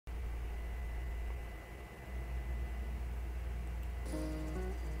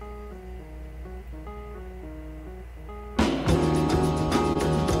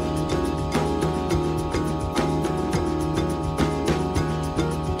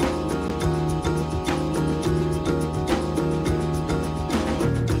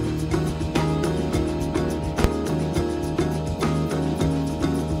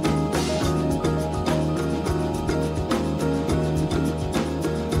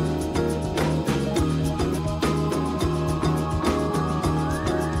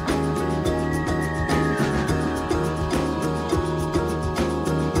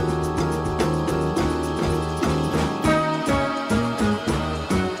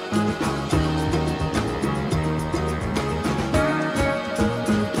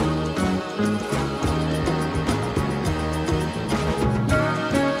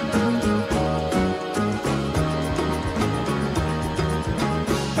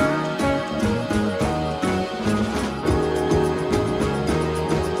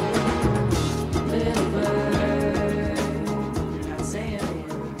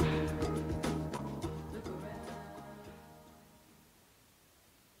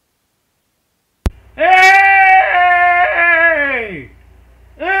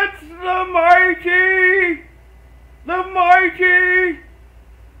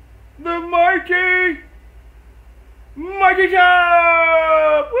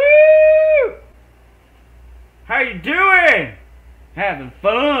having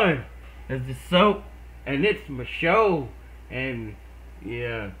fun. It's the soap, and it's my show, and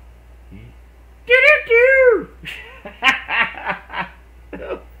yeah. Do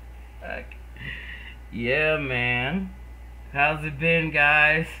Fuck. Yeah, man. How's it been,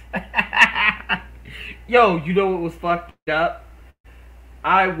 guys? Yo, you know what was fucked up?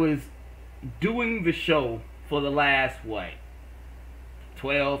 I was doing the show for the last, what,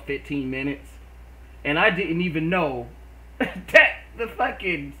 12, 15 minutes, and I didn't even know that the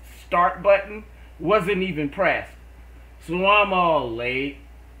fucking start button wasn't even pressed. So I'm all late.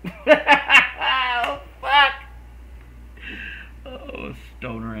 Oh, fuck. Oh,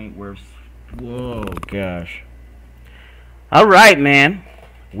 stoner ain't worth. Whoa, gosh. All right, man.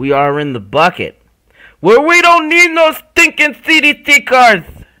 We are in the bucket. Where we don't need no stinking CDC cards.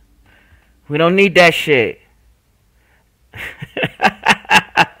 We don't need that shit.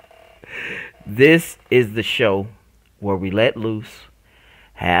 This is the show where we let loose,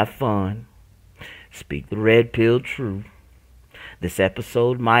 have fun, speak the red pill truth. This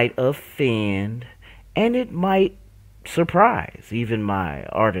episode might offend, and it might surprise even my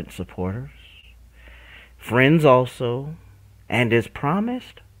ardent supporters. Friends also, and as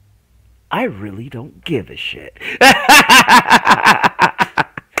promised, I really don't give a shit.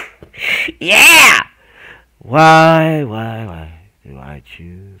 Yeah! Why do I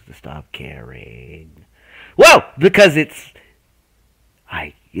choose to stop caring? Well, because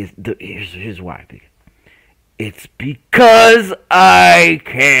here's why. It's because I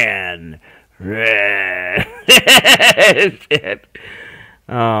can. Shit.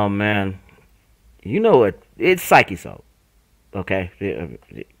 Oh, man. You know what? It's Psyche Soap. Okay?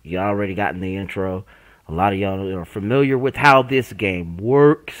 You already got in the intro. A lot of y'all are familiar with how this game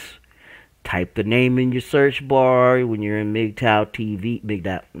works. Type the name in your search bar when you're in MGTOW TV.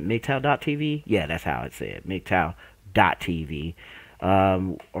 MGTOW.tv? Yeah, that's how it's said. MGTOW.tv.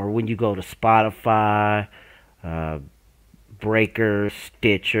 Or when you go to Spotify, Breaker,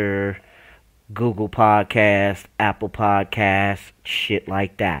 Stitcher, Google Podcast, Apple Podcast, shit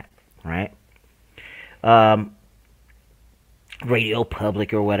like that, right? Radio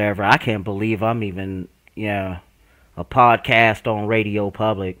Public or whatever. I can't believe I'm even, a podcast on Radio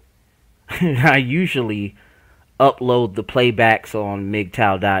Public. I usually upload the playbacks on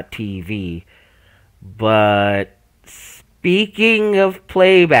MGTOW.tv, but speaking of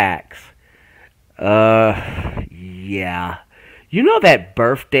playbacks, yeah. You know that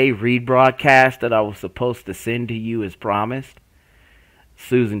birthday rebroadcast that I was supposed to send to you as promised?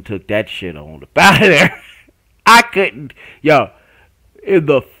 Susan took that shit on out of there. I couldn't. In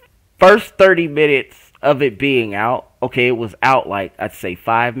the first 30 minutes of it being out, okay, it was out like, I'd say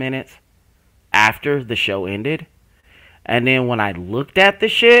 5 minutes after the show ended. And then when I looked at the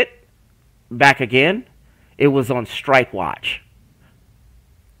shit back again, it was on strike watch.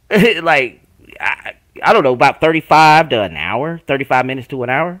 Like, I don't know, about 35 to an hour, 35 minutes to an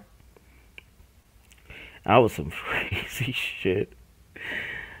hour. That was some crazy shit.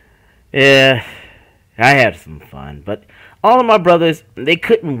 Yeah, I had some fun, but all of my brothers, they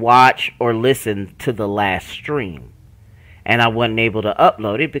couldn't watch or listen to the last stream, and I wasn't able to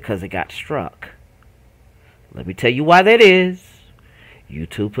upload it because it got struck. Let me tell you why that is.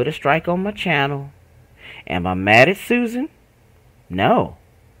 YouTube put a strike on my channel. Am I mad at Susan? No.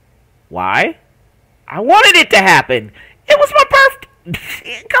 Why? I wanted it to happen. It was my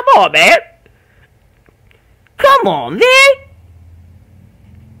birthday. Come on, man. Come on, man.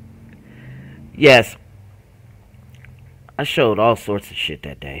 Yes. I showed all sorts of shit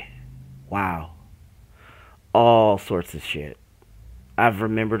that day. Wow. All sorts of shit. I've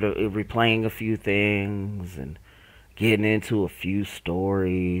remembered replaying a few things and getting into a few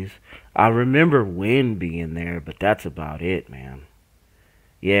stories. I remember Win being there, but that's about it, man.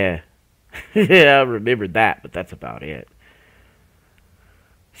 Yeah. Yeah, I remembered that, but that's about it.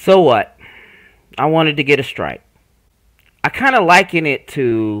 So what? I wanted to get a strike. I kind of liken it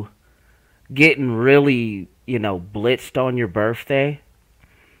to getting really, blitzed on your birthday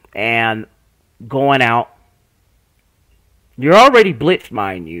and going out. You're already blitzed,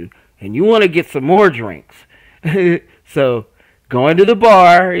 mind you, and you want to get some more drinks. So going to the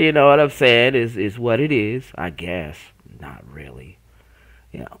bar, you know what I'm saying, is what it is, I guess. Not really.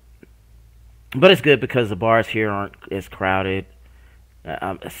 But it's good because the bars here aren't as crowded,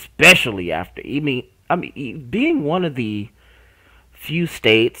 especially after. Being one of the few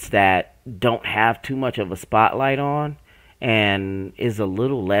states that don't have too much of a spotlight on and is a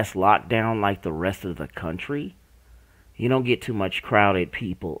little less locked down like the rest of the country, you don't get too much crowded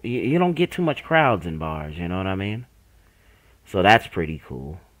people. You don't get too much crowds in bars, you know what I mean? So that's pretty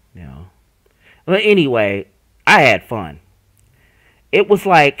cool, But anyway, I had fun. it was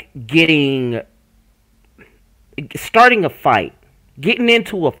like starting a fight, getting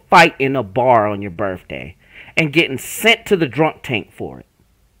into a fight in a bar on your birthday, and getting sent to the drunk tank for it.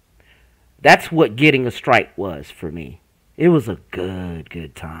 That's what getting a strike was for me. It was a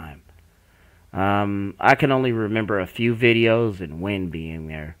good time. I can only remember a few videos and Win being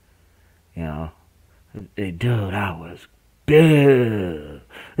there. You know, dude, I was big.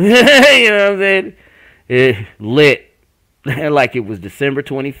 You know what I'm saying? Lit. Like it was December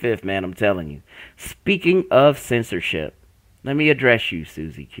 25th, man, I'm telling you. Speaking of censorship, let me address you,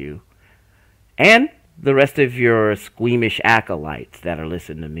 Susie Q. And the rest of your squeamish acolytes that are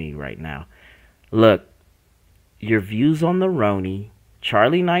listening to me right now. Look, your views on the Roni,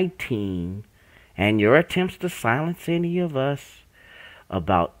 Charlie 19, and your attempts to silence any of us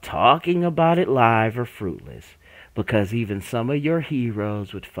about talking about it live are fruitless, because even some of your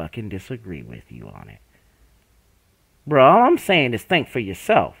heroes would fucking disagree with you on it. Bro, all I'm saying is think for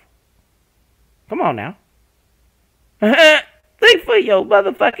yourself. Come on now. Think for your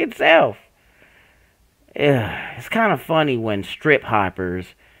motherfucking self. It's kind of funny when strip hoppers,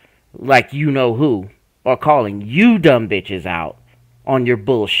 like you know who, are calling you dumb bitches out on your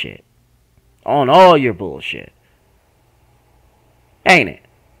bullshit. On all your bullshit. Ain't it?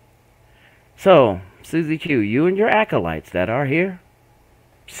 So, Susie Q, you and your acolytes that are here,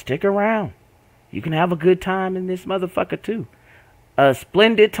 stick around. You can have a good time in this motherfucker too. A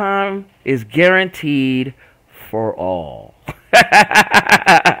splendid time is guaranteed for all.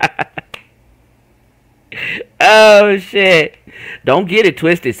 Oh shit. Don't get it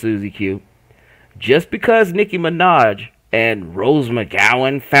twisted, Susie Q. Just because Nicki Minaj and Rose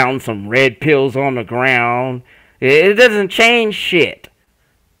McGowan found some red pills on the ground, it doesn't change shit.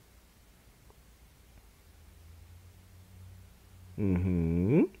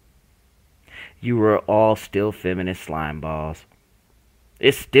 You were all still feminist slime balls.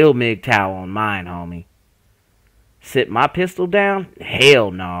 It's still MGTOW on mine, homie. Sit my pistol down?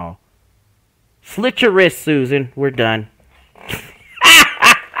 Hell no. Slit your wrist, Susan. We're done.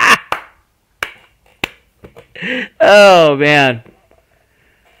 Oh, man.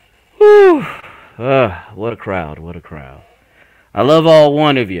 Whew. What a crowd. What a crowd. I love all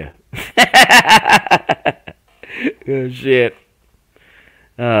one of you. Oh, shit.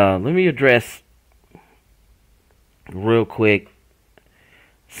 Let me address real quick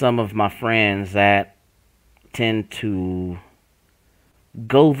some of my friends that tend to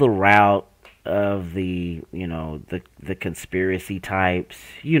go the route of the conspiracy types,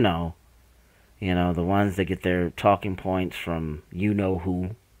 the ones that get their talking points from you know who.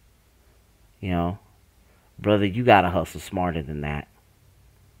 Brother, you gotta hustle smarter than that.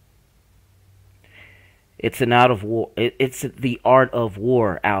 It's an art of war. It's the art of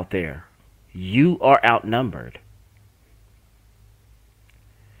war out there. You are outnumbered.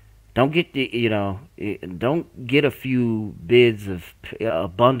 Don't get don't get a few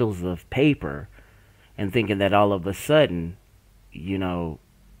bundles of paper and thinking that all of a sudden, you're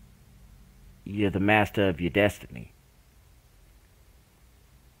the master of your destiny.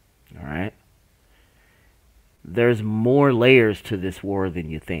 All right? There's more layers to this war than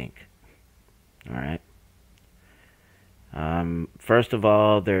you think. All right? First of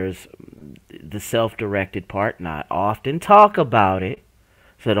all, there's the self-directed part, and I often talk about it,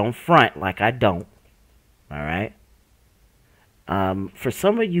 so don't front like I don't. All right? For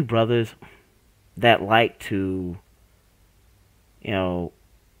some of you brothers that like to,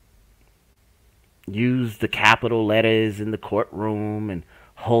 use the capital letters in the courtroom and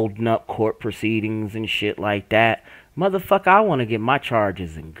holding up court proceedings and shit like that, motherfucker, I want to get my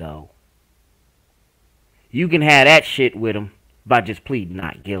charges and go. You can have that shit with them by just pleading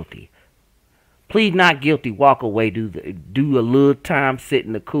not guilty. Plead not guilty, walk away, do a little time, sit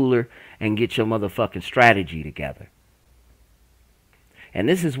in the cooler, and get your motherfucking strategy together. And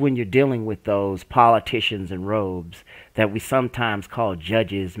this is when you're dealing with those politicians in robes that we sometimes call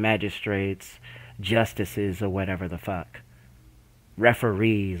judges, magistrates, justices, or whatever the fuck.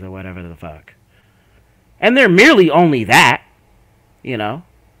 Referees, or whatever the fuck. And they're merely only that,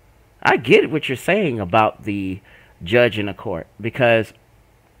 I get what you're saying about the judge in a court, because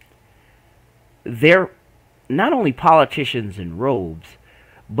they're not only politicians in robes,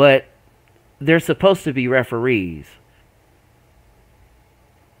 but they're supposed to be referees.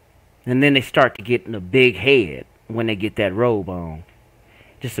 And then they start to get in a big head when they get that robe on.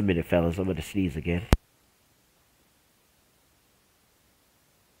 Just a minute, fellas. I'm going to sneeze again.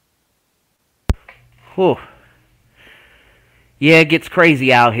 Whew. Yeah, it gets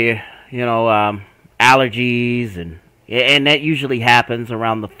crazy out here. Allergies, and that usually happens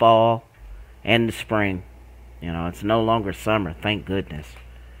around the fall and the spring. You know, it's no longer summer, thank goodness.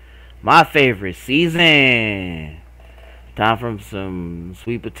 My favorite season. Time for some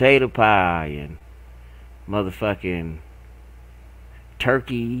sweet potato pie and motherfucking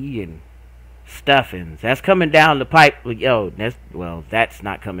turkey and stuffings. That's coming down the pipe. Yo, that's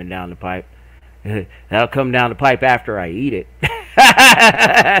not coming down the pipe. That'll come down the pipe after I eat it.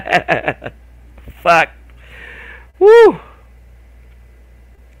 Fuck. Woo.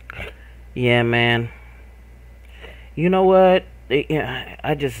 Yeah, man. You know what?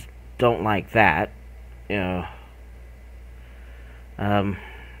 I just don't like that. You know. And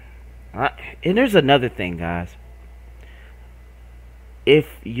there's another thing, guys. If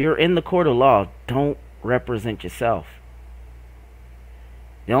you're in the court of law, don't represent yourself.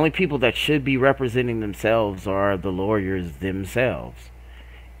 The only people that should be representing themselves are the lawyers themselves.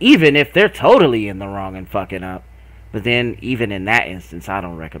 Even if they're totally in the wrong and fucking up. But then, even in that instance, I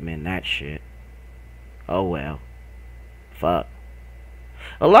don't recommend that shit. Oh well. Fuck.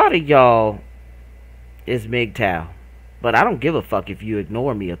 A lot of y'all is MGTOW. But I don't give a fuck if you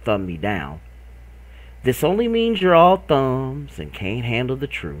ignore me or thumb me down. This only means you're all thumbs and can't handle the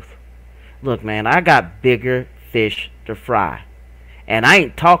truth. Look, man, I got bigger fish to fry. And I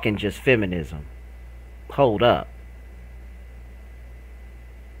ain't talking just feminism. Hold up.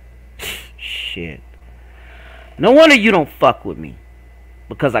 Shit. No wonder you don't fuck with me.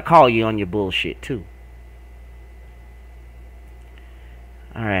 Because I call you on your bullshit, too.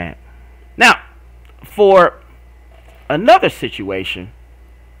 Alright. Now, for another situation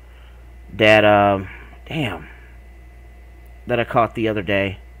that, that I caught the other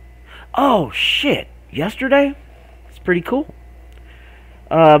day. Oh, shit. Yesterday? It's pretty cool.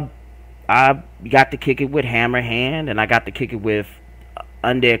 I got to kick it with Hammerhand, and I got to kick it with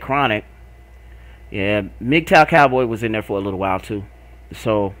Undead Chronic. Yeah, MGTOW Cowboy was in there for a little while, too.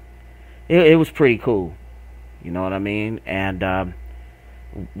 So, it was pretty cool. You know what I mean? And,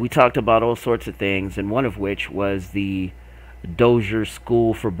 we talked about all sorts of things, and one of which was the Dozier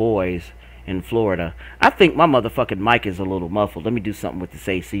School for Boys in Florida. I think my motherfucking mic is a little muffled. Let me do something with this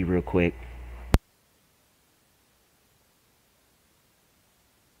AC real quick.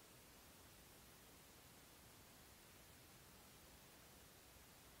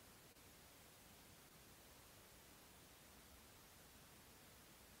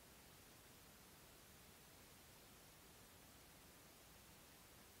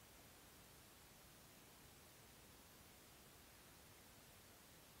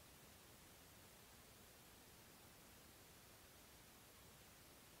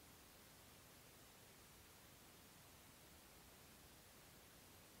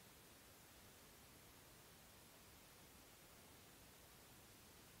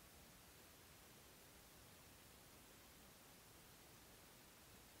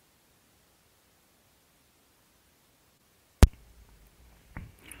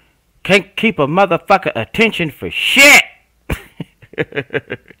 Can't keep a motherfucker attention for shit.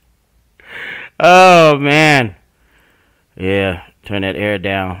 Oh, man. Yeah, turn that air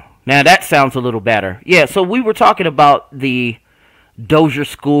down. Now, that sounds a little better. Yeah, so we were talking about the Dozier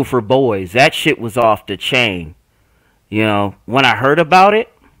School for Boys. That shit was off the chain. You know, when I heard about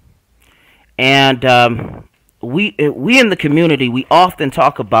it. And we in the community, we often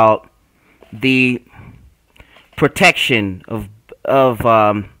talk about the protection of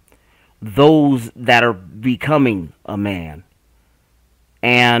those that are becoming a man.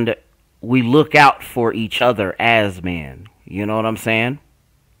 And we look out for each other as men. You know what I'm saying?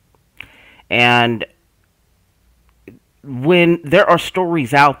 And when there are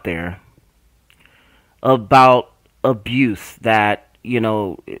stories out there about abuse that, you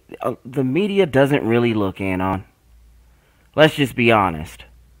know, the media doesn't really look in on. Let's just be honest.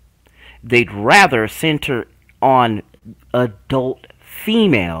 They'd rather center on adult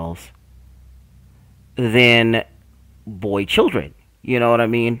females than boy children. You know what I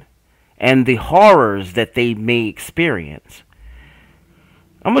mean? And the horrors that they may experience.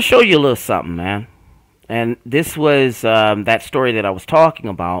 I'm going to show you a little something, man. And this was that story that I was talking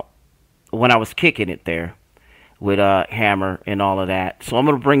about when I was kicking it there with Hammer and all of that. So I'm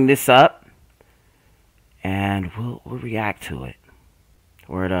going to bring this up and we'll react to it.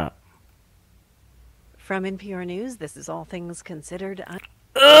 Word up. From NPR News, this is All Things Considered.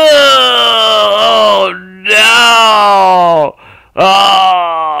 Oh, no!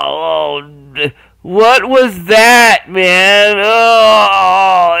 Oh, what was that, man?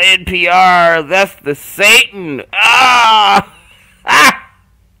 Oh, NPR, that's the Satan. Ah!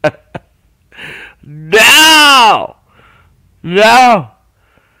 No! No!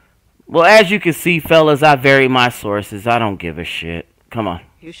 Well, as you can see, fellas, I vary my sources. I don't give a shit. Come on.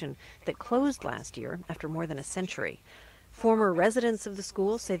 That closed last year after more than a century. Former residents of the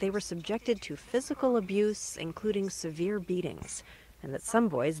school say they were subjected to physical abuse, including severe beatings, and that some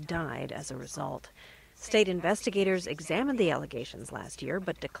boys died as a result. State investigators examined the allegations last year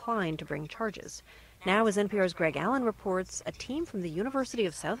but declined to bring charges. Now, as NPR's Greg Allen reports, a team from the University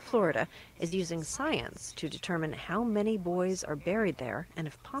of South Florida is using science to determine how many boys are buried there and,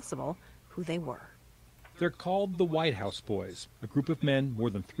 if possible, who they were. They're called the White House Boys, a group of men,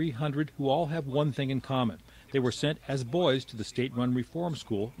 more than 300, who all have one thing in common. They were sent as boys to the state-run reform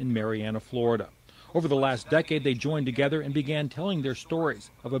school in Marianna, Florida. Over the last decade, they joined together and began telling their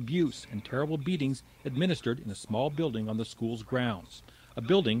stories of abuse and terrible beatings administered in a small building on the school's grounds, a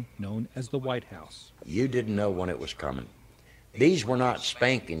building known as the White House. You didn't know when it was coming. These were not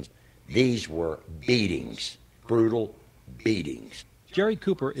spankings. These were beatings, brutal beatings. Jerry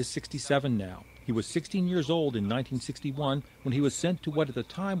Cooper is 67 now. He was 16 years old in 1961 when he was sent to what at the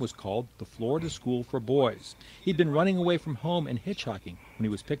time was called the Florida School for Boys. He'd been running away from home and hitchhiking when he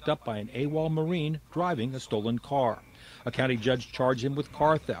was picked up by an AWOL Marine driving a stolen car. A county judge charged him with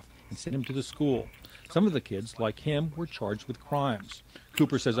car theft and sent him to the school. Some of the kids, like him, were charged with crimes.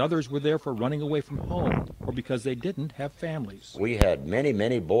 Cooper says others were there for running away from home or because they didn't have families. We had many,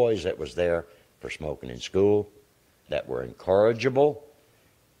 many boys that was there for smoking in school, that were incorrigible.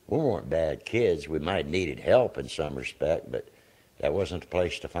 We weren't bad kids. We might have needed help in some respect, but that wasn't the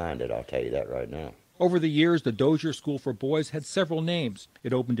place to find it, I'll tell you that right now. Over the years, the Dozier School for Boys had several names.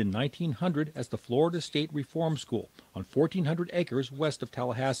 It opened in 1900 as the Florida State Reform School on 1,400 acres west of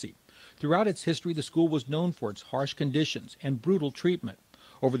Tallahassee. Throughout its history, the school was known for its harsh conditions and brutal treatment.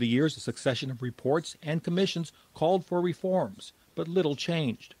 Over the years, a succession of reports and commissions called for reforms, but little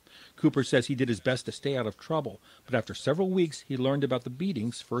changed. Cooper says he did his best to stay out of trouble, but after several weeks, he learned about the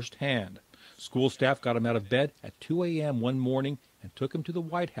beatings firsthand. School staff got him out of bed at 2 a.m. one morning and took him to the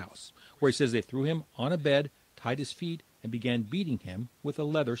White House, where he says they threw him on a bed, tied his feet, and began beating him with a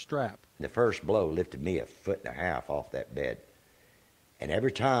leather strap. The first blow lifted me 1.5 feet off that bed. And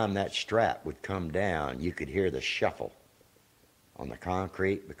every time that strap would come down, you could hear the shuffle on the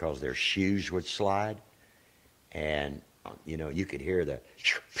concrete because their shoes would slide. And, you could hear the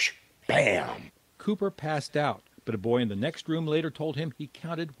bam. Cooper passed out, but a boy in the next room later told him he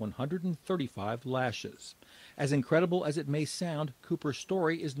counted 135 lashes. As incredible as it may sound, Cooper's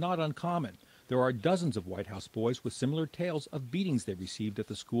story is not uncommon. There are dozens of White House boys with similar tales of beatings they received at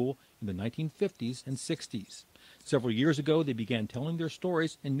the school in the 1950s and 60s. Several years ago, they began telling their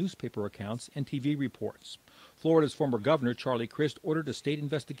stories in newspaper accounts and TV reports. Florida's former governor, Charlie Crist, ordered a state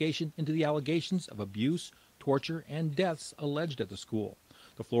investigation into the allegations of abuse, torture, and deaths alleged at the school.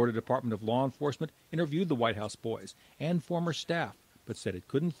 The Florida Department of Law Enforcement interviewed the White House boys and former staff, but said it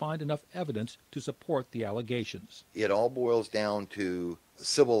couldn't find enough evidence to support the allegations. It all boils down to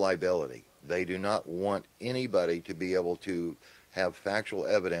civil liability. They do not want anybody to be able to have factual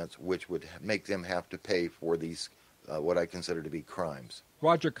evidence which would make them have to pay for these, what I consider to be crimes.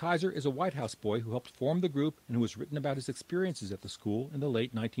 Roger Kaiser is a White House boy who helped form the group and who has written about his experiences at the school in the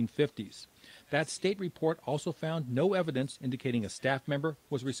late 1950s. That state report also found no evidence indicating a staff member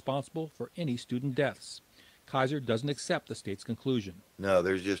was responsible for any student deaths. Kaiser doesn't accept the state's conclusion. No,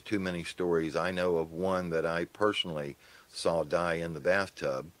 there's just too many stories. I know of one that I personally saw die in the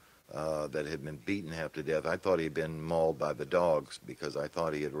bathtub that had been beaten half to death. I thought he had been mauled by the dogs because I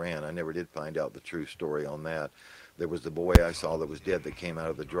thought he had ran. I never did find out the true story on that. There was the boy I saw that was dead that came out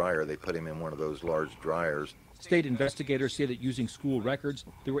of the dryer. They put him in one of those large dryers. State investigators say that using school records,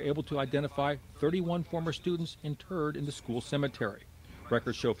 they were able to identify 31 former students interred in the school cemetery.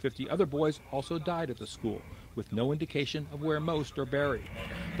 Records show 50 other boys also died at the school, with no indication of where most are buried.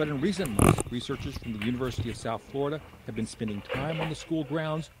 But in recent months, researchers from the University of South Florida have been spending time on the school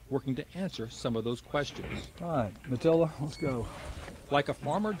grounds working to answer some of those questions. All right, Matilda, let's go. Like a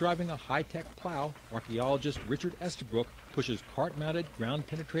farmer driving a high-tech plow, archaeologist Richard Estabrook pushes cart-mounted,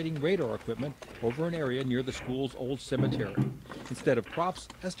 ground-penetrating radar equipment over an area near the school's old cemetery. Instead of props,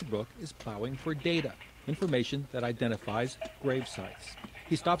 Estabrook is plowing for data, information that identifies grave sites.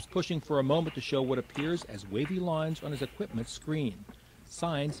 He stops pushing for a moment to show what appears as wavy lines on his equipment screen.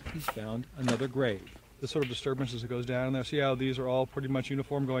 Signs he's found another grave. This sort of disturbance as it goes down in there. See how these are all pretty much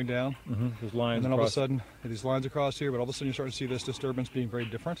uniform going down? Mm-hmm. There's lines and then all across. of a sudden, these lines across here, but all of a sudden you start to see this disturbance being very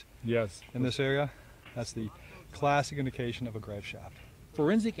different. Yes. In this area. That's the classic indication of a grave shaft.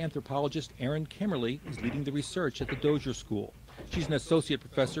 Forensic anthropologist Erin Kimmerly is leading the research at the Dozier School. She's an associate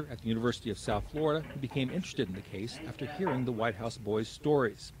professor at the University of South Florida who became interested in the case after hearing the White House boys'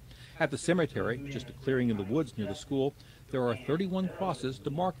 stories. At the cemetery, just a clearing in the woods near the school, there are 31 crosses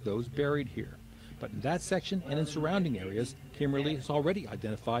to mark those buried here. But in that section and in surrounding areas, Kimberly has already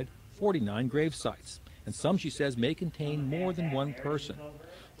identified 49 grave sites, and some, she says, may contain more than one person.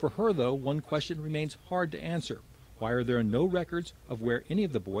 For her, though, one question remains hard to answer. Why are there no records of where any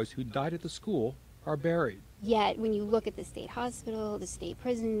of the boys who died at the school are buried? Yet, when you look at the state hospital, the state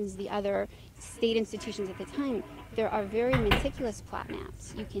prisons, the other state institutions at the time, there are very meticulous plot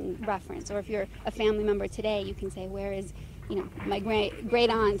maps you can reference. Or if you're a family member today, you can say, where is, my great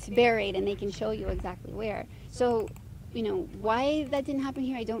aunt buried, and they can show you exactly where. So, why that didn't happen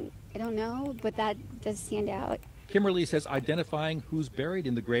here, I don't know, but that does stand out. Kimberly says identifying who's buried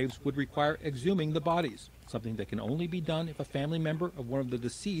in the graves would require exhuming the bodies, something that can only be done if a family member of one of the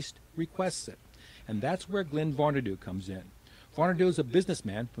deceased requests it. And that's where Glenn Varnado comes in. Varnado is a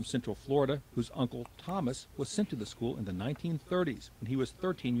businessman from Central Florida whose uncle Thomas was sent to the school in the 1930s when he was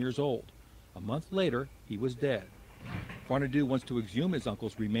 13 years old. A month later, he was dead. Varnado wants to exhume his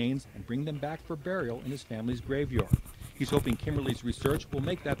uncle's remains and bring them back for burial in his family's graveyard. He's hoping Kimberly's research will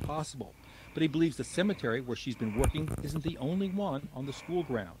make that possible, but he believes the cemetery where she's been working isn't the only one on the school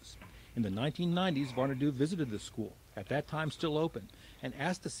grounds. In the 1990s, Varnado visited the school, at that time still open, and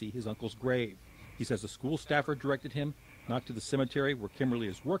asked to see his uncle's grave. He says a school staffer directed him not to the cemetery where Kimberly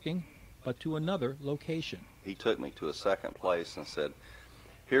is working, but to another location. He took me to a second place and said,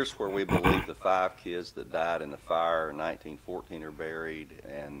 here's where we believe the 5 kids that died in the fire in 1914 are buried,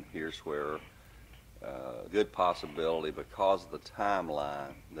 and here's where good possibility, because of the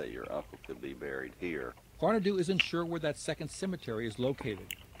timeline, that your uncle could be buried here. Varnado isn't sure where that second cemetery is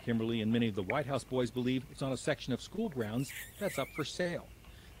located. Kimberly and many of the White House boys believe it's on a section of school grounds that's up for sale.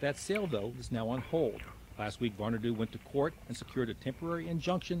 That sale, though, is now on hold. Last week, Varnado went to court and secured a temporary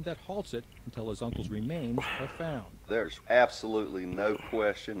injunction that halts it until his uncle's remains are found. There's absolutely no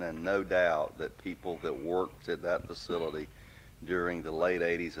question and no doubt that people that worked at that facility during the late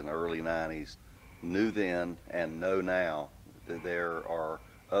 80s and early 90s knew then and know now that there are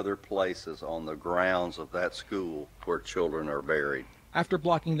other places on the grounds of that school where children are buried. After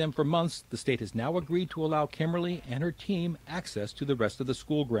blocking them for months, the state has now agreed to allow Kimberly and her team access to the rest of the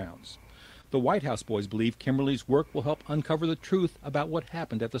school grounds. The White House boys believe Kimberly's work will help uncover the truth about what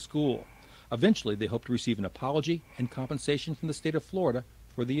happened at the school. Eventually, they hope to receive an apology and compensation from the state of Florida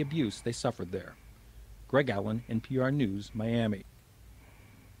for the abuse they suffered there. Greg Allen, NPR News, Miami.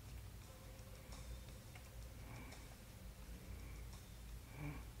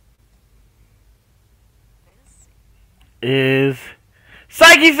 Is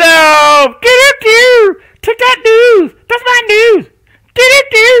Psyche Soap! Do-do-do! Took that news! That's my news!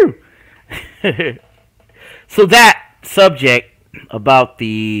 Do-do-do! So that subject about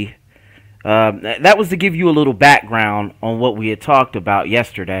the... that was to give you a little background on what we had talked about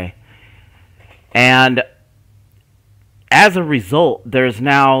yesterday. And as a result, there's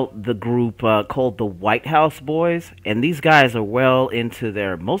now the group called the White House Boys. And these guys are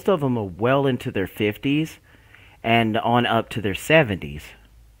most of them are well into their 50s. And on up to their 70s.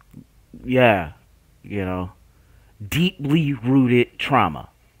 Yeah, deeply rooted trauma.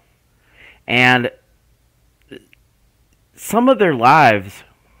 And some of their lives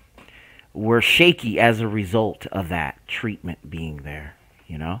were shaky as a result of that treatment being there,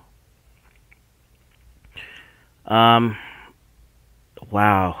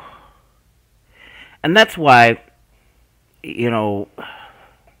 Wow. And that's why,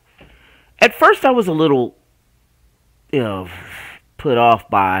 at first I was a little put off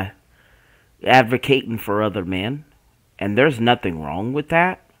by advocating for other men, and there's nothing wrong with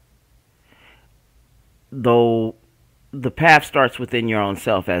that. Though the path starts within your own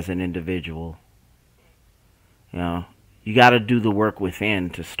self as an individual. You got to do the work within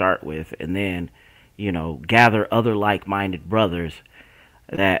to start with, and then, gather other like-minded brothers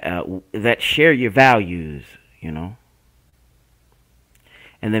that share your values,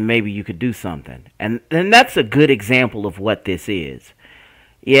 and then maybe you could do something. And that's a good example of what this is.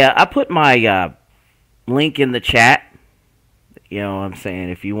 Yeah, I put my link in the chat. You know what I'm saying?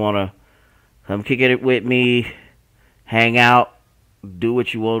 If you want to come kick it with me, hang out, do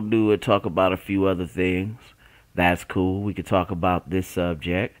what you want to do, and talk about a few other things, that's cool. We could talk about this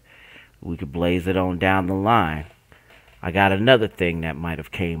subject. We could blaze it on down the line. I got another thing that might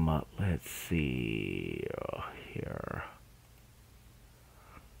have came up. Let's see here.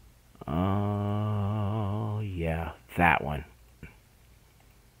 Oh, yeah, that one.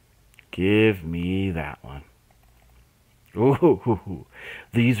 Give me that one. Ooh,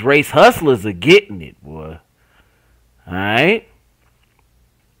 these race hustlers are getting it, boy. Alright?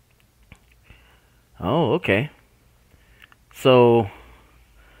 Oh, okay. So,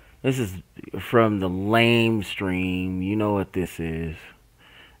 this is from the lame stream. You know what this is.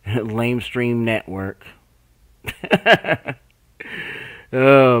 Lamestream Network.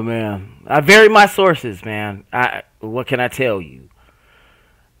 Oh, man. I vary my sources, man. What can I tell you?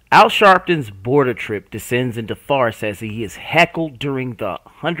 Al Sharpton's border trip descends into farce as he is heckled during the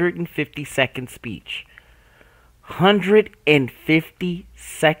 150-second speech.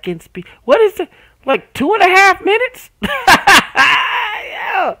 150-second speech? What is it? Like 2.5 minutes?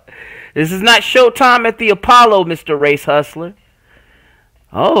 Yeah. This is not showtime at the Apollo, Mr. Race Hustler.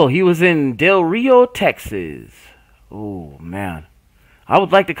 Oh, he was in Del Rio, Texas. Oh, man. I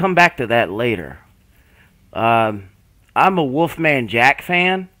would like to come back to that later. I'm a Wolfman Jack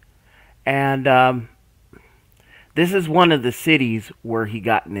fan. And this is one of the cities where he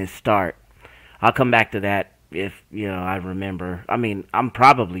got in his start. I'll come back to that if, I remember. I mean, I'm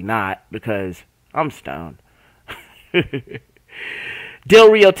probably not because I'm stoned. Del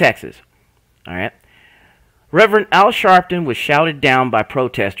Rio, Texas. All right. Reverend Al Sharpton was shouted down by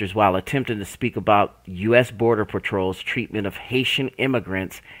protesters while attempting to speak about U.S. Border Patrol's treatment of Haitian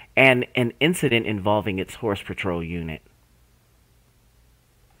immigrants and an incident involving its Horse Patrol unit.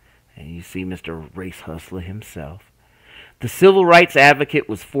 And you see Mr. Race Hustler himself. The civil rights advocate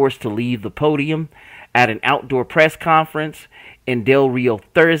was forced to leave the podium at an outdoor press conference in Del Rio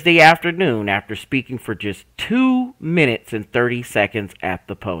Thursday afternoon after speaking for just 2 minutes and 30 seconds at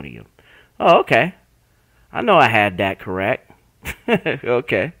the podium. Oh, okay. I know I had that correct.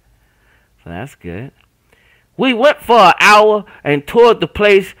 Okay. So that's good. We went for an hour and toured the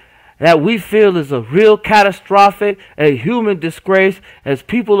place that we feel is a real catastrophic and human disgrace as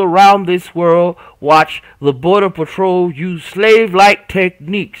people around this world watch the Border Patrol use slave-like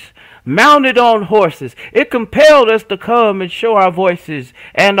techniques. Mounted on horses, it compelled us to come and show our voices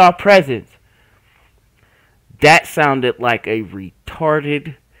and our presence. That sounded like a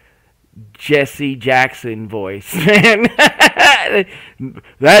retarded Jesse Jackson voice. Man,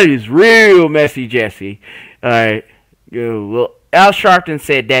 that is real messy, Jesse. All right. Well, Al Sharpton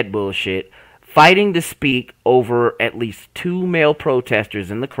said that bullshit, fighting to speak over at least 2 male protesters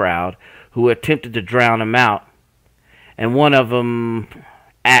in the crowd who attempted to drown him out. And one of them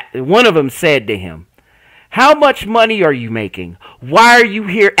said to him, "How much money are you making? Why are you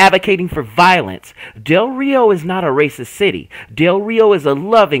here advocating for violence? Del Rio is not a racist city. Del Rio is a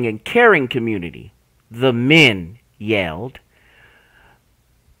loving and caring community." The men yelled.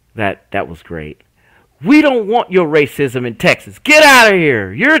 That was great. "We don't want your racism in Texas. Get out of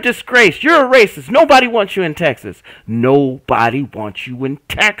here. You're a disgrace. You're a racist. Nobody wants you in Texas." Nobody wants you in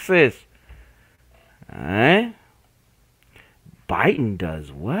Texas. Alright? Biden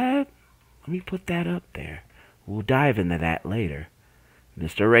does what? Let me put that up there. We'll dive into that later.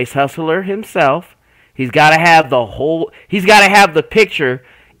 Mr. Race Hustler himself, he's got to have the picture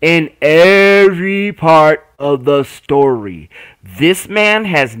in every part of the story. This man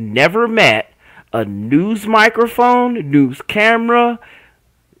has never met a news microphone, news camera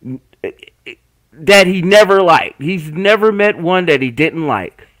that he never liked. He's never met one that he didn't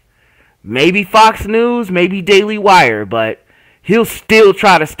like. Maybe Fox News, maybe Daily Wire, but he'll still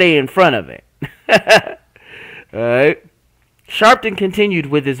try to stay in front of it. Alright. Sharpton continued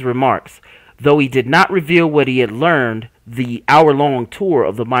with his remarks, though he did not reveal what he had learned the hour-long tour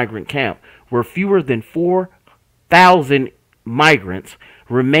of the migrant camp, where fewer than 4,000 migrants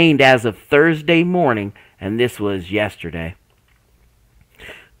remained as of Thursday morning, and this was yesterday,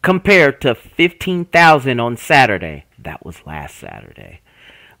 compared to 15,000 on Saturday. That was last Saturday.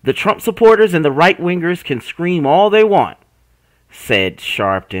 The Trump supporters and the right-wingers can scream all they want, said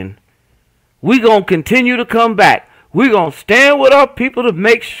Sharpton. "We gonna continue to come back. We gonna stand with our people to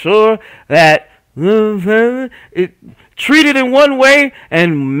make sure that it treated in one way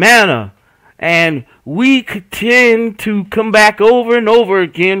and manner. And we intend to come back over and over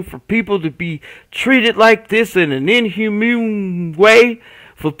again for people to be treated like this in an inhumane way,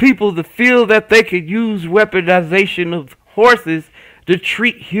 for people to feel that they could use weaponization of horses to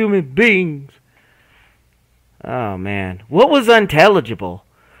treat human beings." Oh, man. What was unintelligible?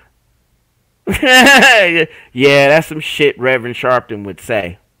 Yeah, that's some shit Reverend Sharpton would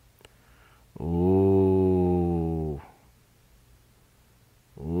say. Ooh.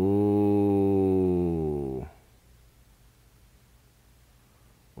 Ooh.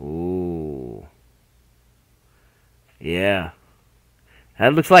 Ooh. Yeah.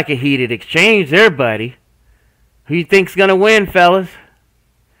 That looks like a heated exchange there, buddy. Who you think's gonna win, fellas?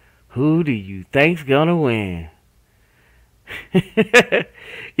 Who do you think's gonna win?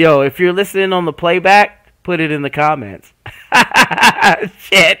 Yo, if you're listening on the playback, put it in the comments.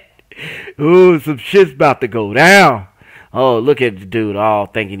 Shit. Ooh, some shit's about to go down. Oh, look at the dude all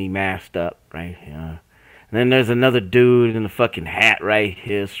thinking he masked up, right? And then there's another dude in a fucking hat right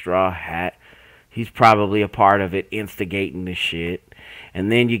here, straw hat. He's probably a part of it, instigating the shit.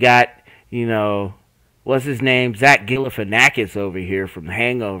 And then you got, you know, what's his name? Zach Galifianakis over here from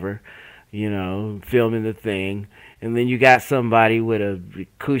Hangover, you know, filming the thing. And then you got somebody with a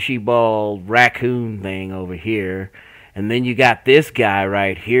cushy ball raccoon thing over here. And then you got this guy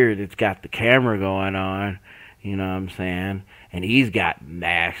right here that's got the camera going on, you know what I'm saying? And he's got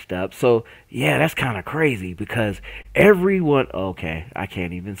masked up. So, yeah, that's kind of crazy because everyone... Okay, I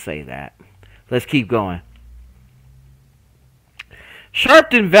can't even say that. Let's keep going.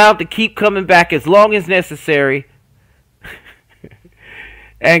 Sharpton vowed to keep coming back as long as necessary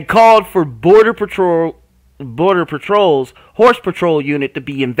and called for Border Patrol's Horse Patrol unit to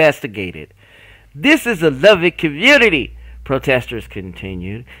be investigated. This is a loving community, protesters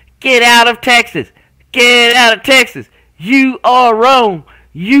continued. Get out of Texas. Get out of Texas. You are wrong.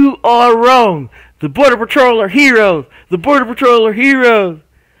 You are wrong. The Border Patrol are heroes. The Border Patrol are heroes.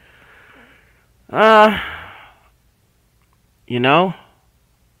 You know,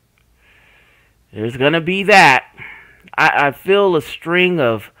 there's going to be that. I feel a string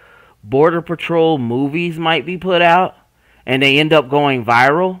of Border Patrol movies might be put out, and they end up going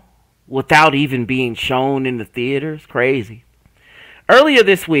viral without even being shown in the theaters. Crazy. Earlier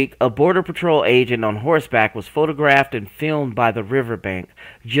this week, a Border Patrol agent on horseback was photographed and filmed by the riverbank,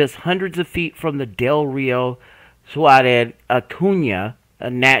 just hundreds of feet from the Del Rio Ciudad Acuña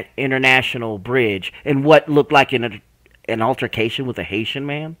International Bridge, in what looked like an altercation with a Haitian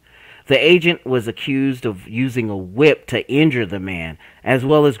man. The agent was accused of using a whip to injure the man, as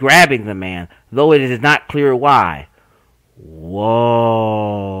well as grabbing the man, though it is not clear why. Whoa.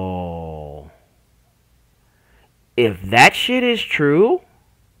 If that shit is true...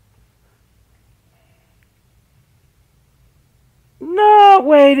 No,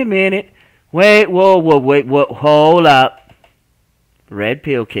 wait a minute. Wait, wait, hold up. Red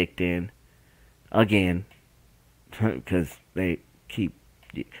pill kicked in. Again. Because they keep...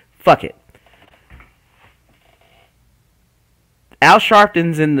 Fuck it. Al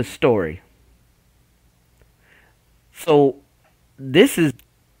Sharpton's in the story. So, this is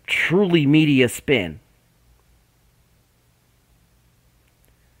truly media spin.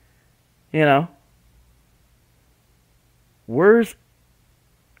 You know? Where's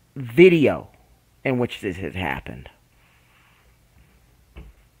video in which this has happened?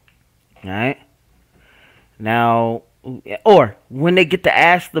 Alright? Now... Or when they get to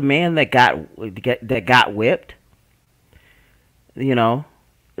ask the man that got whipped, you know,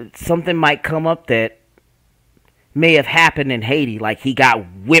 something might come up that may have happened in Haiti, like he got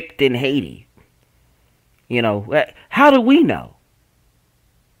whipped in Haiti. You know, how do we know?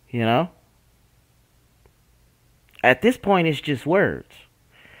 You know? At this point, it's just words.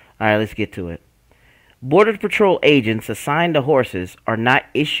 All right, let's get to it. Border Patrol agents assigned to horses are not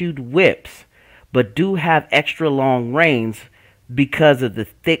issued whips, but do have extra long reins because of the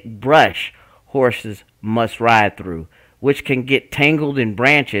thick brush horses must ride through, which can get tangled in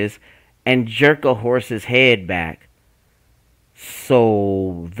branches and jerk a horse's head back.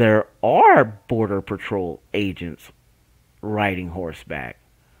 So there are Border Patrol agents riding horseback.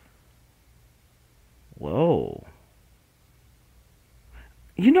 Whoa.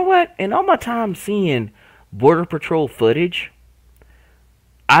 You know what? In all my time seeing Border Patrol footage,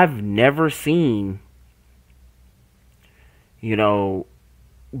 I've never seen, you know,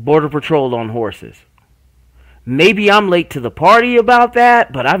 Border Patrol on horses. Maybe I'm late to the party about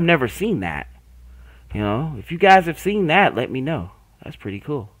that, but I've never seen that. You know, if you guys have seen that, let me know. That's pretty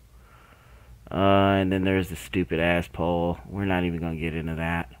cool. And then there's the stupid ass poll. We're not even going to get into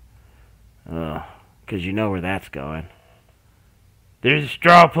that. Because you know where that's going. There's a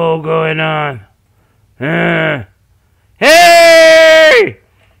straw poll going on. Hey!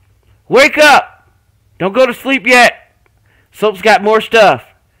 Wake up! Don't go to sleep yet. Soap's got more stuff.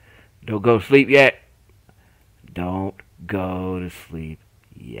 Don't go to sleep yet. Don't go to sleep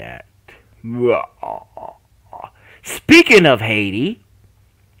yet. Speaking of Haiti,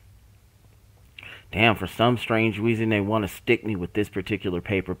 damn, for some strange reason they want to stick me with this particular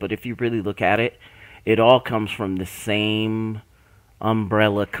paper, but if you really look at it, it all comes from the same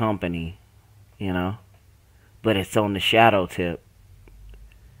umbrella company, you know, but it's on the shadow tip.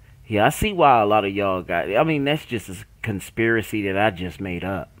 Yeah, I see why a lot of y'all got... I mean, that's just a conspiracy that I just made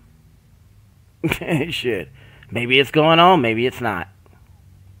up. Shit. Maybe it's going on, maybe it's not.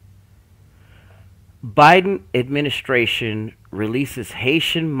 Biden administration releases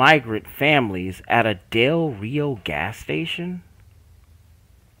Haitian migrant families at a Del Rio gas station?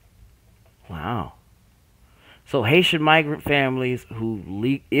 Wow. So Haitian migrant families who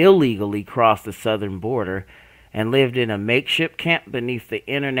illegally crossed the southern border and lived in a makeshift camp beneath the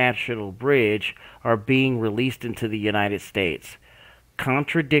international bridge are being released into the United States,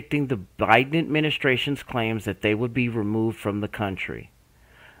 contradicting the Biden administration's claims that they would be removed from the country.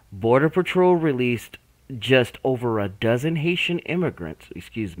 Border Patrol released just over a dozen Haitian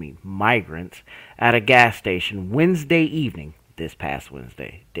migrants at a gas station Wednesday evening, this past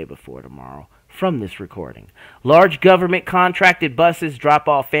Wednesday, day before tomorrow, from this recording. Large government contracted buses drop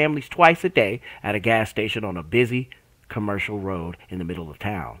off families twice a day at a gas station on a busy commercial road in the middle of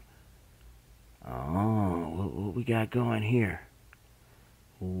town. Oh, what we got going here?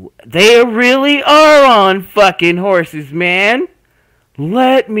 They really are on fucking horses, man.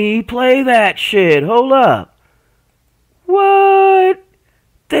 Let me play that shit. Hold up. What?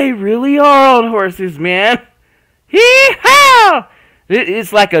 They really are on horses, man. Hee-haw!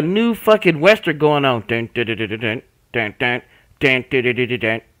 It's like a new fucking western going on. I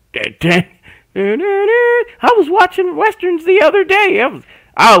was watching westerns the other day.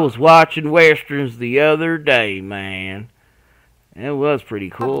 I was watching westerns the other day, man. It was pretty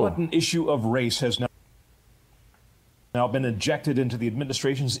cool. What an issue of race has now been injected into the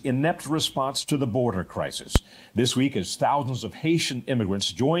administration's inept response to the border crisis. This week, as thousands of Haitian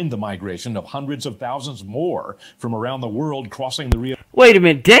immigrants joined the migration of hundreds of thousands more from around the world crossing the Rio. Wait a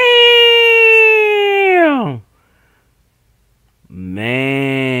minute. Damn!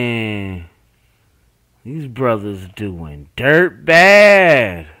 Man. These brothers doing dirt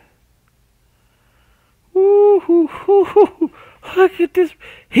bad. Woo-hoo-hoo-hoo. Look at this.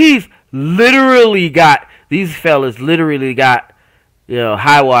 These fellas literally got,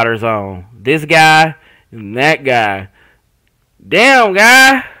 high waters on. This guy and that guy. Damn,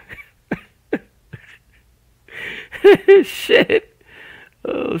 guy. Shit.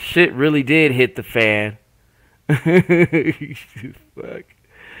 Oh, shit really did hit the fan. Fuck.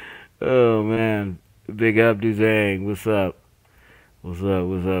 Oh, man. Big up, Duzang. What's up? What's up?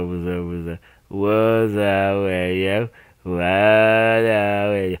 What's up? What's up? What's up? What's up, yo?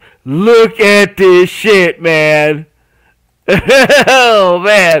 Look at this shit, man. Oh,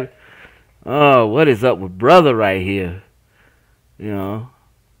 man. Oh, what is up with brother right here?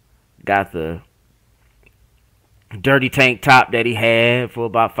 Got the dirty tank top that he had for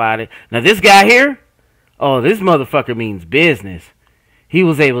about 5 days. Now, this guy here, this motherfucker means business. He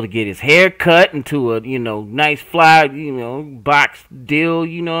was able to get his hair cut into a, nice fly, box deal,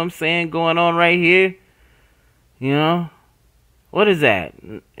 you know what I'm saying, going on right here. What is that?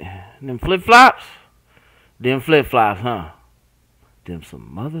 Them flip-flops? Them flip-flops, huh? Them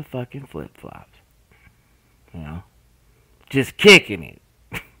some motherfucking flip-flops. Just kicking it.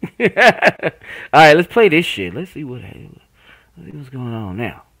 All right, let's play this shit. Let's see what's going on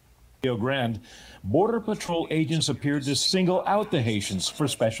now. Rio Grande, Border Patrol agents appeared to single out the Haitians for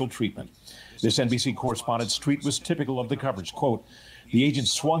special treatment. This NBC correspondent's tweet was typical of the coverage. Quote, the agent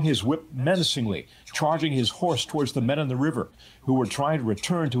swung his whip menacingly, charging his horse towards the men in the river who were trying to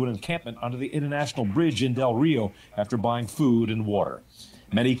return to an encampment under the International Bridge in Del Rio after buying food and water.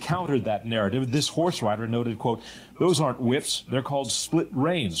 Many countered that narrative. This horse rider noted, quote, those aren't whips, they're called split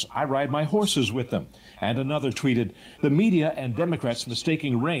reins. I ride my horses with them. And another tweeted, the media and Democrats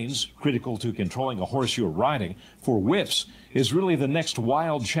mistaking reins, critical to controlling a horse you're riding, for whips is really the next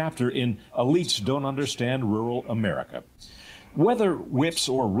wild chapter in Elites Don't Understand Rural America. Whether whips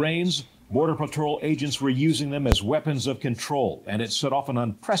or reins, Border Patrol agents were using them as weapons of control, and it set off an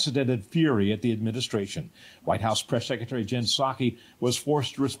unprecedented fury at the administration. White House Press Secretary Jen Psaki was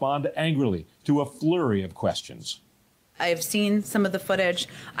forced to respond angrily to a flurry of questions. I've seen some of the footage.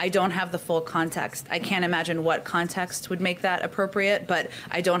 I don't have the full context. I can't imagine what context would make that appropriate, but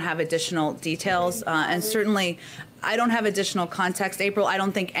I don't have additional details. And certainly, I don't have additional context. April, I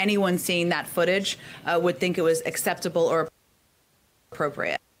don't think anyone seeing that footage would think it was acceptable or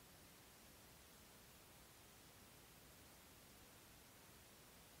appropriate.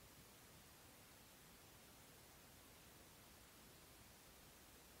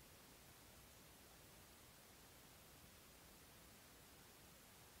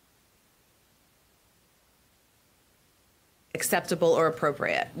 Acceptable or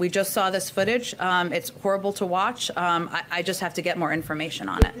appropriate. We just saw this footage. It's horrible to watch. I just have to get more information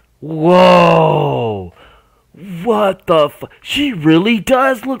on it. Whoa! What the She really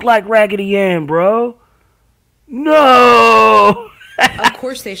does look like Raggedy Ann, bro. No! Of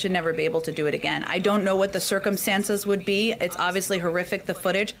course they should never be able to do it again. I don't know what the circumstances would be. It's obviously horrific, the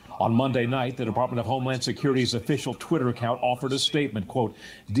footage. On Monday night, the Department of Homeland Security's official Twitter account offered a statement, quote,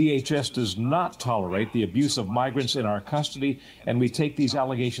 DHS does not tolerate the abuse of migrants in our custody, and we take these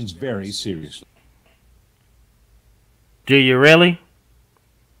allegations very seriously. Do you really?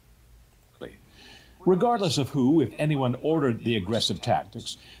 Regardless of who, if anyone, ordered the aggressive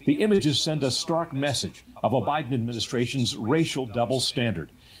tactics, the images send a stark message of a Biden administration's racial double standard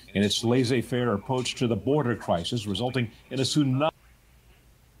in its laissez-faire approach to the border crisis, resulting in a tsunami.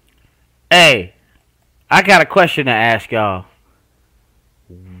 Hey, I got a question to ask y'all.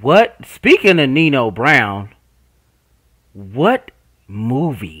 Speaking of Nino Brown, what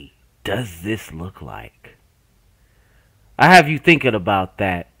movie does this look like? I have you thinking about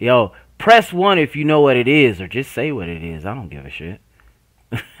that. Yo, press 1 if you know what it is, or just say what it is. I don't give a shit.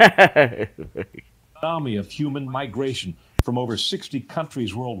 Tsunami of human migration from over 60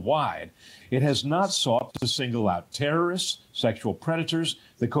 countries worldwide. It has not sought to single out terrorists, sexual predators,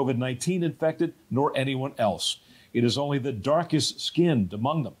 the COVID-19 infected, nor anyone else. It is only the darkest skinned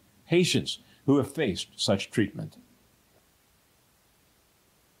among them, Haitians, who have faced such treatment.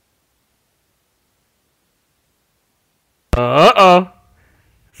 Uh-oh.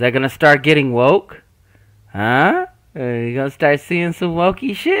 Is that gonna start getting woke? Huh? You gonna start seeing some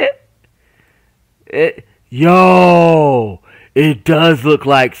wokey shit? It does look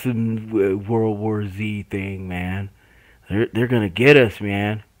like some World War Z thing, man. They're gonna get us,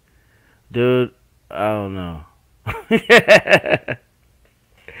 man. Dude, I don't know.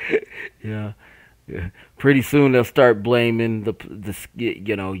 Yeah. Pretty soon they'll start blaming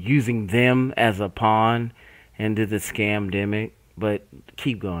using them as a pawn into the scamdemic. But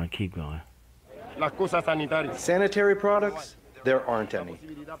keep going. Sanitary products, there aren't any.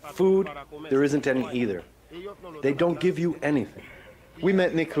 Food, there isn't any either. They don't give you anything. We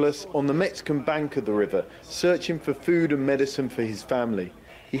met Nicholas on the Mexican bank of the river, searching for food and medicine for his family.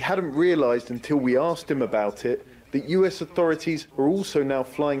 He hadn't realized until we asked him about it that US authorities are also now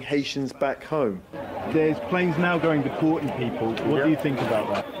flying Haitians back home. There's planes now going deporting people. What do you think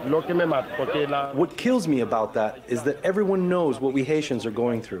about that? What kills me about that is that everyone knows what we Haitians are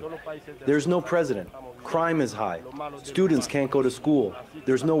going through. There's no president. Crime is high. Students can't go to school.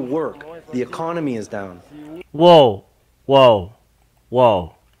 There's no work. The economy is down. Whoa. Hold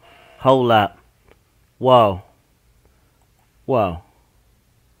up. Whoa.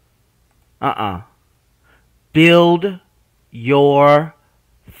 Build your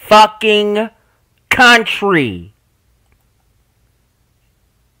fucking country.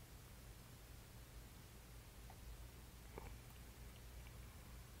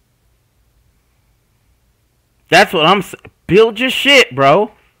 That's what I'm saying. Build your shit,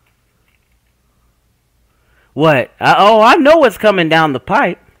 bro. What? I know what's coming down the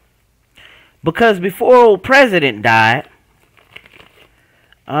pipe. Because before old president died,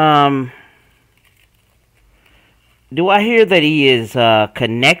 do I hear that he is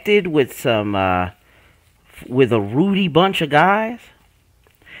connected with with a Rudy bunch of guys?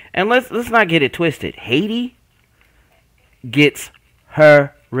 And let's not get it twisted. Haiti gets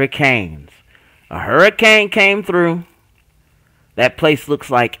hurricanes. A hurricane came through. That place looks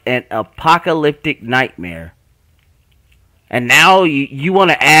like an apocalyptic nightmare. And now you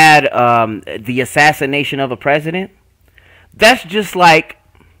want to add the assassination of a president? That's just like,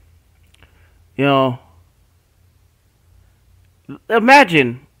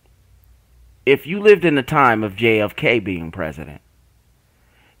 imagine if you lived in the time of JFK being president.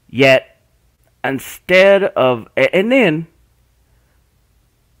 Yet, instead of, and then,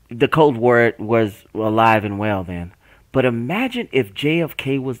 the Cold War was alive and well then. But imagine if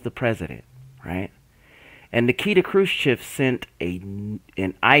JFK was the president, right? And Nikita Khrushchev sent an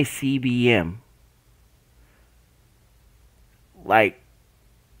ICBM,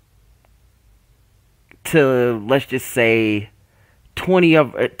 to, let's just say,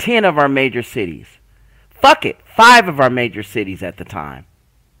 10 of our major cities. Fuck it, 5 of our major cities at the time.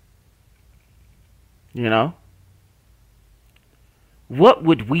 What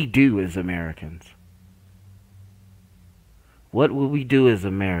would we do as Americans? What would we do as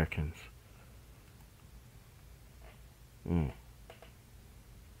Americans?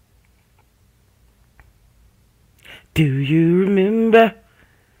 Do you remember?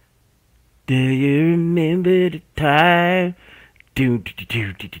 Do you remember the time? That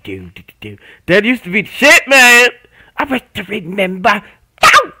used to be the shit, man. I bet to remember.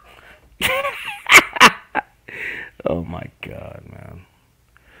 Oh my God, man.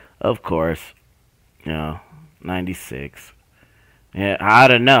 Of course. 96. Yeah, I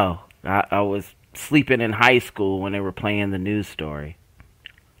don't know. I was sleeping in high school when they were playing the news story.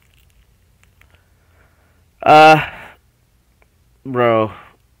 Bro.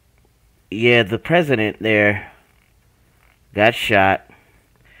 Yeah, the president there got shot.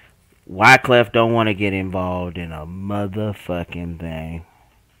 Wyclef don't want to get involved in a motherfucking thing.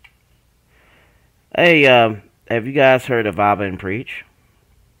 Hey, have you guys heard of Abba and Preach?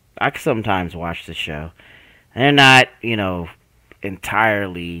 I sometimes watch the show. They're not,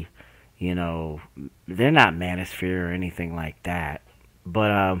 entirely, they're not Manosphere or anything like that.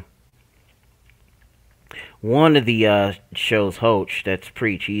 But one of the show's hosts, that's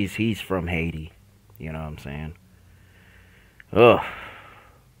Preach, he's from Haiti. You know what I'm saying? Ugh.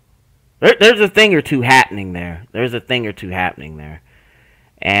 There's a thing or two happening there.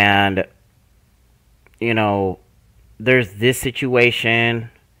 And, there's this situation.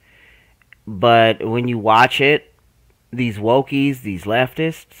 But when you watch it, these wokies, these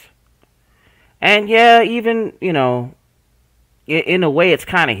leftists, and yeah, even, in a way it's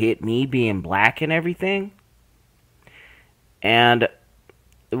kind of hit me being black and everything. And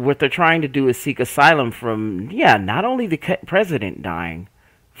what they're trying to do is seek asylum from, not only the president dying,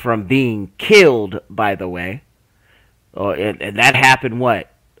 from being killed, by the way. And that happened, 4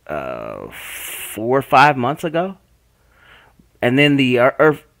 or 5 months ago? And then the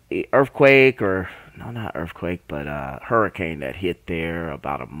earthquake, or no, not earthquake, but hurricane that hit there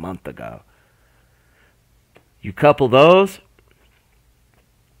about a month ago. You couple those,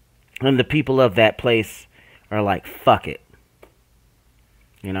 and the people of that place are like, fuck it.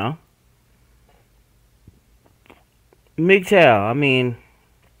 MGTOW,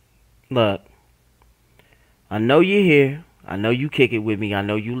 look, I know you're here. I know you kick it with me. I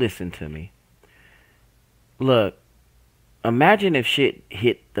know you listen to me. Look, imagine if shit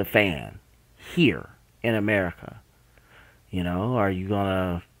hit the fan here in America. Are you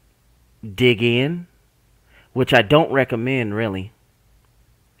gonna dig in? Which I don't recommend, really.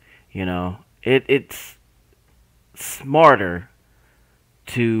 It's smarter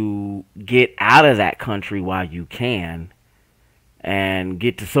to get out of that country while you can and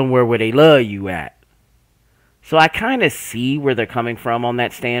get to somewhere where they love you at. So I kind of see where they're coming from on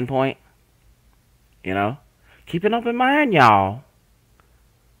that standpoint. Keep an open mind, y'all.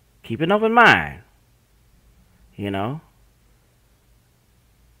 Keep an open mind. You know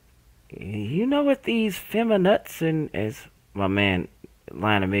what these feminists, and as my man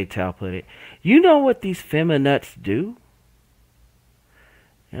Lionel MGTOW put it, you know what these feminists do?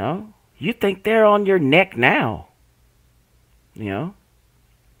 You think they're on your neck now.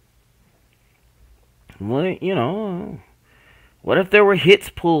 What if there were hits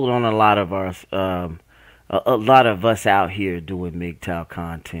pulled on a lot of us, a lot of us out here doing MGTOW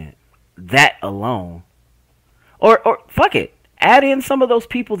content? That alone. Or fuck it. Add in some of those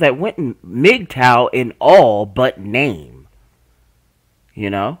people that went in MGTOW in all but name.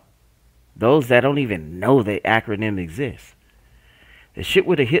 Those that don't even know the acronym exists. The shit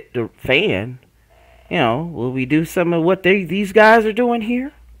would have hit the fan. Will we do some of what these guys are doing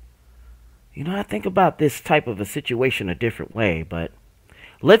here? I think about this type of a situation a different way, but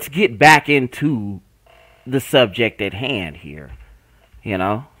let's get back into the subject at hand here.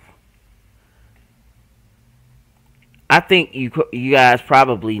 I think you guys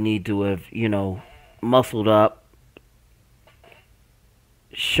probably need to have, muscled up,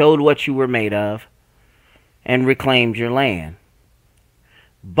 showed what you were made of, and reclaimed your land.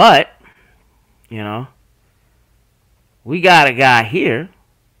 But, we got a guy here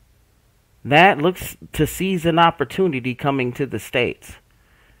that looks to seize an opportunity coming to the States.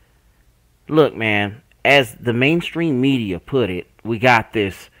 Look, man, as the mainstream media put it, we got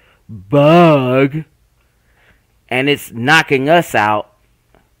this bug, and it's knocking us out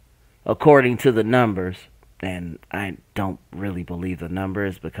according to the numbers. And I don't really believe the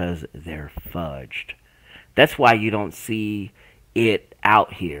numbers because they're fudged. That's why you don't see it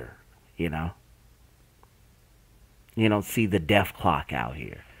out here, You don't see the death clock out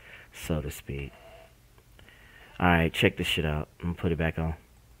here, so to speak. Alright, check this shit out. I'm gonna put it back on.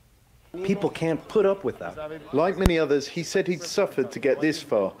 People can't put up with that. Like many others, he said he'd suffered to get this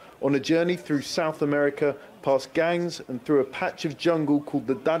far, on a journey through South America, past gangs and through a patch of jungle called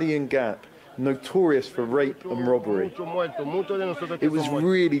the Darien Gap, notorious for rape and robbery. It was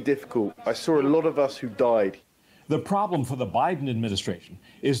really difficult. I saw a lot of us who died. The problem for the Biden administration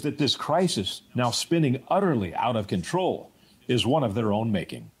is that this crisis, now spinning utterly out of control, is one of their own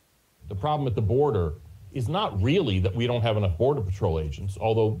making. The problem at the border is not really that we don't have enough Border Patrol agents,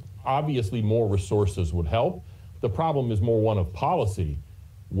 although obviously more resources would help. The problem is more one of policy,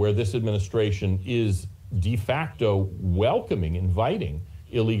 where this administration is de facto welcoming, inviting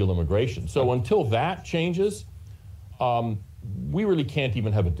illegal immigration. So until that changes, we really can't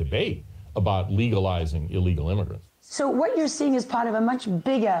even have a debate about legalizing illegal immigrants. So what you're seeing is part of a much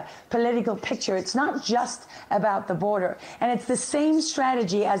bigger political picture. It's not just about the border. And it's the same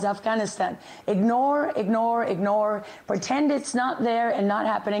strategy as Afghanistan. Ignore, ignore, ignore, pretend it's not there and not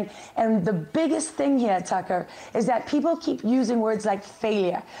happening. And the biggest thing here, Tucker, is that people keep using words like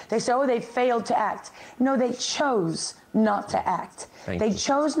failure. They say, oh, they failed to act. No, they chose not to act. They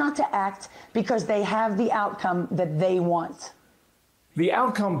chose not to act because they have the outcome that they want. The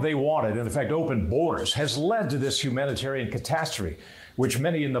outcome they wanted, in effect, open borders, has led to this humanitarian catastrophe, which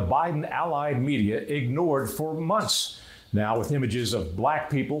many in the Biden-allied media ignored for months. Now, with images of black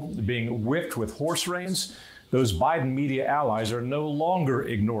people being whipped with horse reins, those Biden media allies are no longer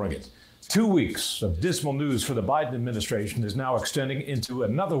ignoring it. 2 weeks of dismal news for the Biden administration is now extending into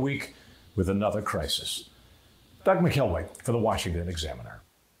another week with another crisis. Doug McKelway for the Washington Examiner.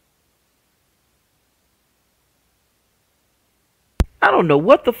 I don't know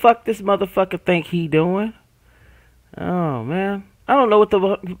what the fuck this motherfucker think he doing. Oh, man. I don't know what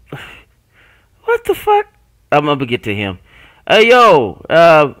the fuck? I'm gonna get to him. Hey, yo,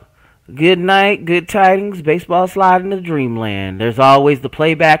 good night, good tidings, baseball slide into dreamland. There's always the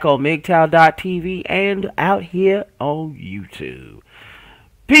playback on MGTOW.tv and out here on YouTube.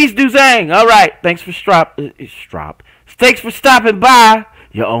 Peace, Duzang. All right, thanks for Thanks for stopping by.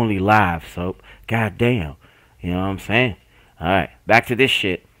 You're only live, Soap. God damn. You know what I'm saying? All right, back to this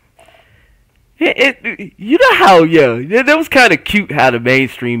shit. You know how, that was kind of cute how the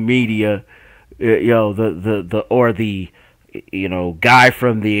mainstream media, the guy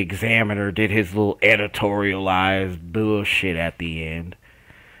from the Examiner did his little editorialized bullshit at the end,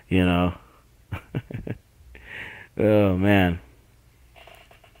 Oh man.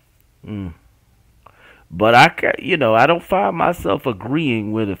 But I don't find myself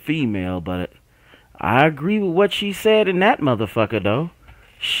agreeing with a female, but I agree with what she said in that motherfucker, though.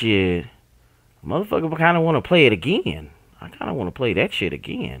 Shit. Motherfucker kind of want to play it again. I kind of want to play that shit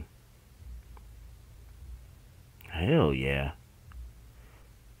again. Hell yeah.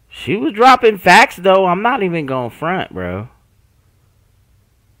 She was dropping facts, though. I'm not even going to front, bro.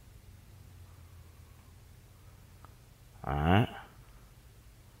 Alright.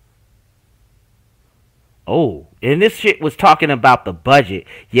 Oh, and this shit was talking about the budget.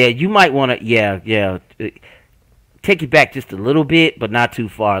 Yeah, you might want to, take it back just a little bit, but not too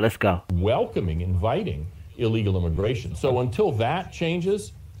far. Let's go. Welcoming, inviting illegal immigration. So until that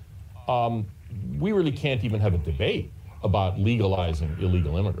changes, we really can't even have a debate about legalizing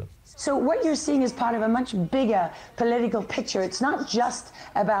illegal immigrants. So what you're seeing is part of a much bigger political picture. It's not just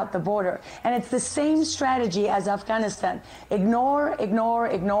about the border. And it's the same strategy as Afghanistan. Ignore, ignore,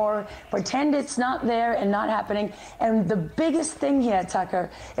 ignore, pretend it's not there and not happening. And the biggest thing here,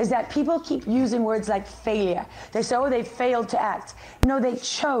 Tucker, is that people keep using words like failure. They say, oh, they failed to act. No, they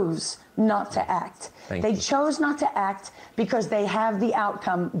chose not to act. They chose not to act because they have the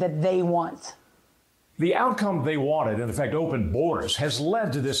outcome that they want. The outcome they wanted, in effect, open borders, has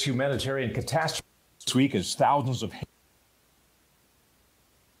led to this humanitarian catastrophe this week as thousands of...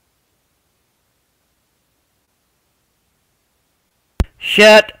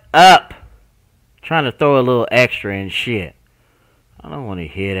 Shut up. Trying to throw a little extra in shit. I don't want to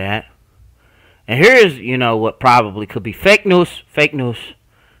hear that. And here's, what probably could be fake news. Fake news.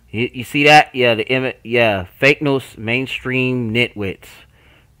 You see that? Yeah, fake news, mainstream nitwits.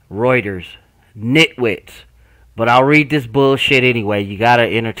 Reuters. Nitwits. But I'll read this bullshit anyway. You gotta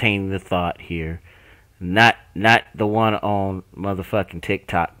entertain the thought here. Not the one on motherfucking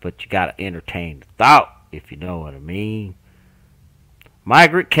TikTok, but you gotta entertain the thought, if you know what I mean.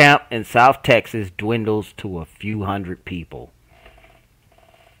 Migrant camp in South Texas dwindles to a few hundred people.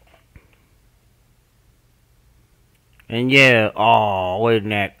 And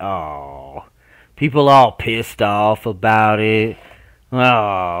people all pissed off about it.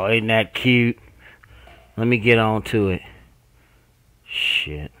 Oh, isn't that cute? Let me get on to it.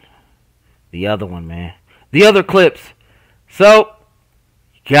 Shit. The other one, man. The other clips. So,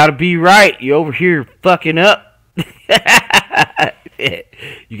 you gotta be right. You over here fucking up.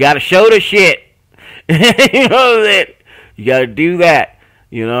 You gotta show the shit. You know that. You gotta do that.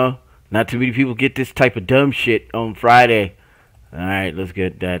 Not too many people get this type of dumb shit on Friday. Alright, let's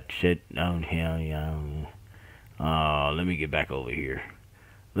get that shit on here. Oh, let me get back over here.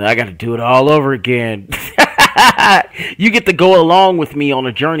 I got to do it all over again. You get to go along with me on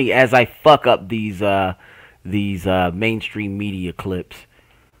a journey as I fuck up these mainstream media clips.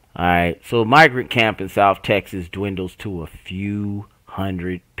 All right. So, migrant camp in South Texas dwindles to a few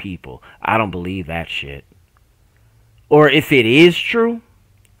hundred people. I don't believe that shit. Or if it is true,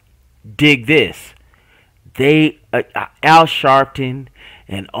 dig this. Al Sharpton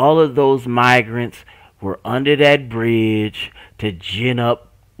and all of those migrants were under that bridge to gin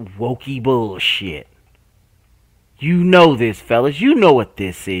up wokey bullshit. You know this, fellas. You know what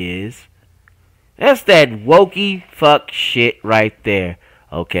this is. That's that wokey fuck shit right there.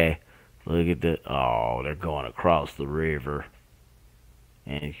 Okay, look at the... Oh, they're going across the river.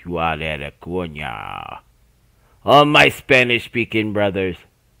 And Guadalajara. All my Spanish-speaking brothers.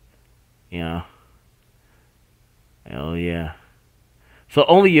 You know. Hell yeah. So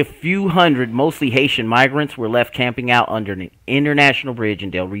only a few hundred, mostly Haitian migrants, were left camping out under an international bridge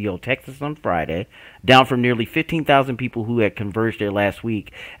in Del Rio, Texas on Friday, down from nearly 15,000 people who had converged there last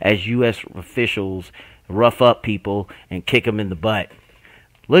week as U.S. officials rough up people and kick them in the butt.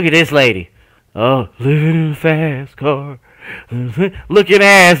 Look at this lady. Oh, living in a fast car. Looking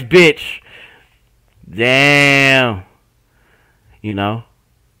ass bitch. Damn. You know.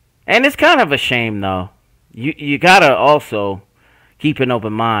 And it's kind of a shame, though. You gotta also keep an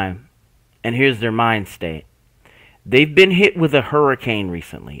open mind. And here's their mind state. They've been hit with a hurricane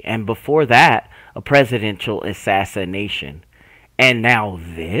recently. And before that, a presidential assassination. And now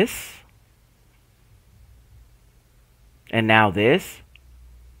this? And now this?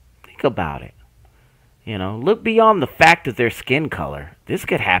 Think about it. You know, look beyond the fact of their skin color. This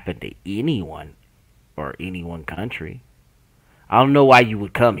could happen to anyone or any one country. I don't know why you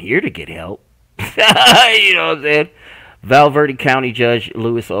would come here to get help. You know what I'm saying? Val Verde County Judge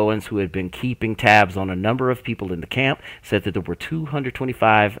Lewis Owens, who had been keeping tabs on a number of people in the camp, said that there were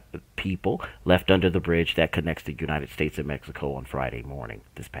 225 people left under the bridge that connects the United States and Mexico on Friday morning,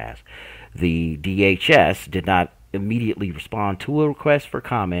 this past. The DHS did not immediately respond to a request for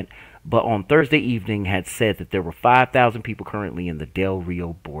comment, but on Thursday evening had said that there were 5,000 people currently in the Del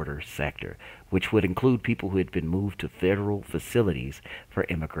Rio border sector, which would include people who had been moved to federal facilities for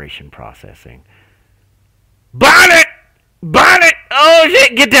immigration processing. Bonnet! Bonnet! Oh,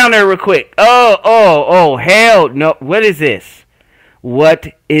 shit, get down there real quick. Oh, hell no. What is this? What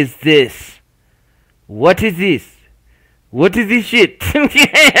is this? What is this? What is this shit?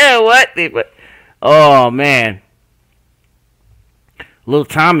 Yeah, what? Oh, man. Little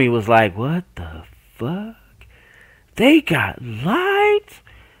Tommy was like, what the fuck? They got lights?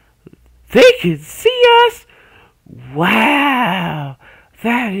 They can see us? Wow.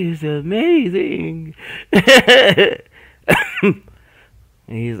 That is amazing. And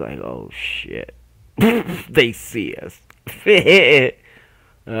he's like, oh, shit. They see us.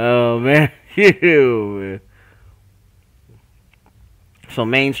 Oh, man. So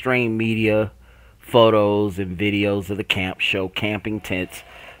mainstream media photos and videos of the camp show camping tents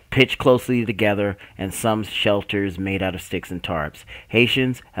pitched closely together and some shelters made out of sticks and tarps.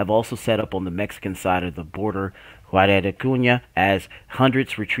 Haitians have also set up on the Mexican side of the border, Guadalajara, as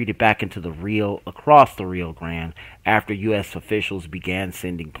hundreds retreated back into the Rio across the Rio Grande after U.S. officials began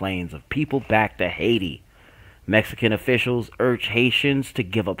sending planes of people back to Haiti. Mexican officials urged Haitians to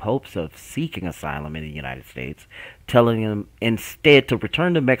give up hopes of seeking asylum in the United States, telling them instead to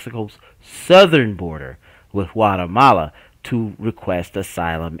return to Mexico's southern border with Guatemala to request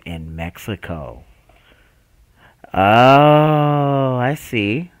asylum in Mexico. Oh, I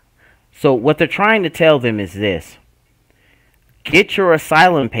see. So what they're trying to tell them is this. Get your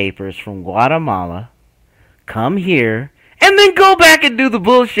asylum papers from Guatemala, come here, and then go back and do the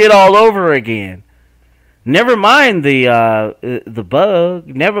bullshit all over again. Never mind the bug.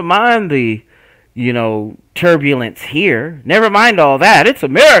 Never mind the, turbulence here. Never mind all that. It's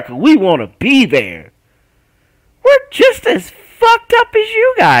America. We want to be there. We're just as fucked up as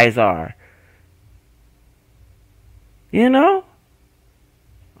you guys are.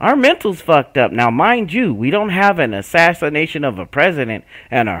 Our mental's fucked up. Now, mind you, we don't have an assassination of a president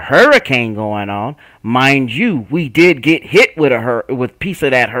and a hurricane going on. Mind you, we did get hit with a piece of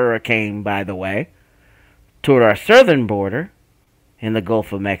that hurricane, by the way, toward our southern border in the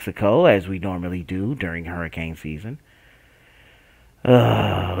Gulf of Mexico, as we normally do during hurricane season.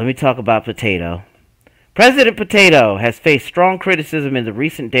 Let me talk about Potato. President Potato has faced strong criticism in the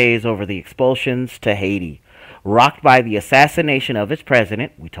recent days over the expulsions to Haiti. Rocked by the assassination of its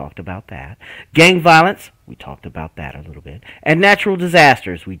president, we talked about that. Gang violence, we talked about that a little bit. And natural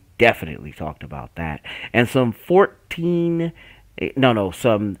disasters, we definitely talked about that. And some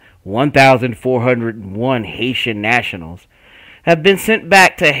 1,401 Haitian nationals have been sent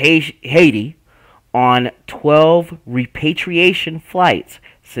back to Haiti on 12 repatriation flights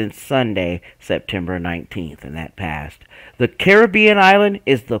since Sunday, September 19th, and that passed. The Caribbean island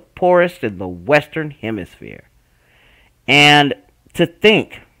is the poorest in the Western Hemisphere. And to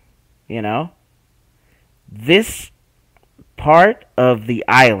think, this part of the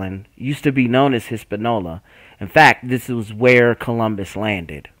island used to be known as Hispaniola. In fact, this was where Columbus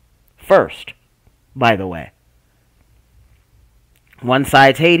landed first. by the way. One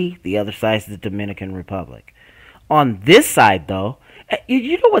side's Haiti, the other side's the Dominican Republic. On this side, though,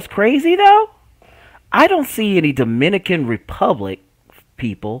 you know what's crazy, though? I don't see any Dominican Republic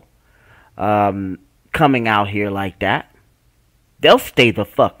people coming out here like that. They'll stay the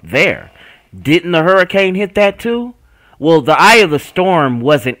fuck there. Didn't the hurricane hit that too? Well, the eye of the storm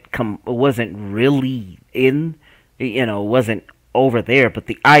wasn't really in, wasn't over there, but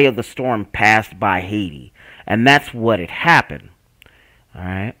the eye of the storm passed by Haiti, and that's what had happened. All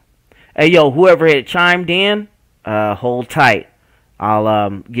right. Hey, yo, whoever had chimed in, hold tight.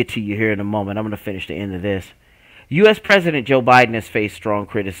 I'll get to you here in a moment. I'm going to finish the end of this. U.S. President Joe Biden has faced strong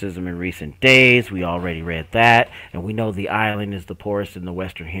criticism in recent days. We already read that. And we know the island is the poorest in the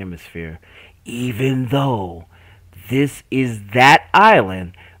Western Hemisphere. Even though this is that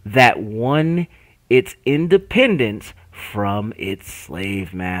island that won its independence from its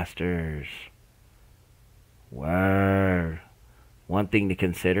slave masters. Word. One thing to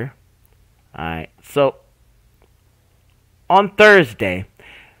consider. Alright, so on Thursday,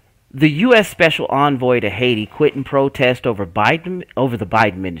 the U.S. Special Envoy to Haiti quit in protest over the Biden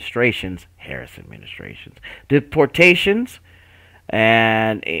administration's, Harris administration's, deportations,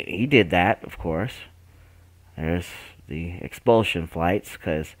 and he did that, of course. There's the expulsion flights,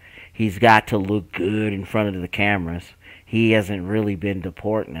 because he's got to look good in front of the cameras. He hasn't really been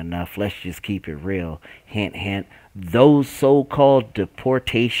deporting enough. Let's just keep it real. Hint, hint. Those so-called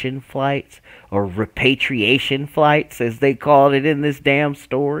deportation flights, or repatriation flights, as they called it in this damn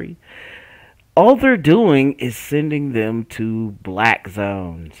story, all they're doing is sending them to black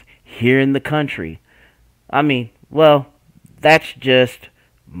zones here in the country. I mean, well, that's just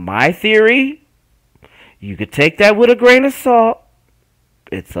my theory. You could take that with a grain of salt.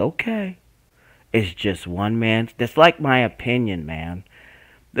 It's okay. It's just one man's. That's like my opinion, man.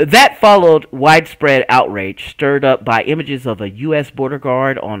 That followed widespread outrage stirred up by images of a U.S. border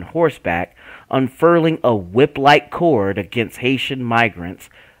guard on horseback unfurling a whip-like cord against Haitian migrants.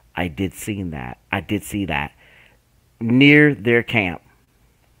 I did see that. Near their camp.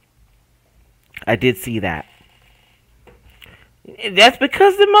 I did see that. That's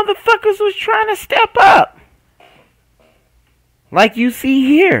because the motherfuckers was trying to step up. Like you see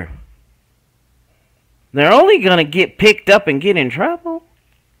here. They're only going to get picked up and get in trouble.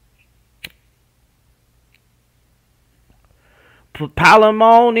 Pile them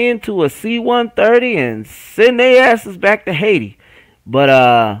on into a C-130 and send their asses back to Haiti.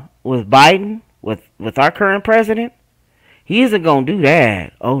 But with Biden, with our current president, he isn't going to do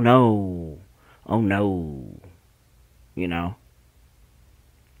that. Oh no. You know.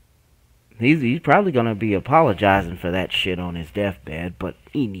 He's probably going to be apologizing for that shit on his deathbed. But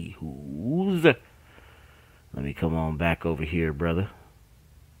anywho's, let me come on back over here, brother.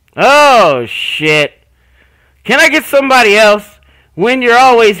 Oh, shit. Can I get somebody else? When you're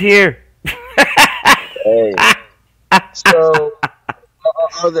always here. Hey. So,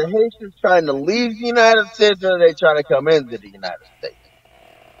 are the Haitians trying to leave the United States, or are they trying to come into the United States?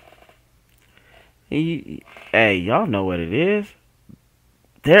 Hey, y'all know what it is.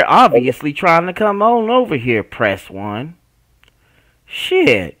 They're obviously trying to come on over here, press one.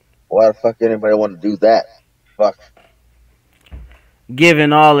 Shit. Why the fuck anybody want to do that? Fuck.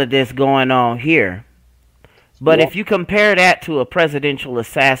 Given all of this going on here. But if you compare that to a presidential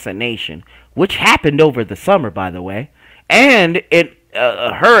assassination, which happened over the summer, by the way, and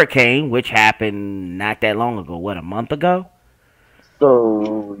a hurricane, which happened not that long ago, what, a month ago?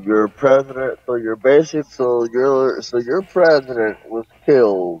 So your president, your president was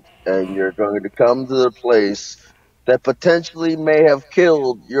killed, and you're going to come to the place that potentially may have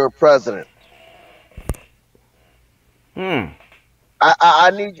killed your president. I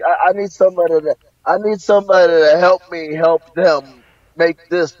need somebody to help them make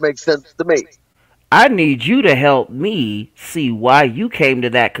this make sense to me. I need you to help me see why you came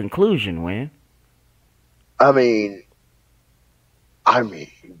to that conclusion, Win. I mean,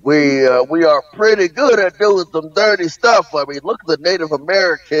 we are pretty good at doing some dirty stuff. I mean, look at the Native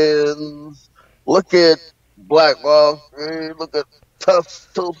Americans, look at Black Wall Street, look at Tulsa,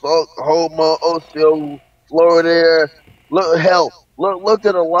 Oklahoma, Osceola, Florida. Look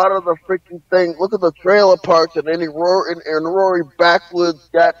at a lot of the freaking things. Look at the trailer parks in any Rory backwoods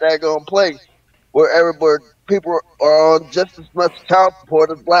goddamn place where people are on just as much child support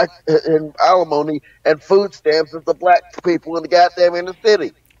as black and alimony and food stamps as the black people in the goddamn inner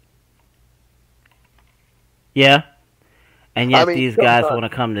city. Yeah, and yet these guys want to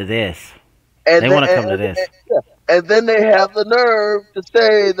come to this. They want to come to this. And then they have the nerve to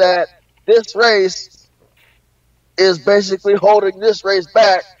say that this race is basically holding this race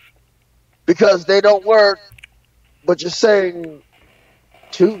back because they don't work. But you're saying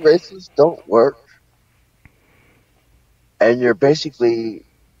two races don't work, and you're basically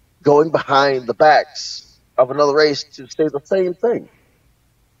going behind the backs of another race to say the same thing.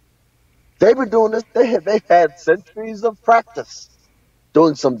 They've been doing this. They've had centuries of practice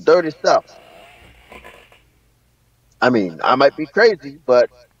doing some dirty stuff. I mean, I might be crazy, but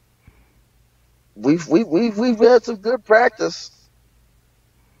we've had some good practice,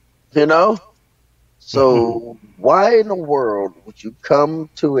 you know. So why in the world would you come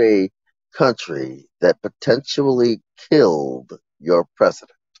to a country that potentially killed your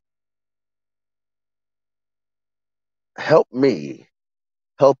president? Help me,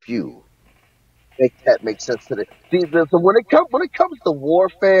 help you. Make that make sense today. See, so when it comes to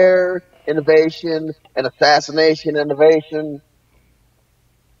warfare, innovation, and assassination, innovation,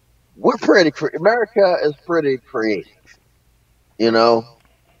 America is pretty creative, you know.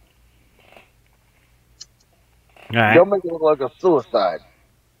 All right. Don't make it look like a suicide.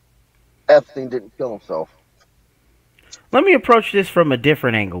 Epstein didn't kill himself. Let me approach this from a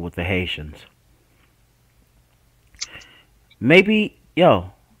different angle with the Haitians. Maybe,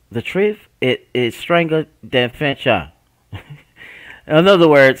 the truth it is stranger than fiction. In other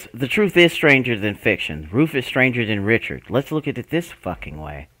words, the truth is stranger than fiction. Ruth is stranger than Richard. Let's look at it this fucking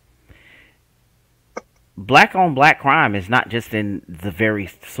way. Black on black crime is not just in the very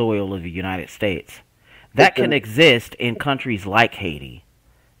soil of the United States. That can exist in countries like Haiti.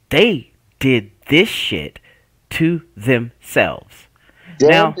 They did this shit to themselves.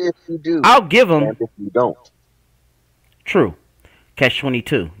 Damned if you do. I'll give them. Damned if you don't. True.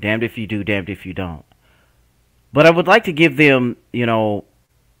 Catch-22. Damned if you do, damned if you don't. But I would like to give them, a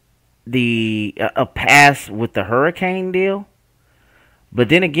pass with the hurricane deal. But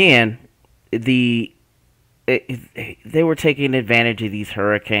then again, they were taking advantage of these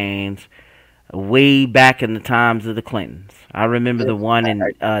hurricanes way back in the times of the Clintons. I remember the one in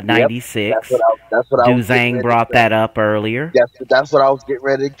 96. That's what I was Duzang brought that up earlier. That's what I was getting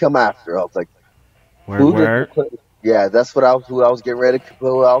ready to come after. I was like, word. Yeah, that's who I was getting ready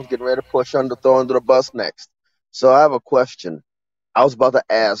to push throw under the bus next. So I have a question. I was about to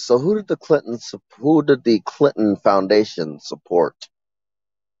ask. So who did the Clinton Foundation support?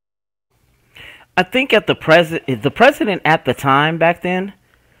 I think at the president at the time back then,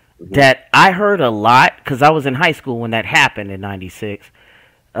 that I heard a lot because I was in high school when that happened in '96.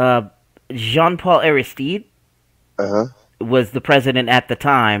 Jean-Paul Aristide was the president at the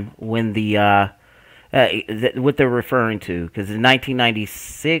time when what they're referring to, because in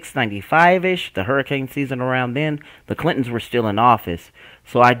 1996, 95-ish, the hurricane season around then, the Clintons were still in office.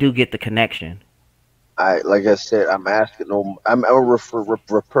 So I do get the connection. Like I said, I'm asking. I'm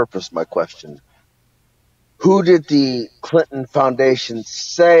repurpose my question. Who did the Clinton Foundation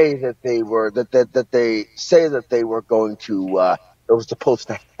say that they were going to that was supposed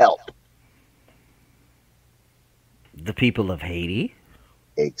to help? The people of Haiti.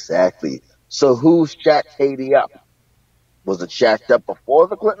 Exactly. So who shacked Haiti up? Was it shacked up before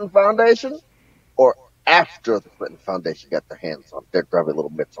the Clinton Foundation, or after the Clinton Foundation got their hands on their grubby little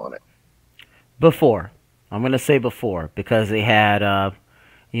mitts on it? Before. I'm gonna say before, because they had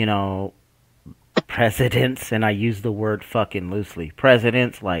presidents, and I use the word fucking loosely.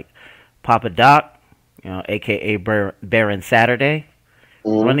 Presidents like Papa Doc, aka Baron Saturday,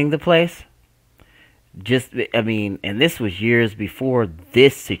 running the place. And this was years before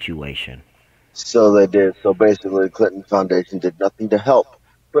this situation. So they did. So basically, the Clinton Foundation did nothing to help,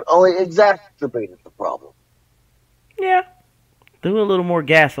 but only exacerbated the problem. Yeah. Threw a little more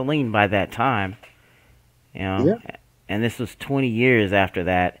gasoline by that time. And this was 20 years after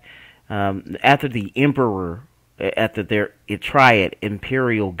that. After the emperor, after their triad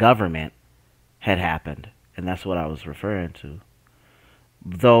imperial government had happened, and that's what I was referring to.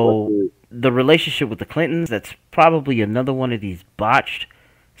 Though the relationship with the Clintons, that's probably another one of these botched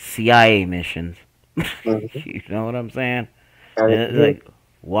CIA missions. You know what I'm saying? Like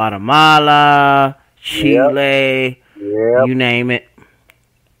Guatemala, Chile, you name it.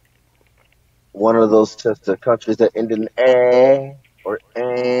 One of those countries that end in A or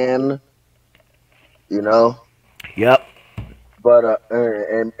N, Yep. But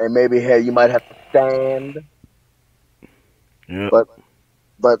and maybe you might have to stand. Yep.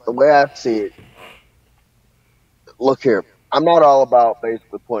 But the way I see it, look here, I'm not all about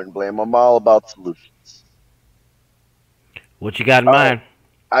basically pointing blame. I'm all about solutions. What you got in mind?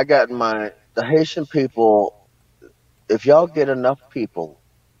 I got in mind the Haitian people. If y'all get enough people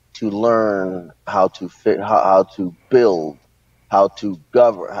to learn how to build, how to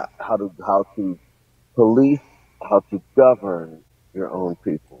govern, how to police, how to govern your own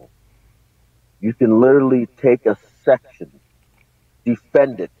people, You can literally take a section,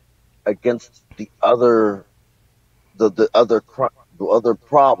 defend it against the other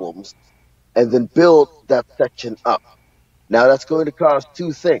problems, and then build that section up. Now that's going to cause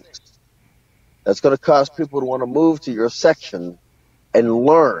two things. That's going to cause people to want to move to your section and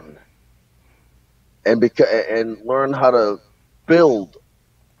learn, and learn how to build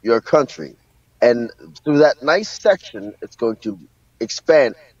your country. And through that nice section, it's going to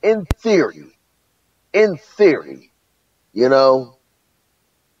expand. In theory, you know,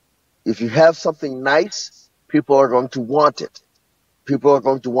 if you have something nice, people are going to want it. People are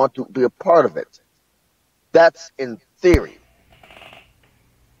going to want to be a part of it. That's in theory.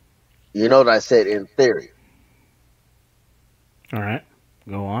 You know what I said, in theory. All right,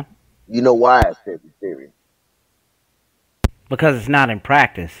 go on. You know why I said in theory? Because it's not in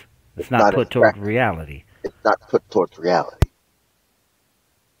practice. It's not put towards reality. It's not put towards reality.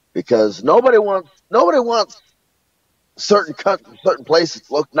 Because nobody wants certain countries, certain places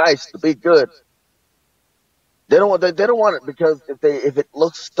to look nice, to be good. They don't want it, because if it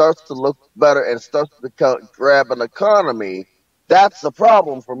starts to look better and starts to grab an economy, that's the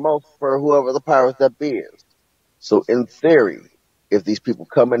problem for whoever the powers that be is. So in theory, if these people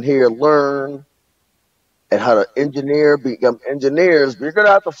come in here, learn and how to engineer, become engineers, you're going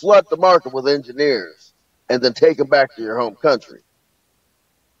to have to flood the market with engineers and then take them back to your home country.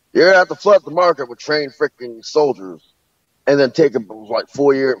 You're going to have to flood the market with trained freaking soldiers and then take them like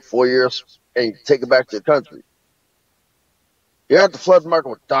 4 years and take them back to your country. You have to flood the market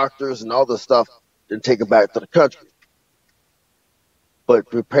with doctors and all this stuff, then take them back to the country. But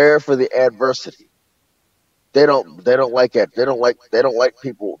prepare for the adversity. They don't like it. They don't like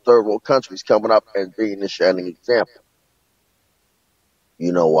people, third world countries, coming up and being a shining example.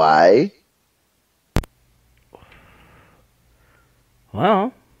 You know why?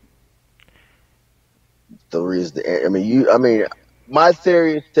 Well, the reason. My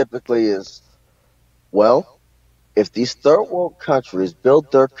theory typically is, well, if these third world countries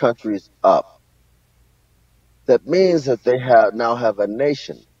build their countries up, that means that they now have a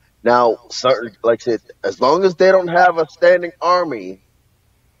nation. Now, like I said, as long as they don't have a standing army,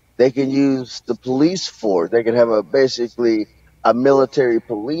 they can use the police force. They can have basically a military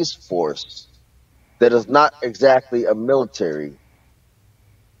police force that is not exactly a military,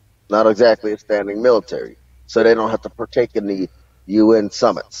 not exactly a standing military. So they don't have to partake in the UN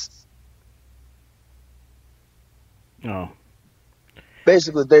summits. Oh.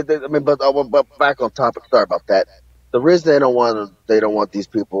 Basically, but back on topic. Sorry about that. The reason they don't want these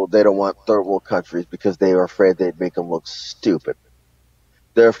people, they don't want third world countries, because they are afraid they'd make them look stupid.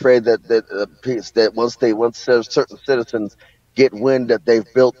 They're afraid that once certain citizens get wind that they've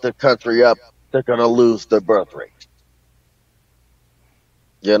built the country up, they're going to lose their birth rate.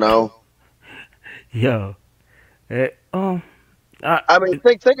 You know? Yo. Think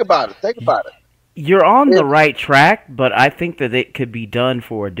about it. Think about it. You're on the right track, but I think that it could be done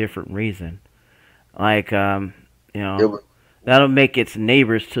for a different reason. Like, that'll make its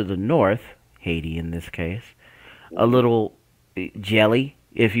neighbors to the north, Haiti in this case, a little jelly.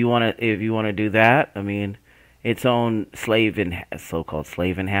 If you want to do that, I mean, its own so-called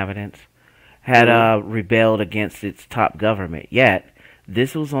slave inhabitants had rebelled against its top government. Yet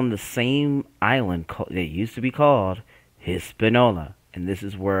this was on the same island that used to be called Hispaniola, and this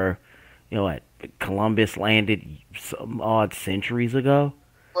is where Columbus landed some odd centuries ago.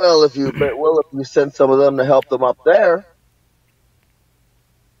 Well, if you send some of them to help them up there,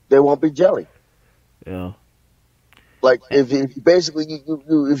 they won't be jelly. Yeah. Like if you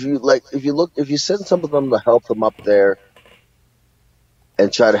send some of them to help them up there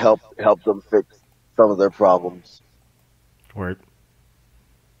and try to help them fix some of their problems. Word.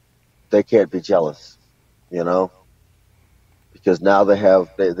 They can't be jealous, because now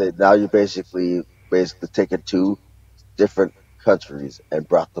now you're basically taking two different countries and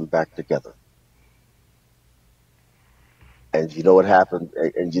brought them back together. And you know what happened?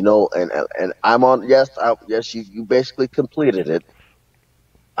 And I'm on. Yes, you basically completed it.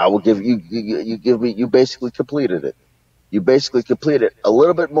 I will give you. You basically completed it. You basically completed a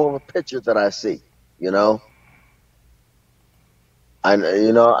little bit more of a picture than I see. I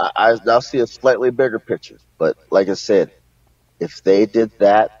now see a slightly bigger picture. But like I said, if they did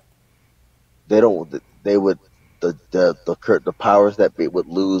that, the powers that be would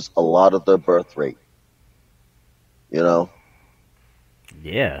lose a lot of their birth rate.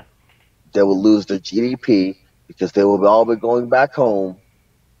 Yeah. They will lose their GDP because they will all be going back home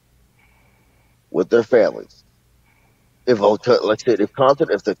with their families. If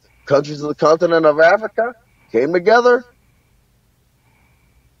the countries of the continent of Africa came together,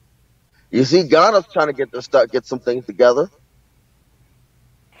 You see, Ghana's trying to get some things together.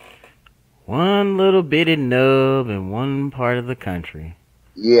 One little bitty nub in one part of the country.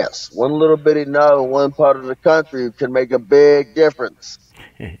 Yes, one little bitty nub in one part of the country can make a big difference.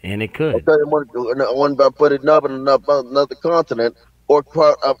 And it could. Okay, one by putting nub in another continent or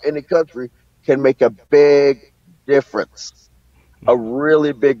part of any country can make a big difference, a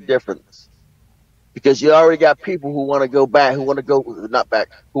really big difference, because you already got people who want to go back, who want to go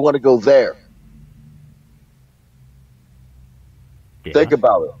there. Yeah. Think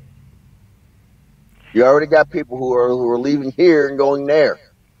about it. You already got people who are leaving here and going there.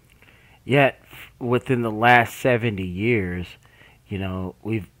 Yet, within the last 70 years,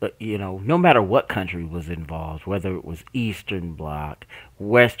 we've, no matter what country was involved, whether it was Eastern Bloc,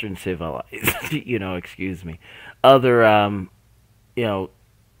 Western civilized, other,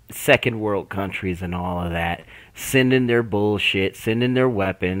 second world countries and all of that, sending their bullshit, sending their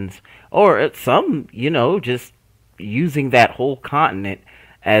weapons, or some, just using that whole continent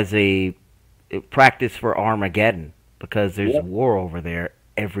as a practice for Armageddon, because there's war over there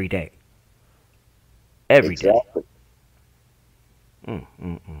every day. Every day.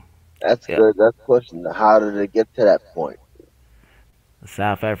 That's good. That's the question. How did it get to that point?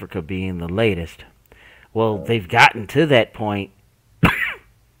 South Africa being the latest. Well, they've gotten to that point,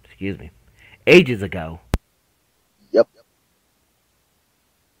 excuse me, ages ago. Yep.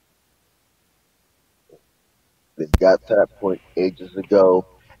 They got to that point ages ago,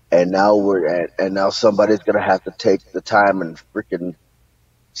 and now now somebody's gonna have to take the time and freaking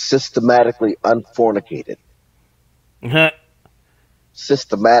systematically unfornicate it.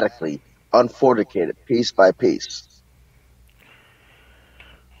 Systematically unfornicate it, piece by piece.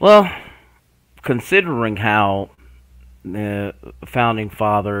 Well, considering how the founding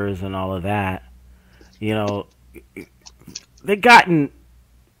fathers and all of that, they gotten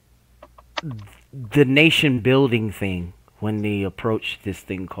the nation building thing when they approached this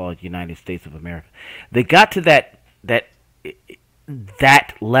thing called United States of America. They got to that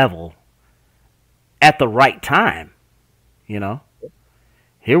level at the right time.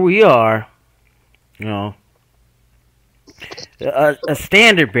 Here we are, a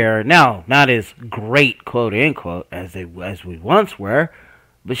standard bearer. Now, not as great, quote unquote, as we once were,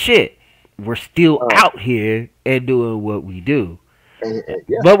 but shit, we're still out here and doing what we do.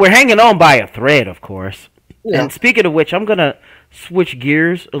 But we're hanging on by a thread, of course. Yeah. And speaking of which, I'm gonna switch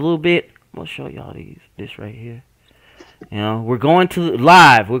gears a little bit. I'm gonna show y'all this right here. We're going to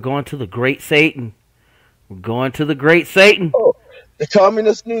live. We're going to the Great Satan. We're going to the Great Satan. Oh, the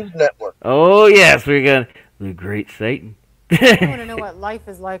Communist News Network. Oh yes, we're going to the Great Satan. You want to know what life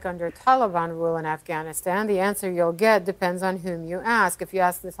is like under Taliban rule in Afghanistan? The answer you'll get depends on whom you ask. If you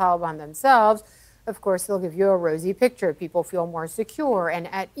ask the Taliban themselves, of course, they'll give you a rosy picture. People feel more secure and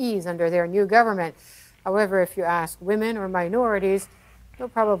at ease under their new government. However, if you ask women or minorities, you'll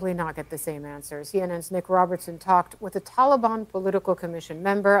probably not get the same answer. CNN's Nick Robertson talked with a Taliban Political Commission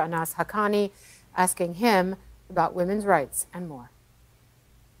member, Anas Haqqani, asking him about women's rights and more.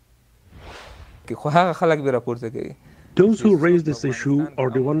 Those who raise this issue are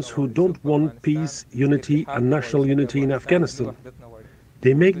the ones who don't want peace, unity, and national unity in Afghanistan.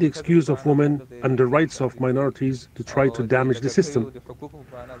 They make the excuse of women and the rights of minorities to try to damage the system.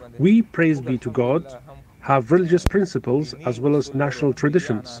 We, praise be to God, have religious principles as well as national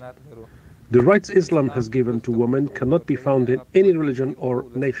traditions. The rights Islam has given to women cannot be found in any religion or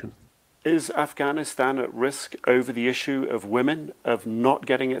nation. Is Afghanistan at risk over the issue of women, of not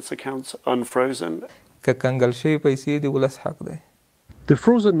getting its accounts unfrozen? The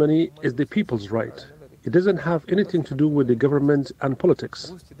frozen money is the people's right. It doesn't have anything to do with the government and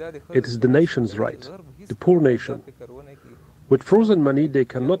politics. It is the nation's right, the poor nation. With frozen money, they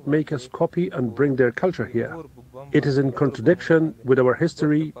cannot make us copy and bring their culture here. It is in contradiction with our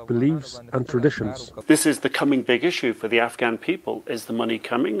history, beliefs, and traditions. This is the coming big issue for the Afghan people. Is the money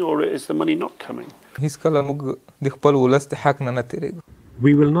coming or is the money not coming?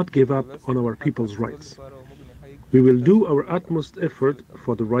 We will not give up on our people's rights. We will do our utmost effort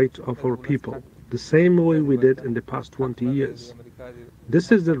for the right of our people, the same way we did in the past 20 years.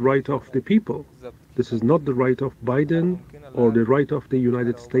 This is the right of the people. This is not the right of Biden or the right of the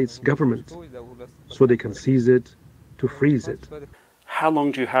United States government, so they can seize it, to freeze it. How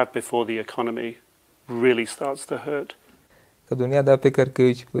long do you have before the economy really starts to hurt? If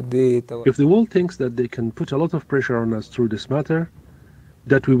the world thinks that they can put a lot of pressure on us through this matter,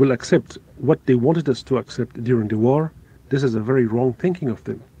 that we will accept what they wanted us to accept during the war, this is a very wrong thinking of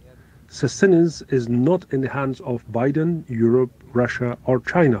them. Sustenance is not in the hands of Biden, Europe, Russia, or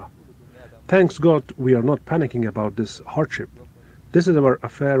China. Thanks God, we are not panicking about this hardship. This is our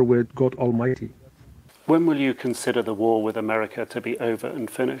affair with God Almighty. When will you consider the war with America to be over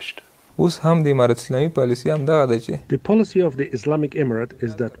and finished? The policy of the Islamic Emirate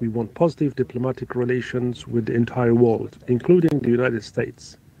is that we want positive diplomatic relations with the entire world, including the United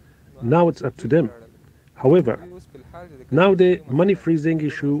States. Now it's up to them. However, now the money freezing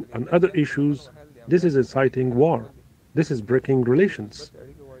issue and other issues, this is inciting war. This is breaking relations.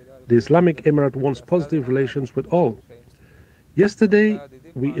 The Islamic Emirate wants positive relations with all. Yesterday,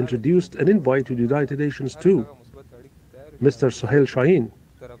 we introduced an invite to the United Nations too, Mr. Sohail Shaheen.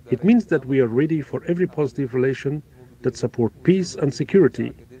 It means that we are ready for every positive relation that support peace and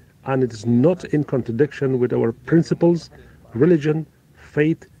security, and it is not in contradiction with our principles, religion,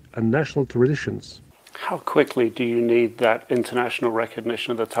 faith, and national traditions. How quickly do you need that international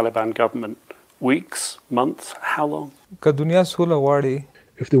recognition of the Taliban government? Weeks? Months? How long? If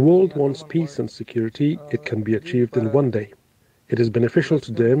the world wants peace and security, it can be achieved in one day. It is beneficial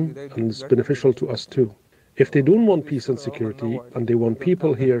to them and it's beneficial to us too. If they don't want peace and security and they want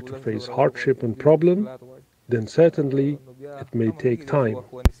people here to face hardship and problem, then certainly it may take time.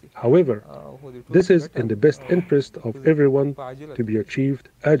 However, this is in the best interest of everyone to be achieved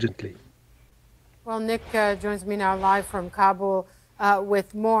urgently. Well, Nick joins me now live from Kabul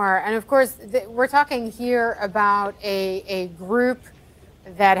with more. And of course, we're talking here about a group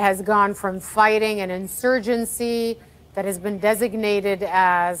that has gone from fighting an insurgency that has been designated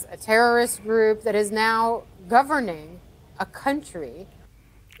as a terrorist group that is now governing a country.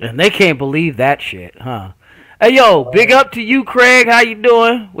 And they can't believe that shit, huh? Hey, yo, big up to you, Craig. How you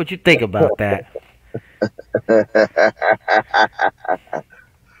doing? What you think about that?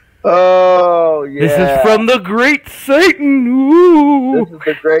 Oh, yeah. This is from the Great Satan. Ooh. This is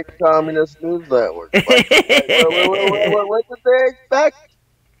the Great Communist News Network. What did they expect?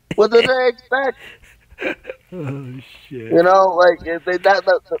 What did they expect? Oh shit! You know, like if they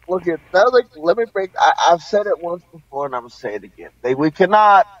look at that. Like, let me break. I've said it once before, and I'm gonna say it again. We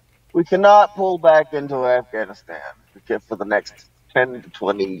cannot pull back into Afghanistan for the next 10 to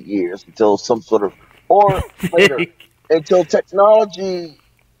 20 years until some sort of, or later, until technology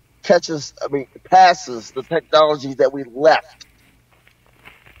passes the technology that we left.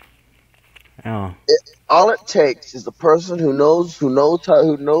 Oh. All it takes is a person who knows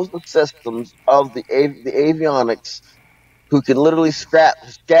the systems of the avionics, who can literally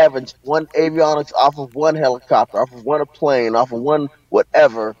scavenge one avionics off of one helicopter, off of one plane, off of one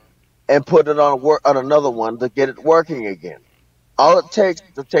whatever, and put it on another one to get it working again. All it takes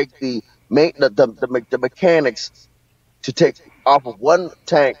is to take the mechanics to take off of one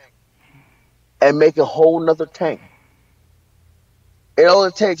tank and make a whole nother tank. All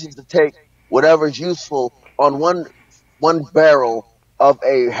it takes is to take whatever is useful on one barrel of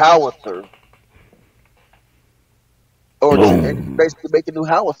a howitzer, or just basically make a new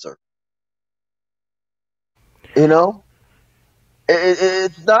howitzer. You know,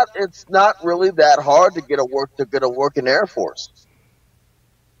 it's not really that hard to get a working Air Force.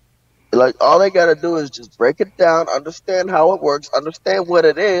 Like, all they got to do is just break it down, understand how it works, understand what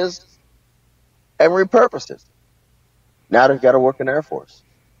it is, and repurpose it. Now they've got a working Air Force.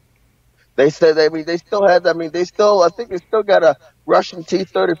 They said I think they still got a Russian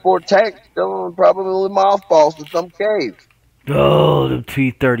T-34 tank still probably mothballs in some cave. Oh, the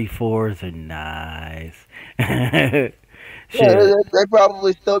T-34s are nice. Yeah, they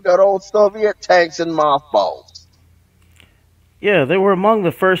probably still got old Soviet tanks in mothballs. Yeah, they were among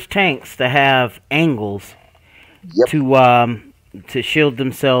the first tanks to have angles to shield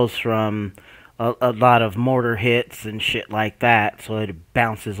themselves from a lot of mortar hits and shit like that, so it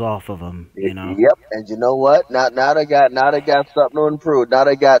bounces off of them. You know. Yep, and you know what? Now they got something to improve. Now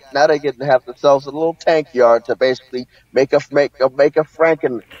they get to have themselves a little tank yard to basically make a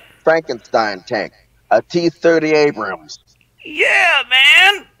Frankenstein tank, a T-30 Abrams. Yeah,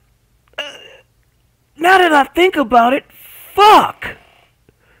 man. Now that I think about it, fuck.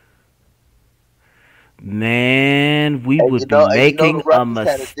 Man, we would be making a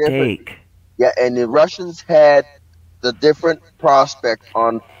mistake. Yeah, and the Russians had the different prospect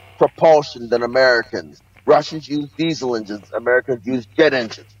on propulsion than Americans. Russians use diesel engines. Americans use jet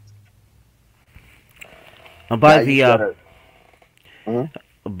engines. By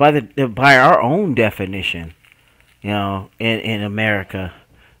our own definition, you know, in America,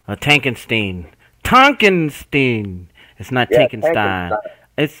 Tankenstein. It's not Tankenstein.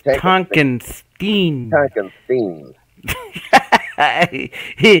 It's Tankenstein.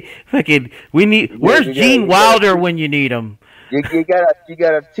 Where's Gene Wilder when you need him? You got a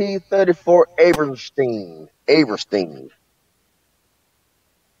T-34 Aberstein.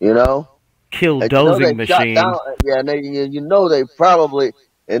 You know, kill-dozing shot down. machines. Yeah, and you know they probably,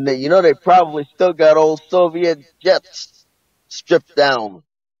 they probably still got old Soviet jets stripped down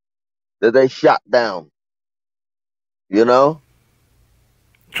that they shot down. You know,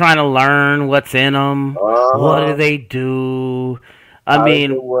 Trying to learn what's in them. What do they do? I how does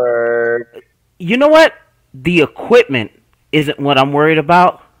mean, it work? you know what? The equipment isn't what I'm worried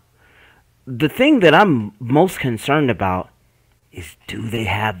about. The thing that I'm most concerned about is, do they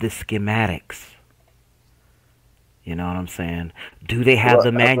have the schematics? You know what I'm saying? Do they have Well, the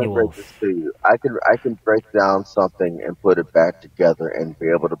I'm gonna break manuals? this to you. I can break down something and put it back together and be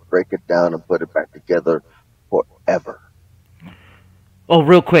able to break it down and put it back together forever. Oh,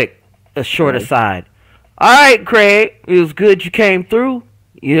 real quick, a short aside. All right, Craig, it was good you came through.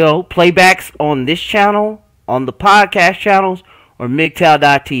 You know, playbacks on this channel, on the podcast channels, or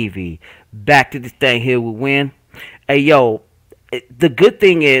MGTOW.tv. Back to this thing here with Win. Hey, yo, the good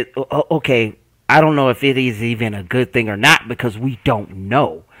thing is, okay, I don't know if it is even a good thing or not because we don't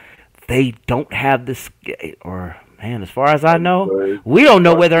know. They don't have this, or man, as far as I know, we don't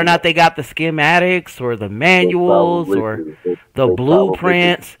know whether or not they got the schematics or the manuals or the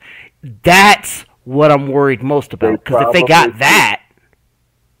blueprints. That's what I'm worried most about. Because if they got that,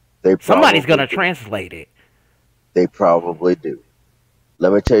 somebody's going to translate it. They probably do.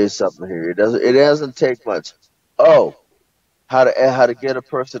 Let me tell you something here. It doesn't take much. Oh, how to get a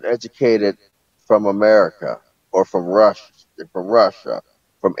person educated from America or from Russia,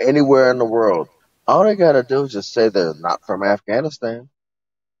 from anywhere in the world. All they gotta do is just say they're not from Afghanistan.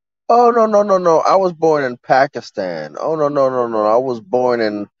 Oh no. I was born in Pakistan. Oh no. I was born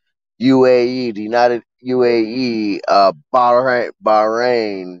in UAE, the United UAE,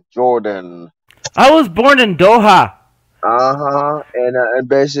 Bahrain, Jordan. I was born in Doha. And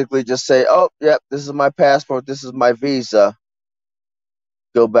basically just say, oh, yep, this is my passport, this is my visa.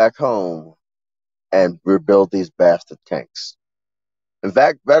 Go back home and rebuild these bastard tanks. In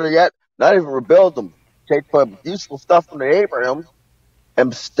fact, better yet, not even rebuild them. Take some useful stuff from the Abrams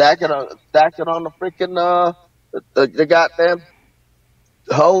and stack it on the freaking the goddamn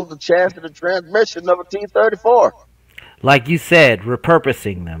hold the chance of the transmission of a T-34. Like you said,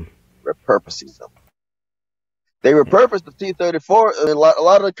 repurposing them. They repurposed the T-34. A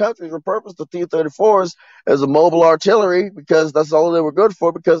lot of the countries repurposed the T-34s as a mobile artillery because that's all they were good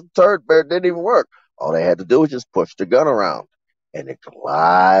for. Because the turret bear didn't even work. All they had to do was just push the gun around, and it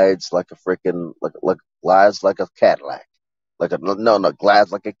glides like a freaking glides like a Cadillac,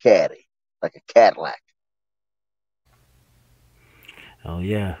 glides like a caddy, like a Cadillac. Oh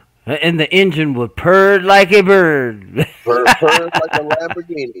yeah, and the engine would purr like a bird. Purr like a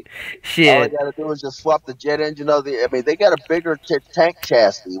Lamborghini. Shit. All they got to do is just swap the jet engine of the. I mean, they got a bigger tank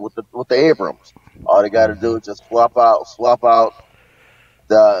chassis with the Abrams. All they got to do is just swap out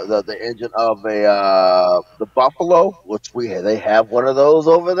the engine of the Buffalo, which they have one of those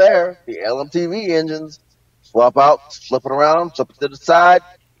over there. The LMTV engines. Swap out, flip it around, flip it to the side,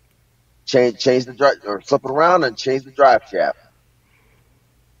 change the drive, or flip it around and change the drive shaft.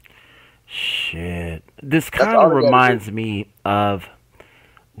 Shit. This kind of reminds me of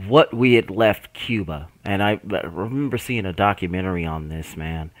what we had left Cuba. And I remember seeing a documentary on this,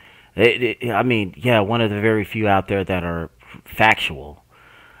 man. I mean, yeah, one of the very few out there that are factual.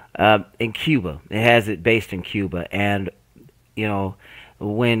 In Cuba. It has it based in Cuba. And, you know,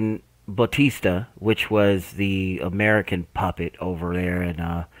 when Batista, which was the American puppet over there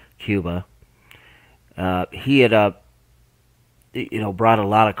in Cuba, he had brought a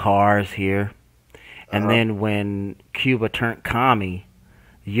lot of cars here, and then when Cuba turned commie,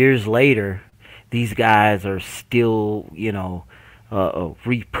 years later, these guys are still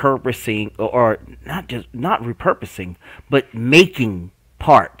repurposing, or not repurposing, but making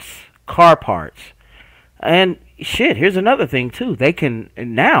car parts, and shit. Here's another thing too. They can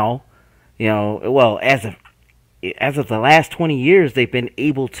now, as of the last 20 years, they've been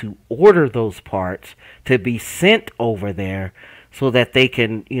able to order those parts to be sent over there so that they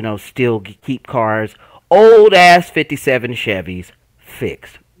can, still keep cars, old ass 57 Chevys,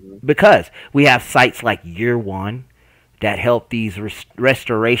 fixed. Because we have sites like Year One that help these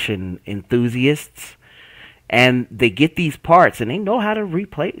restoration enthusiasts, and they get these parts and they know how to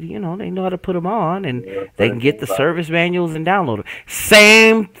replay, they know how to put them on, and they can get the service manuals and download them.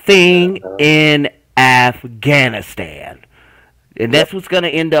 Same thing in Afghanistan. And that's what's going to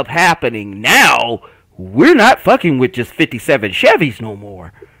end up happening. Now, we're not fucking with just 57 Chevys no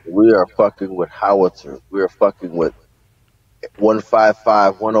more. We are fucking with howitzers. We are fucking with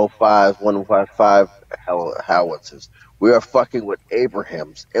 155, 105, 155 howitzers. We are fucking with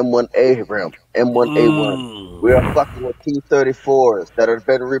Abrahams, M1 Abraham, M1A1. We are fucking with T-34s that have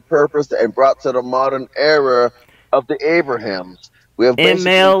been repurposed and brought to the modern era of the Abrahams. We have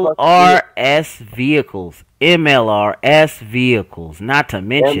MLRS vehicles. MLRS vehicles. Not to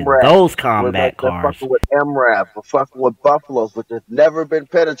mention MRAP. those combat We're cars. fucking with MRAP. We're fucking with Buffaloes, which has never been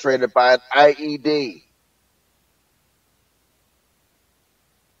penetrated by an IED.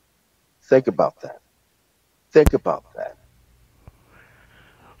 Think about that. Think about that.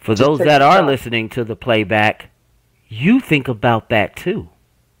 For those that are listening to the playback, you think about that too.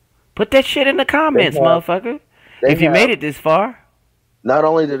 Put that shit in the comments, motherfucker. If you made it this far. Not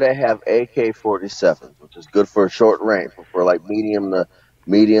only do they have AK-47s, which is good for short range, but for like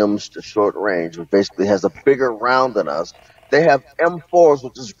mediums to short range, which basically has a bigger round than us. They have M4s,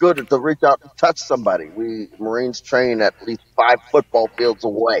 which is good to reach out and touch somebody. We Marines train at least 5 football fields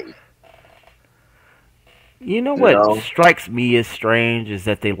away. You know what strikes me as strange is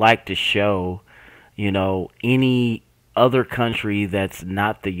that they like to show, any other country that's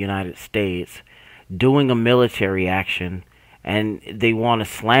not the United States doing a military action, and they want to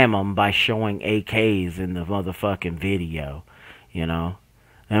slam them by showing AKs in the motherfucking video,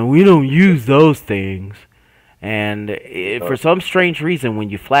 And we don't use those things. And for some strange reason, when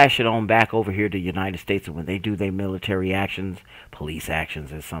you flash it on back over here to the United States, and when they do their military actions, police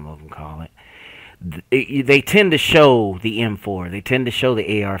actions as some of them call it, they tend to show the M4. They tend to show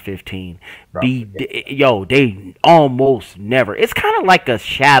the AR-15. They almost never. It's kind of like a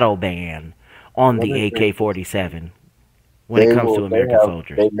shadow ban on the AK-47 when it comes to American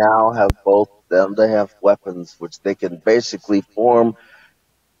soldiers. They now have both them. They have weapons which they can basically form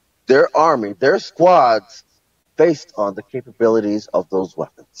their army, their squads, based on the capabilities of those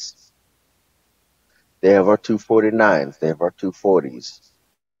weapons. They have our 249s. They have our 240s.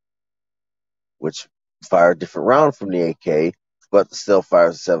 Which fire a different round from the AK, but still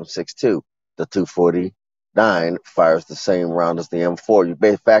fires a 7.62. The 249 fires the same round as the M4.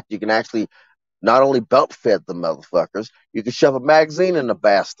 In fact, you can actually not only belt fed the motherfuckers, you can shove a magazine in the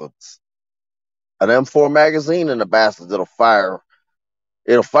bastards. An M4 magazine in the bastards, it'll fire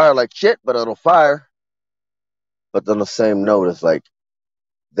like shit, but it'll fire. But on the same note, it's like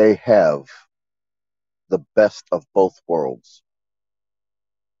they have the best of both worlds.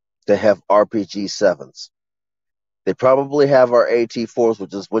 They have RPG-7s. They probably have our AT-4s,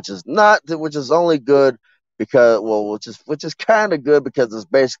 which is only good because, which is kind of good because it's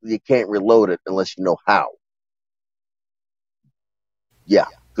basically you can't reload it unless you know how. Yeah,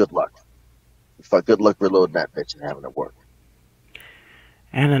 good luck. Good luck reloading that bitch and having it work.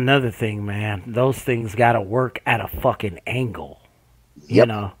 And another thing, man, those things gotta work at a fucking angle,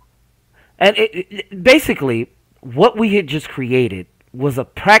 And basically, what we had just created was a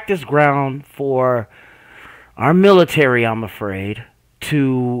practice ground for our military, I'm afraid,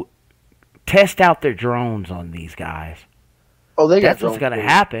 to test out their drones on these guys. Oh, that's what's going to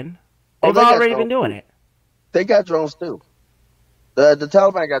happen. They've already been doing it. They got drones too. The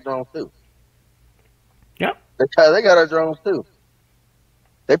Taliban got drones too. Yep. They got our drones too.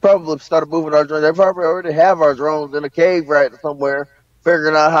 They probably started moving our drones. They probably already have our drones in a cave right somewhere,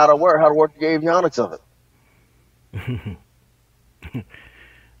 figuring out how to work the avionics of it.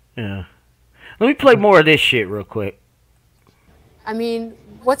 Yeah. Let me play more of this shit real quick. I mean,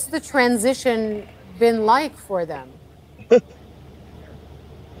 what's the transition been like for them?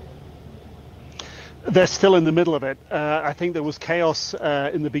 They're still in the middle of it. I think there was chaos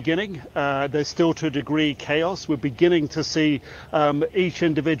in the beginning. There's still, to a degree, chaos. We're beginning to see each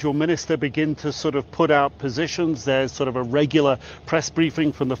individual minister begin to sort of put out positions. There's sort of a regular press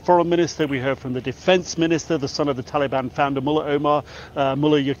briefing from the foreign minister. We heard from the defense minister, the son of the Taliban founder, Mullah Omar,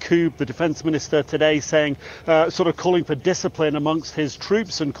 Mullah Yaqub, the defense minister today, saying, sort of calling for discipline amongst his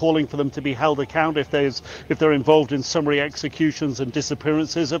troops and calling for them to be held account if they're involved in summary executions and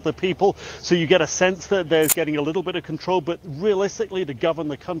disappearances of the people. So you get a sense that they're getting a little bit of control, but realistically to govern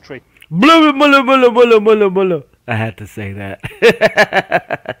the country. I had to say that.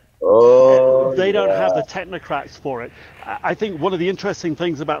 They don't have the technocrats for it. I think one of the interesting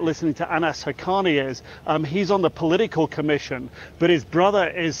things about listening to Anas Haqqani is he's on the political commission, but his brother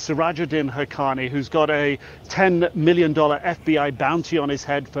is Sirajuddin Haqqani, who's got a $10 million FBI bounty on his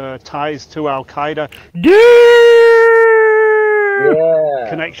head for ties to Al-Qaeda.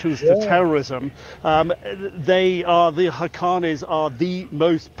 Connections to terrorism. The Haqqanis are the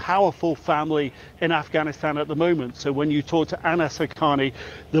most powerful family in Afghanistan at the moment. So when you talk to Anas Haqqani,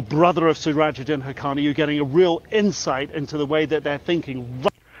 the brother of Sirajuddin Haqqani, you're getting a real insight into the way that they're thinking.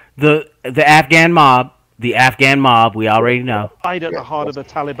 The Afghan mob, The Afghan mob, we already know. Right at the heart of the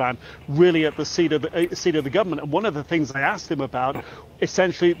Taliban, really at the seat of the government. And one of the things I asked him about,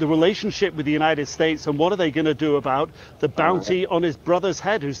 essentially, the relationship with the United States and what are they going to do about the bounty on his brother's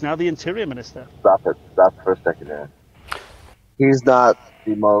head, who's now the Interior Minister. Stop it for a second there. He's not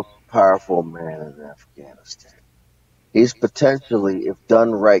the most powerful man in Afghanistan. He's potentially, if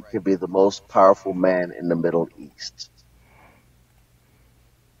done right, could be the most powerful man in the Middle East.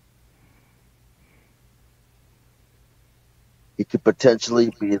 He could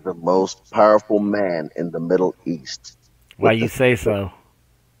potentially be the most powerful man in the Middle East. Why you say so?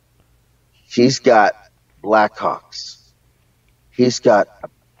 He's got Blackhawks. He's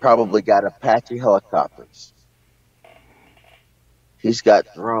probably got Apache helicopters. He's got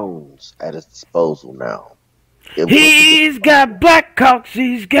drones at his disposal now. He's got Blackhawks.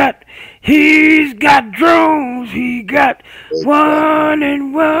 He's got drones. He got one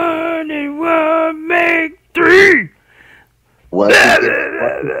and one make three. Once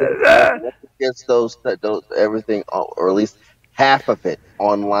he gets those everything, or at least half of it,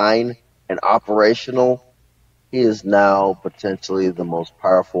 online and operational, he is now potentially the most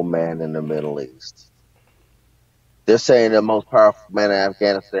powerful man in the Middle East. They're saying the most powerful man in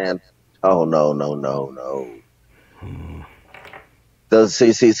Afghanistan. Oh no.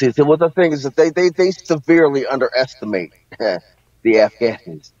 See, what the thing is that they severely underestimate the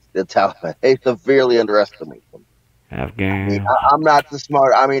Afghans, the Taliban. They severely underestimate them. Afghan. I'm not the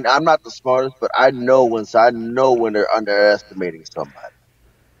smartest, but I know when they're underestimating somebody.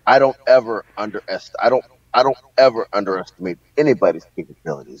 I don't ever underestimate anybody's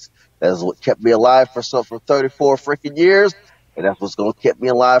capabilities. That's what kept me alive for 34 freaking years, and that's what's going to keep me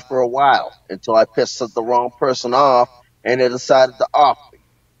alive for a while until I pissed the wrong person off and they decided to off me.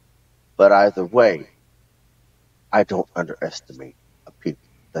 But either way, I don't underestimate people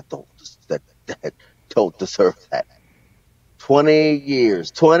that don't deserve that.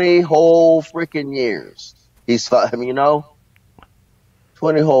 20 whole freaking years. He's, 20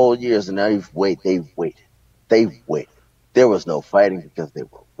 whole years, and now they've waited. There was no fighting because they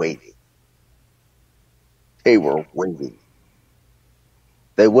were waiting. They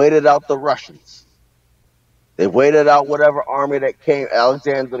waited out the Russians. They waited out whatever army that came,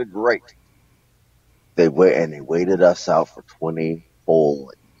 Alexander the Great. They waited us out for 20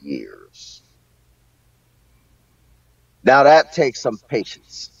 whole years. Now that takes some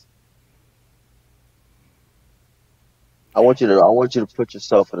patience. I want you to put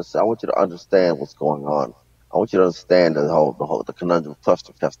yourself in I want you to understand what's going on. I want you to understand the conundrum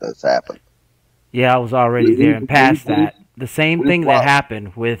cluster test that's happened. Yeah, I was already there and past that. The same thing that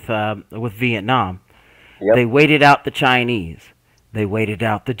happened with Vietnam. Yep. They waited out the Chinese. They waited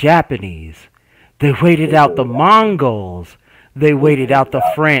out the Japanese. They waited out the Mongols. They waited out the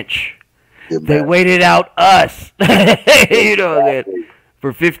French. They waited out us.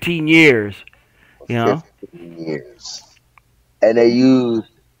 For 15 years. 15 years. And they used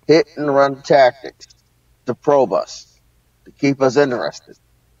hit and run tactics to probe us, to keep us interested,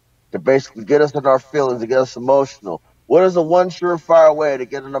 to basically get us in our feelings, to get us emotional. What is the one surefire way to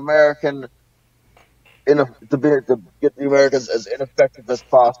get an American to get the Americans as ineffective as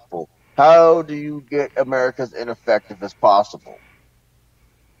possible? How do you get Americans ineffective as possible?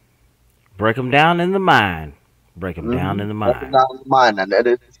 Break them down in the mind. Break them down in the mind. Break them down in the mind. And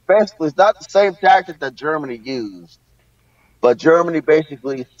it's not the same tactic that Germany used, but Germany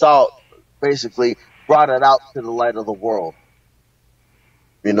basically brought it out to the light of the world.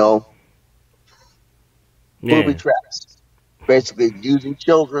 Booby traps. Basically using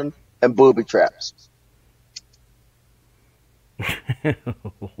children and booby traps.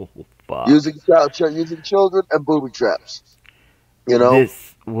 Using children and booby traps.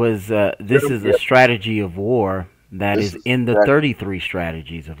 This is a strategy of war that is in the 33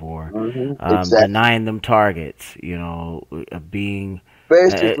 strategies of war. Exactly. Denying them targets, being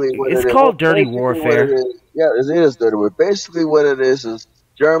basically it's called dirty warfare. It is dirty warfare. Basically what it is the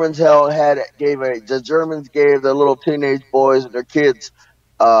Germans gave their little teenage boys and their kids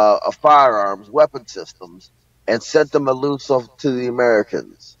firearms, weapon systems, and sent them loose to the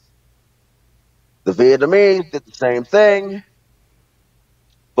Americans. The Vietnamese did the same thing,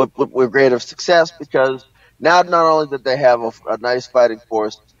 but with greater success, because now not only did they have a nice fighting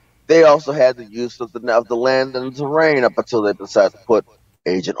force, they also had the use of the land and the terrain up until they decided to put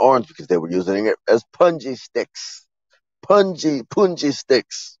Agent Orange, because they were using it as punji sticks. Punji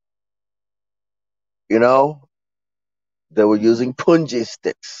sticks. They were using punji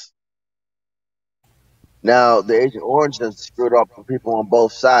sticks. Now, the Agent Orange has screwed up for people on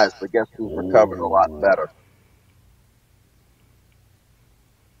both sides, but guess who's recovered a lot better?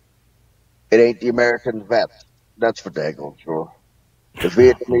 It ain't the American vets. That's for daggone sure. The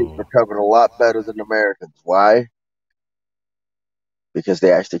Vietnamese recovered a lot better than the Americans. Why? Because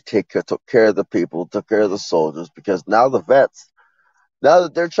they actually took care of the people, took care of the soldiers. Because now the vets, now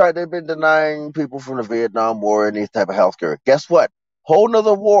that they've been denying people from the Vietnam War any type of health care. Guess what? Whole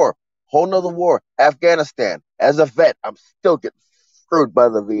nother war. Afghanistan. As a vet, I'm still getting screwed by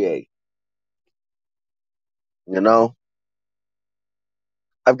the VA. You know?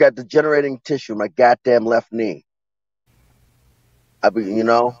 I've got degenerating tissue in my goddamn left knee. You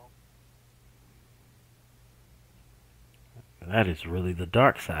know? That is really the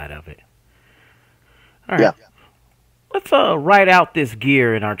dark side of it. All right. Yeah. Let's write out this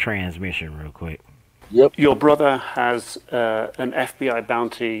gear in our transmission real quick. Yep. Your brother has an FBI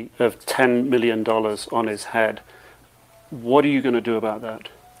bounty of $10 million on his head. What are you going to do about that?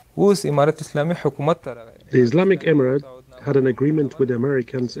 The Islamic Emirate had an agreement with the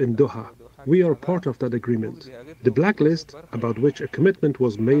Americans in Doha. We are part of that agreement. The blacklist, about which a commitment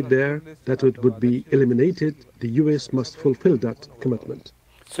was made there that it would be eliminated, the US must fulfill that commitment.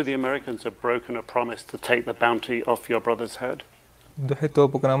 So the Americans have broken a promise to take the bounty off your brother's head? In the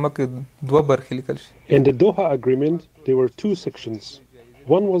Doha agreement, there were two sections.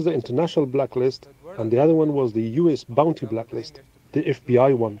 One was the international blacklist, and the other one was the US bounty blacklist, the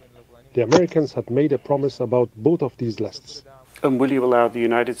FBI one. The Americans had made a promise about both of these lists. And will you allow the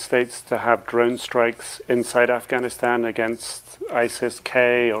United States to have drone strikes inside Afghanistan against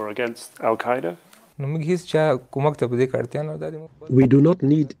ISIS-K or against Al-Qaeda? We do not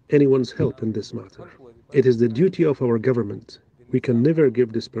need anyone's help in this matter. It is the duty of our government. We can never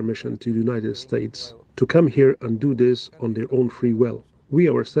give this permission to the United States to come here and do this on their own free will. We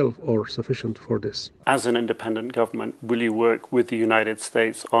ourselves are sufficient for this. As an independent government, will you work with the United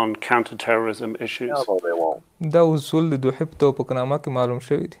States on counterterrorism issues? No, they won't.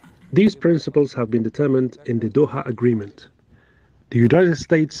 These principles have been determined in the Doha Agreement. The United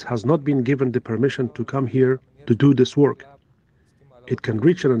States has not been given the permission to come here to do this work. It can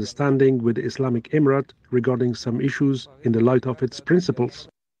reach an understanding with the Islamic Emirate regarding some issues in the light of its principles.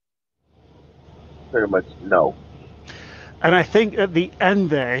 Pretty much no. And I think at the end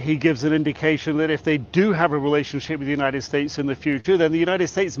there, he gives an indication that if they do have a relationship with the United States in the future, then the United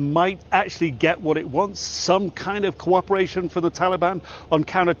States might actually get what it wants, some kind of cooperation for the Taliban on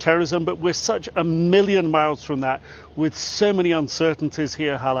counterterrorism. But we're such a million miles from that with so many uncertainties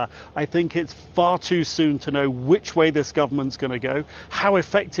here, Hala. I think it's far too soon to know which way this government's going to go, how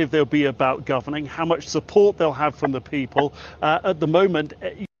effective they'll be about governing, how much support they'll have from the people. At the moment,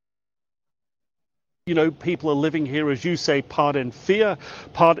 you know, people are living here, as you say, part in fear,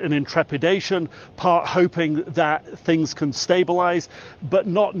 part in trepidation, part hoping that things can stabilize, but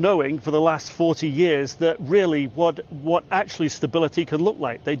not knowing for the last 40 years that really what actually stability can look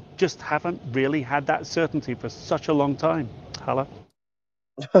like. They just haven't really had that certainty for such a long time. Hala?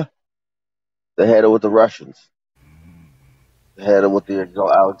 They had it with the Russians. They had it with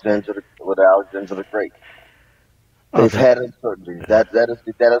Alexander the Great. They've had uncertainty. That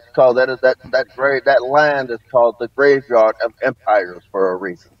land is called the graveyard of empires for a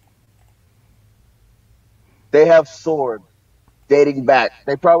reason. They have swords dating back.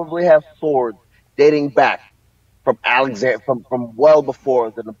 They probably have swords dating back from Alexander, from well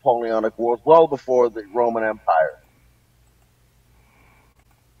before the Napoleonic Wars, well before the Roman Empire.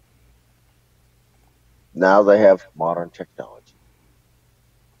 Now they have modern technology.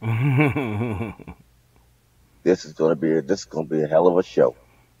 This is gonna be a hell of a show.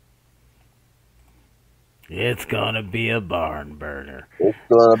 It's gonna be a barn burner. It's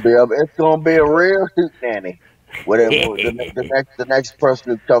gonna be a real hootenanny. Whatever the next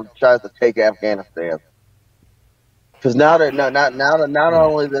person who tries to take Afghanistan, because now not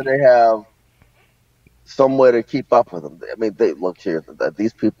only do they have some way to keep up with them. I mean, they look here.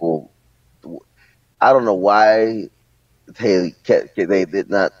 These people, I don't know why they did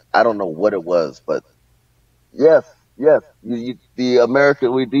not. I don't know what it was, but. Yes. The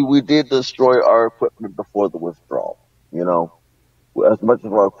American, we did destroy our equipment before the withdrawal. You know, as much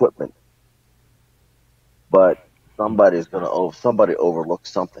of our equipment, but somebody overlooked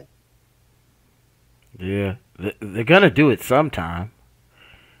something. Yeah, they're gonna do it sometime.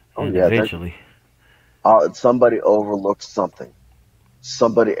 Eventually. Somebody overlooked something. It's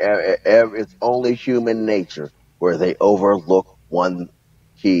only human nature where they overlook one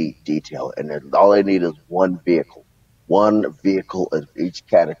key detail, and all they need is one vehicle of each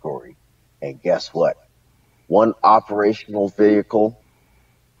category. And guess what? One operational vehicle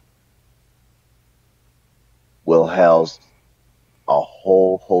will house a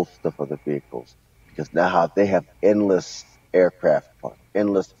whole host of other vehicles, because now they have endless aircraft parts.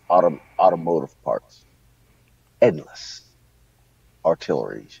 endless automotive parts, endless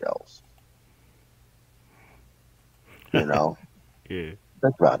artillery shells. You know, Yeah.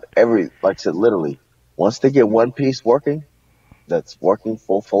 think about it. Like I said, literally, once they get one piece working, that's working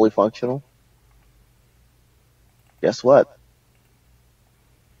fully functional. Guess what?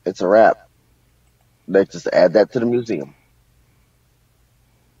 It's a wrap. They just add that to the museum.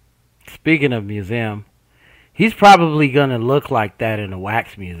 Speaking of museum, he's probably gonna look like that in a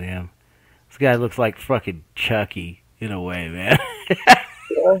wax museum. This guy looks like fucking Chucky in a way, man.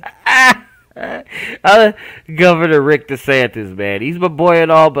 Governor Rick DeSantis, man. He's my boy and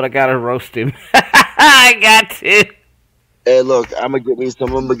all, but I gotta roast him. I got to. Hey, look, I'm gonna get me a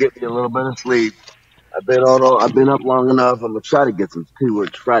little bit of sleep. I've been up long enough. I'm gonna try to get some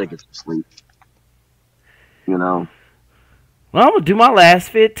sleep. You know. Well, I'm gonna do my last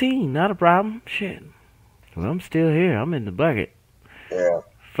 15. Not a problem. Shit. Well, I'm still here. I'm in the bucket. Yeah.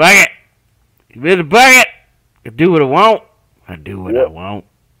 Fuck it. I'm in the bucket. I do what I want. I do what I want.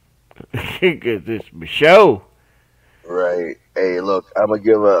 Cause it's my show. Right. Hey, look, I'm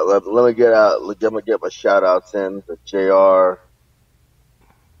gonna let me get my shout outs in to JR,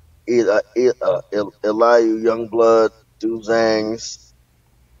 Eliu Youngblood, Duzangs,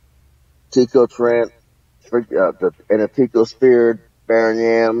 Tico Trent, and a Tico Spirit, Baron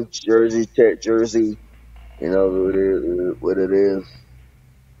Yam, Jersey. You know what it is.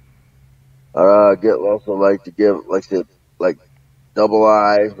 Also like to give like Double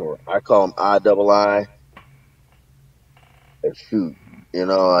I, or I call him I. And shoot, you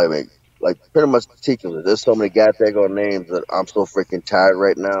know, I mean, like pretty much particular. There's so many goddamn names that I'm so freaking tired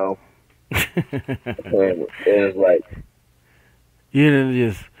right now. and it's like, you know,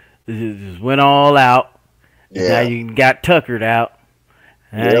 just went all out. Yeah. Now you got Tuckered out.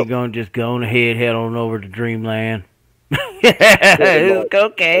 Now you're gonna just go on ahead, head on over to Dreamland. It's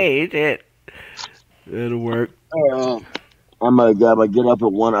okay, shit. It'll work. I'm gonna get up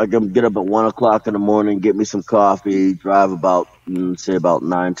at 1 o'clock in the morning, get me some coffee, drive about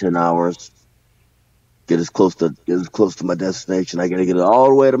 9-10 hours, get as close to my destination. I gotta get it all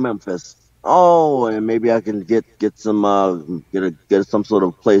the way to Memphis. Oh, and maybe I can get some get some sort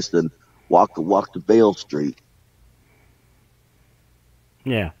of place to walk to Bale Street.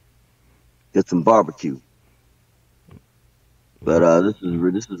 Yeah. Get some barbecue. But this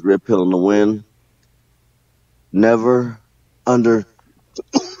is Rip Hill in the Wind. Never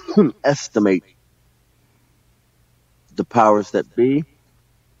underestimate the powers that be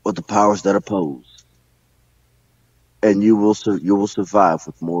or the powers that oppose, and you will survive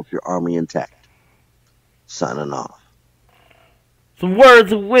with more of your army intact. Signing off. Some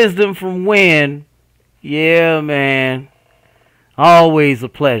words of wisdom from Win. Yeah, man. Always a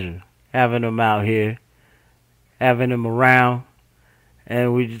pleasure having him out here, having him around,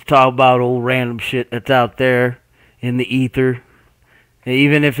 and we just talk about old random shit that's out there in the ether,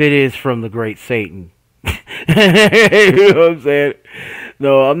 even if it is from the great Satan. You know what I'm saying?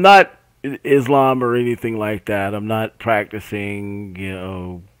 No, I'm not Islam or anything like that. I'm not practicing,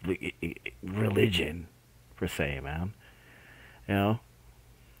 religion per se, man. You know,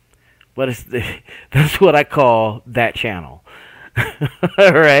 but that's what I call that channel.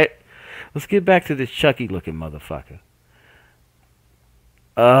 All right, let's get back to this Chucky-looking motherfucker.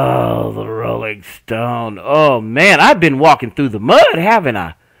 Oh, the Rolling Stone. Oh, man, I've been walking through the mud, haven't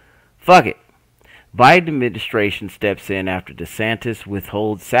I? Fuck it. Biden administration steps in after DeSantis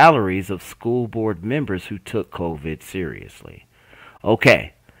withholds salaries of school board members who took COVID seriously.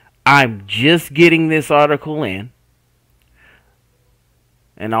 Okay, I'm just getting this article in,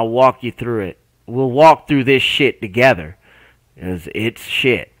 and I'll walk you through it. We'll walk through this shit together, because it's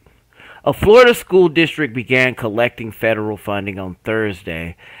shit. A Florida school district began collecting federal funding on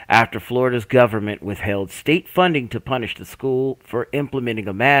Thursday after Florida's government withheld state funding to punish the school for implementing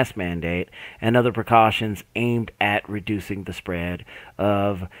a mask mandate and other precautions aimed at reducing the spread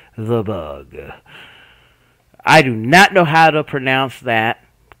of the bug. I do not know how to pronounce that.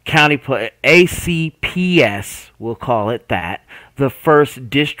 ACPS, we'll call it that, the first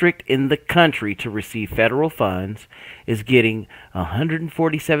district in the country to receive federal funds, is getting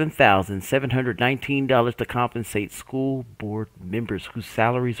 $147,719 to compensate school board members whose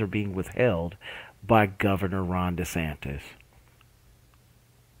salaries are being withheld by Governor Ron DeSantis.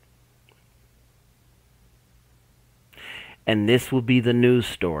 And this will be the news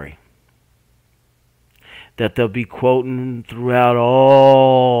story that they'll be quoting throughout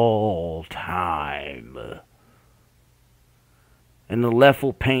all time. And the left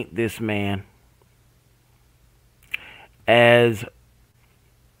will paint this man as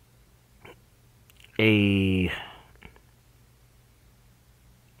a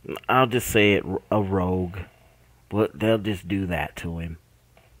I'll just say it, a rogue. But they'll just do that to him.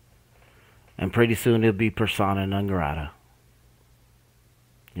 And pretty soon he'll be persona non grata.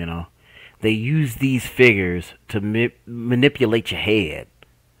 You know? They use these figures to manipulate your head.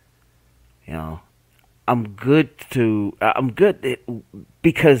 You know? I'm good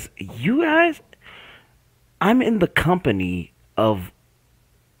because you guys, I'm in the company of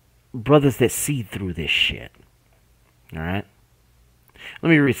brothers that see through this shit. Alright? Let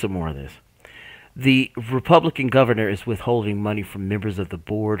me read some more of this. The Republican governor is withholding money from members of the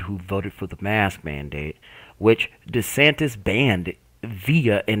board who voted for the mask mandate, which DeSantis banned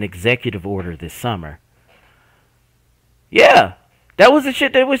via an executive order this summer. Yeah, that was the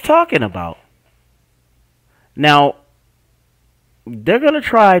shit they was talking about. Now, they're going to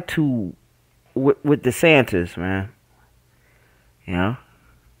try to, with DeSantis, man. You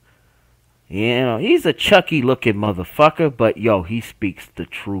know, he's a Chucky-looking motherfucker, but, yo, he speaks the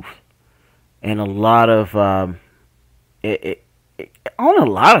truth. And a lot of, on a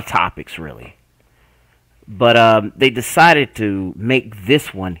lot of topics, really. But they decided to make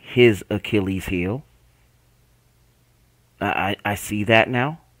this one his Achilles heel. I see that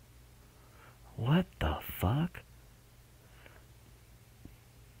now. What the fuck?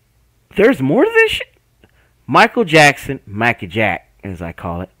 There's more to this shit? Michael Jackson, Micah Jack, as I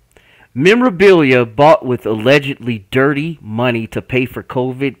call it. Memorabilia bought with allegedly dirty money to pay for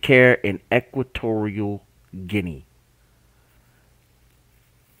COVID care in Equatorial Guinea.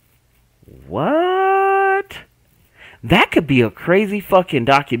 What? That could be a crazy fucking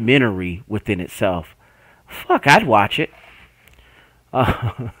documentary within itself. Fuck, I'd watch it.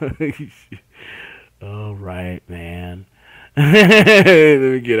 All right, man. Let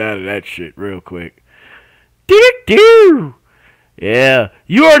me get out of that shit real quick. Do. Yeah,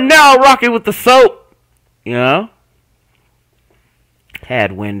 you are now rocking with the soap. You know?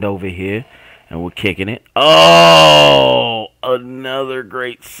 Had wind over here, and we're kicking it. Oh, another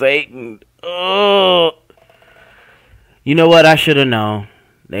great Satan. Oh. You know what? I should have known.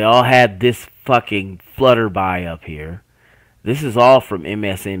 They all had this fucking flutterby up here. This is all from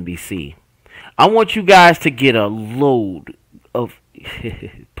MSNBC. I want you guys to get a load of...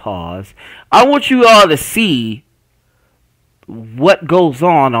 Pause. I want you all to see what goes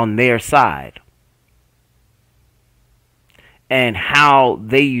on their side and how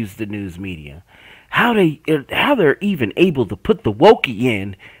they use the news media, how they're even able to put the wokey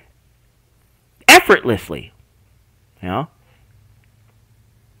in effortlessly. You know?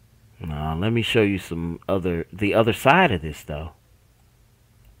 Now let me show you the other side of this though.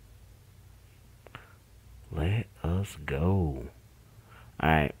 Let us go.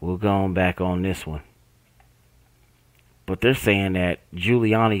 Alright, we're going back on this one. But they're saying that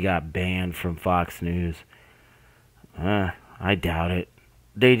Giuliani got banned from Fox News. I doubt it.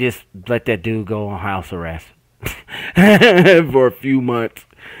 They just let that dude go on house arrest for a few months.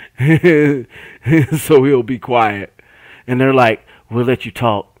 So he'll be quiet. And they're like, we'll let you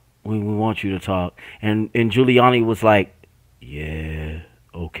talk. We want you to talk. And Giuliani was like, yeah,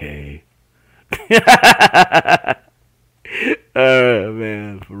 okay. Oh,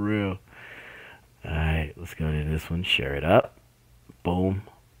 man, for real. Alright, let's go to this one. Share it up. Boom.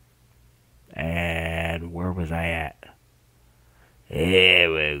 And where was I at?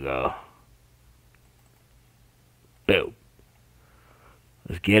 Here we go. Boom.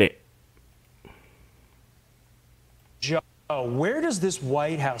 Let's get it. Joe, where does this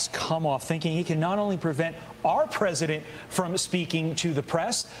White House come off thinking he can not only prevent our president from speaking to the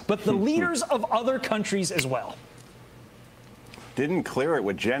press, but the leaders of other countries as well? Didn't clear it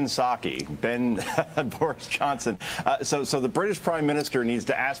with Jen Psaki, Boris Johnson. So the British Prime Minister needs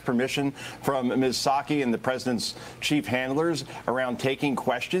to ask permission from Ms. Psaki and the president's chief handlers around taking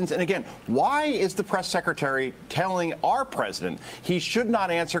questions. And again, why is the press secretary telling our president he should not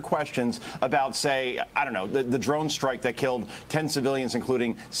answer questions about, say, I don't know, the drone strike that killed 10 civilians,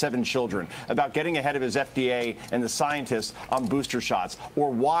 including 7 children, about getting ahead of his FDA and the scientists on booster shots, or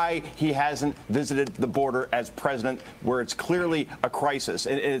why he hasn't visited the border as president where it's clearly a crisis.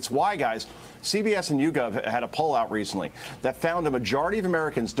 And it's why, guys, CBS and YouGov had a poll out recently that found a majority of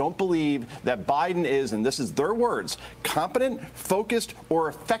Americans don't believe that Biden is, and this is their words, competent, focused, or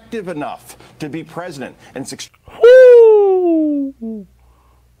effective enough to be president. And it's Woo!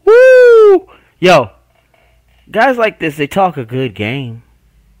 Woo! Yo, guys like this, they talk a good game.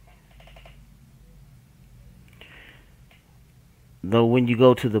 Though when you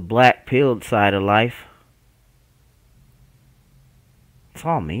go to the black-pilled side of life, it's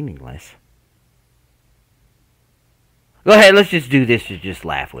all meaningless. Go ahead, let's just do this to just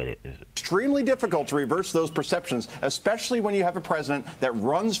laugh with it. extremely difficult to reverse those perceptions, especially when you have a president that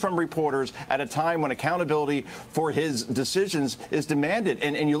runs from reporters at a time when accountability for his decisions is demanded.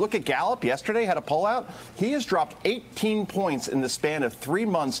 And you look at Gallup yesterday, had a poll out. He has dropped 18 points in the span of 3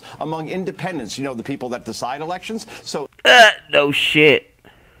 months among independents, you know, the people that decide elections. So no shit.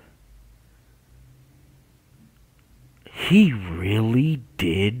 He really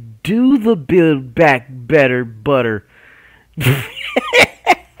did do the Build Back Better butter.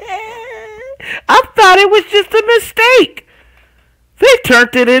 I thought it was just a mistake. They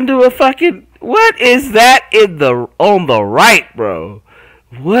turned it into a fucking... What is that on the right, bro?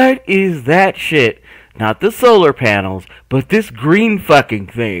 What is that shit? Not the solar panels, but this green fucking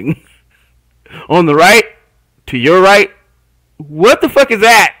thing. On the right? To your right? What the fuck is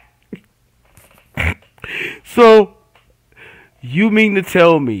that? So, you mean to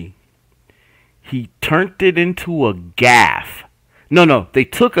tell me he turned it into a gaffe? No, they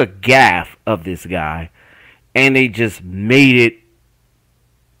took a gaffe of this guy and they just made it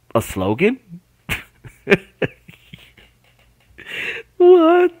a slogan?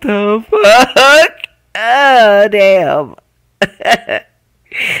 What the fuck? Oh, damn.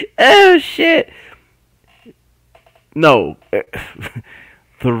 Oh, shit. No.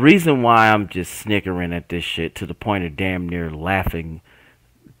 The reason why I'm just snickering at this shit to the point of damn near laughing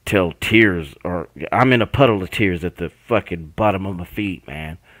till tears, or I'm in a puddle of tears at the fucking bottom of my feet,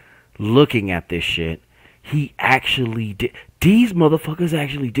 man. Looking at this shit. He actually did. These motherfuckers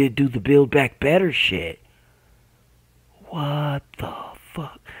actually did do the Build Back Better shit. What the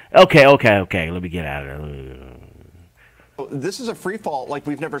fuck? Okay. Let me get out of there. This is a free fall like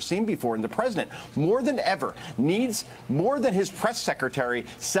we've never seen before. And the president, more than ever, needs more than his press secretary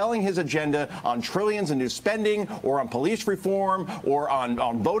selling his agenda on trillions in new spending or on police reform or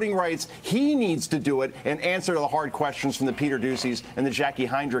on voting rights. He needs to do it and answer the hard questions from the Peter Duceys and the Jackie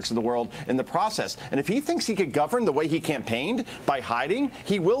Heinrichs of the world in the process. And if he thinks he could govern the way he campaigned by hiding,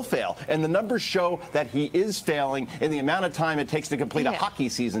 he will fail. And the numbers show that he is failing in the amount of time it takes to complete a hockey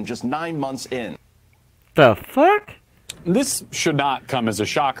season just 9 months in. The fuck? This should not come as a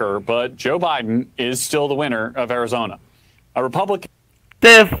shocker, but Joe Biden is still the winner of Arizona. A Republican...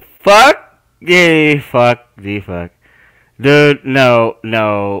 The fuck? Yeah, fuck. Dude, no.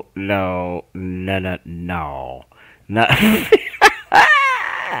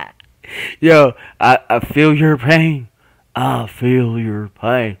 Yo, I feel your pain. I feel your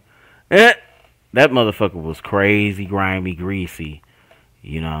pain. That motherfucker was crazy, grimy, greasy.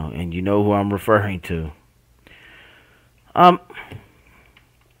 You know, and you know who I'm referring to.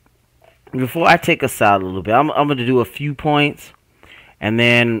 Before I take us out a little bit, I'm going to do a few points, and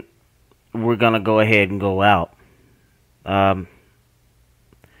then we're going to go ahead and go out. Let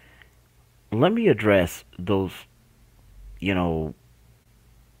me address those, you know,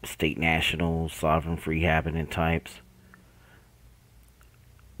 state national, sovereign, free habitant types.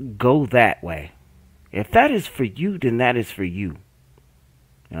 Go that way. If that is for you, then that is for you.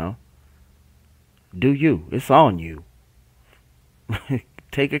 You know? Do you. It's on you.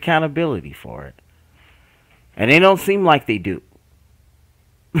 Take accountability for it. And they don't seem like they do.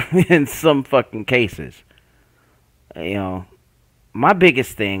 In some fucking cases. You know, my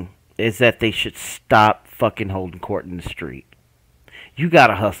biggest thing is that they should stop fucking holding court in the street. You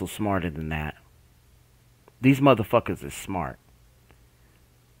gotta hustle smarter than that. These motherfuckers is smart.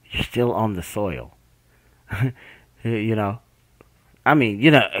 You're still on the soil. You know? I mean,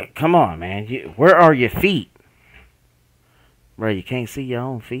 you know, come on, man. Where are your feet? Bro, you can't see your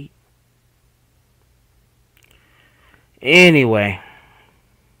own feet. Anyway.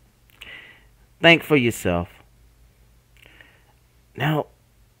 Think for yourself. Now,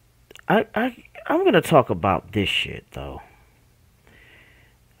 I'm going to talk about this shit, though.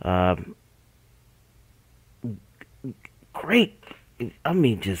 Great. I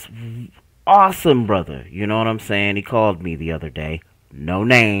mean, just awesome brother. You know what I'm saying? He called me the other day. No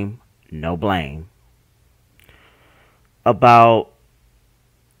name, no blame. About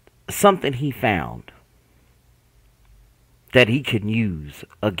something he found that he can use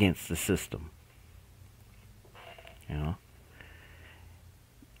against the system. You know?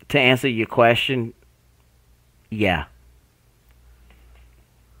 To answer your question, yeah.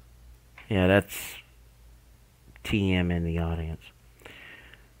 Yeah, that's TM in the audience.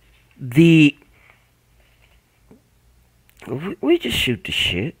 We just shoot the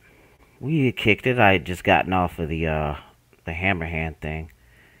shit. We had kicked it. I had just gotten off of the Hammerhand thing.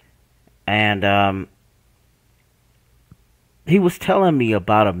 And he was telling me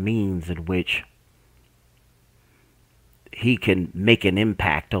about a means in which he can make an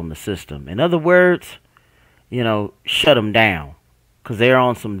impact on the system. In other words, you know, shut him down. Because they're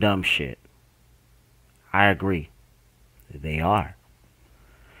on some dumb shit. I agree. They are.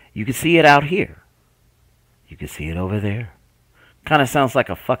 You can see it out here. You can see it over there. Kind of sounds like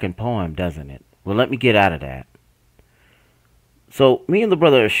a fucking poem, doesn't it? Well, let me get out of that. So, me and the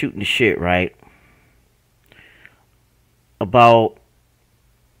brother are shooting the shit, right? About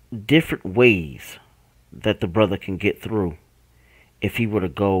different ways that the brother can get through if he were to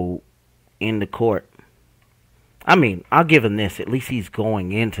go into court. I mean, I'll give him this. At least he's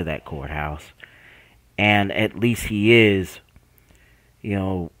going into that courthouse. And at least he is, you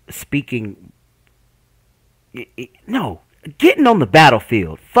know, speaking. No, getting on the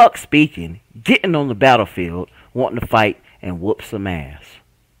battlefield. Fuck speaking. Getting on the battlefield, wanting to fight and whoop some ass.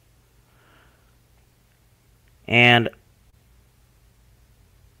 And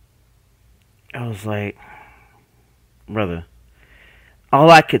I was like, brother, all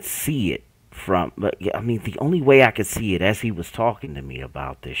I could see it from, but I mean, the only way I could see it as he was talking to me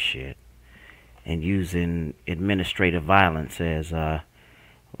about this shit and using administrative violence as my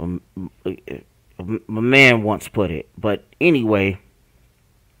man once put it. But anyway,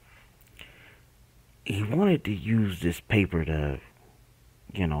 he wanted to use this paper to,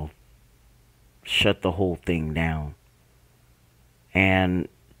 you know, shut the whole thing down and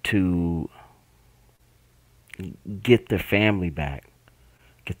to get their family back,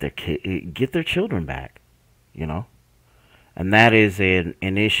 get their children back, you know. And that is an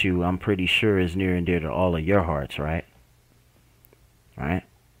issue I'm pretty sure is near and dear to all of your hearts, right? Right?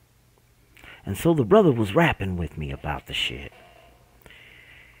 And so the brother was rapping with me about the shit.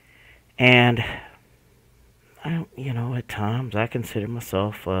 And, you know, at times I consider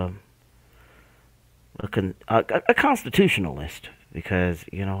myself a constitutionalist because,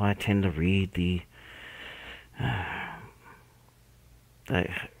 you know, I tend to read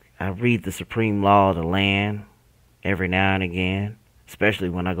I read the supreme law of the land every now and again, especially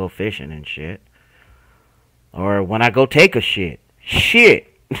when I go fishing and shit. Or when I go take a shit. Shit!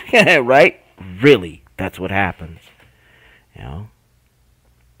 Right? Really, that's what happens. You know?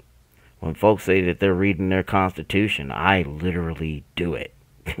 When folks say that they're reading their Constitution, I literally do it.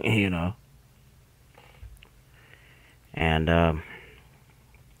 You know? And,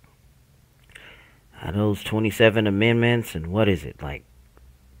 those 27 amendments and what is it, like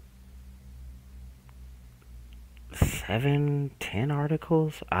 7, 10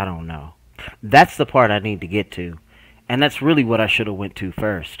 articles? I don't know. That's the part I need to get to. And that's really what I should have went to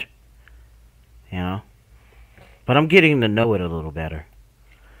first. You know? But I'm getting to know it a little better.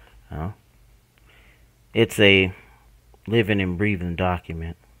 You know? It's a living and breathing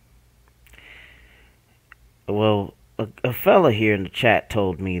document. Well, a fella here in the chat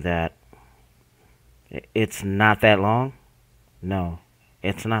told me that it's not that long. No,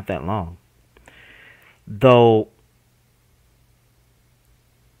 it's not that long. Though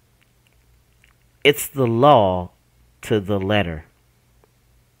it's the law to the letter.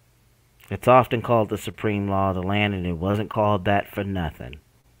 It's often called the supreme law of the land, and it wasn't called that for nothing.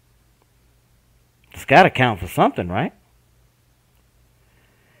 It's got to count for something, right?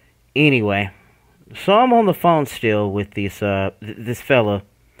 Anyway, so I'm on the phone still with this fella,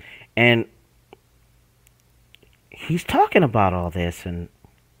 and he's talking about all this, and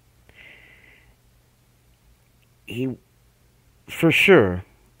he, for sure,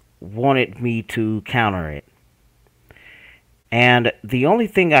 wanted me to counter it. And the only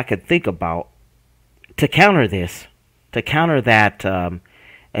thing I could think about to counter this, to counter that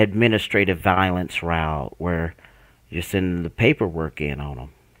administrative violence route where you're sending the paperwork in on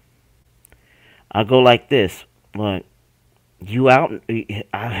them, I'll go like this. Look, you're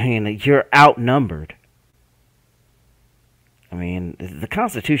outnumbered. I mean, the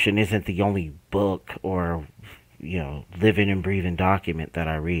Constitution isn't the only book or, you know, living and breathing document that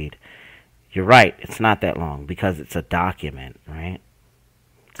I read. You're right, it's not that long because it's a document, right?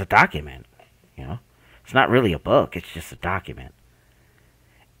 It's a document, you know? It's not really a book, it's just a document.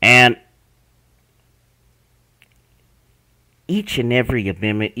 And each and every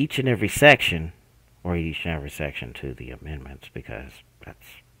amendment, each and every section, or each and every section to the amendments, because that's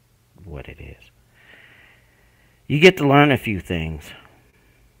what it is. You get to learn a few things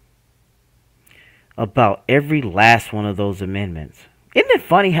about every last one of those amendments. Isn't it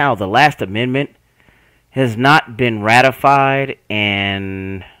funny how the last amendment has not been ratified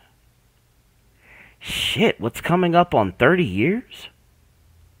in, shit, what's coming up on 30 years?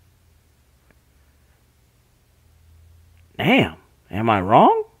 Damn, am I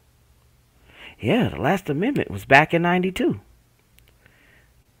wrong? Yeah, the last amendment was back in 92.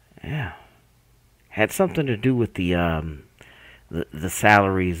 Yeah. Had something to do with the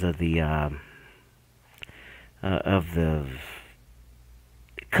salaries of the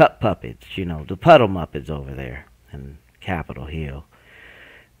cup puppets, the puddle muppets over there in Capitol Hill,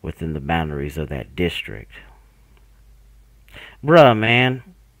 within the boundaries of that district. Bruh, man.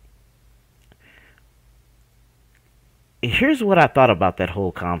 Here's what I thought about that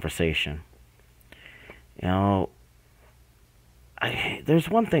whole conversation. There's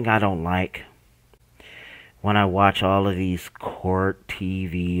one thing I don't like when I watch all of these court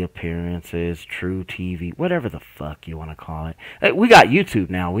TV appearances, True TV, whatever the fuck you want to call it. Hey, we got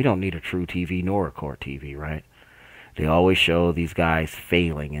YouTube now. We don't need a True TV nor a court TV, right? They always show these guys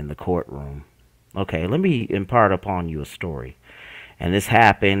failing in the courtroom. Okay, let me impart upon you a story. And this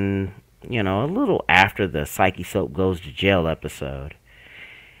happened, a little after the Psyche Soap Goes to Jail episode.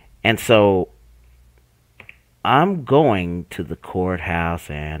 And so I'm going to the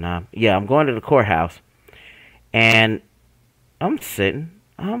courthouse, and I'm going to the courthouse, and I'm sitting.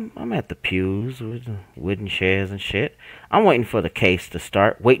 I'm at the pews with the wooden chairs and shit. I'm waiting for the case to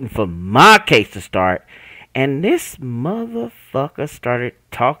start, waiting for my case to start. And this motherfucker started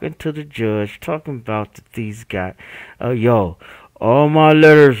talking to the judge, talking about these guys. All my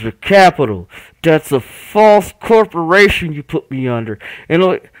letters are capital. That's a false corporation you put me under. And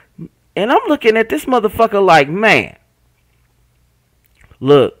I'm looking at this motherfucker like, man,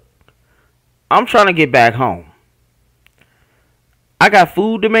 look, I'm trying to get back home. I got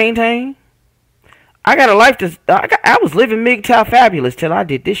food to maintain. I got a life to... I was living MGTOW fabulous till I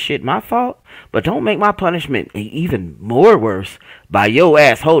did this shit. My fault. But don't make my punishment even more worse by your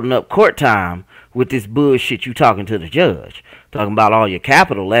ass holding up court time with this bullshit you talking to the judge. Talking about all your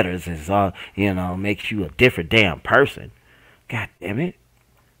capital letters is all, makes you a different damn person. God damn it.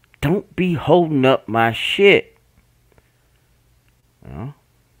 Don't be holding up my shit.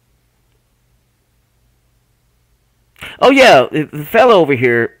 Oh yeah, the fellow over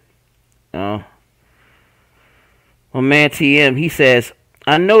here, my man TM, he says,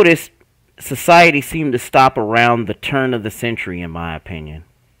 I noticed society seemed to stop around the turn of the century, in my opinion.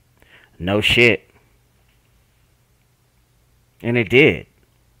 No shit. And it did.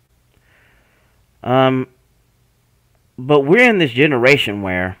 But we're in this generation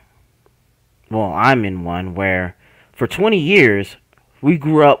where, I'm in one where for 20 years we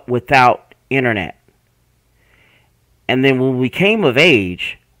grew up without internet. And then when we came of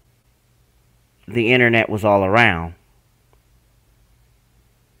age, the internet was all around.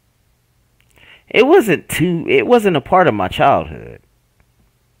 It wasn't a part of my childhood.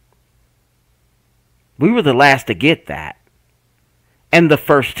 We were the last to get that. And the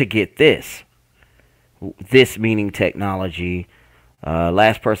first to get this. This meaning technology.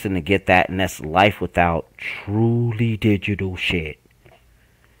 Last person to get that, and that's life without truly digital shit.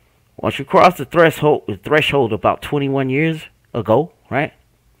 Once you cross the threshold about 21 years ago, right?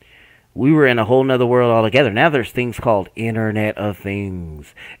 We were in a whole nother world altogether. Now there's things called Internet of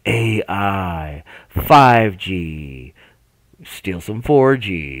Things, AI, 5G, still some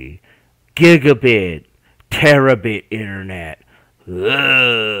 4G, gigabit, terabit internet,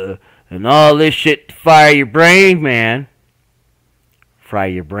 and all this shit to fire your brain, man. Fry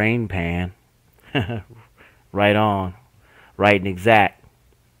your brain pan. Right on. Right and exact.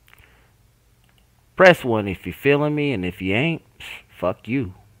 Press 1 if you're feeling me, and if you ain't, fuck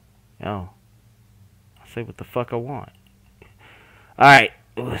you. I say what the fuck I want. Alright,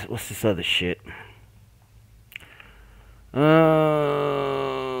 what's this other shit?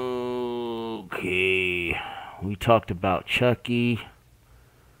 Okay. We talked about Chucky.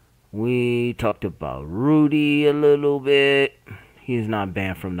 We talked about Rudy a little bit. He's not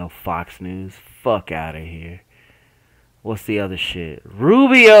banned from no Fox News. Fuck out of here. What's the other shit?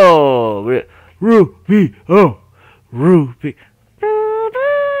 Rubio! Rubio! Rubio!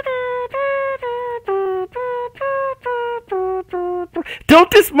 Don't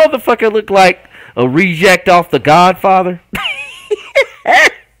this motherfucker look like a reject off The Godfather?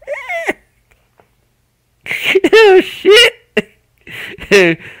 Oh,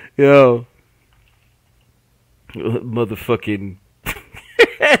 shit. Yo. Motherfucking.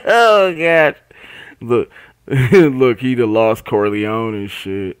 Oh, God. Look, he done lost Corleone and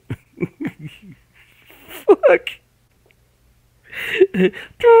shit. Fuck.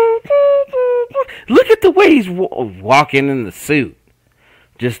 Look at the way he's walking in the suit.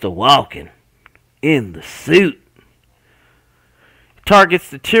 Just a walking in the suit. Targets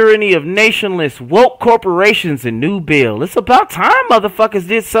the tyranny of nationless woke corporations in new bill. It's about time motherfuckers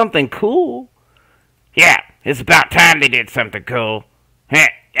did something cool. Yeah, it's about time they did something cool. Yeah.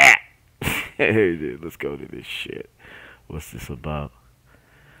 Hey, dude, let's go to this shit. What's this about?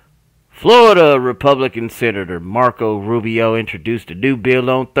 Florida Republican Senator Marco Rubio introduced a new bill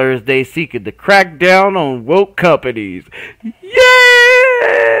on Thursday seeking to crack down on woke companies.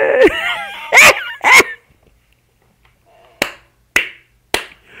 Yeah!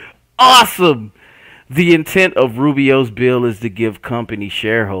 awesome. The intent of Rubio's bill is to give company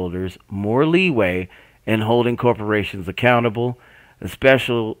shareholders more leeway in holding corporations accountable,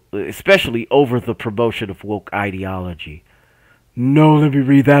 especially over the promotion of woke ideology. No, let me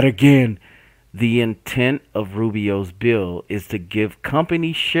read that again. The intent of Rubio's bill is to give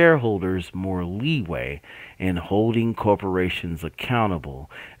company shareholders more leeway in holding corporations accountable,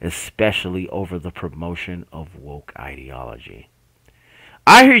 especially over the promotion of woke ideology.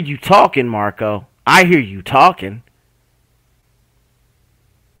 I hear you talking, Marco. I hear you talking.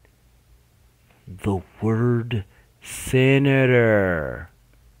 The word senator.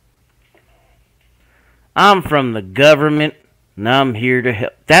 I'm from the government, and I'm here to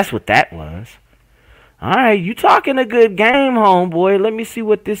help. That's what that was. All right, you talking a good game, homeboy. Let me see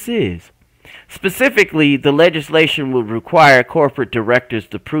what this is. Specifically, the legislation would require corporate directors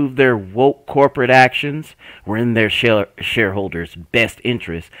to prove their woke corporate actions were in their shareholders' best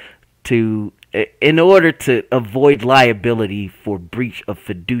interest in order to avoid liability for breach of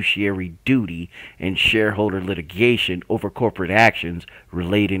fiduciary duty and shareholder litigation over corporate actions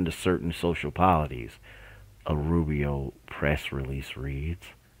relating to certain social policies. A Rubio press release reads.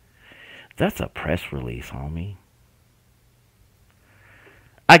 That's a press release, homie.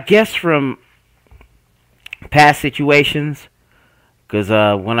 I guess from past situations, because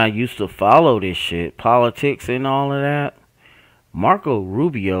when I used to follow this shit, politics and all of that, Marco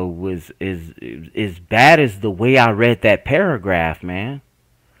Rubio was as bad as the way I read that paragraph, man.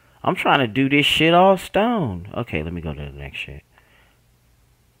 I'm trying to do this shit all stone. Okay, let me go to the next shit.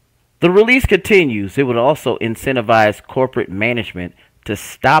 The release continues. It would also incentivize corporate management to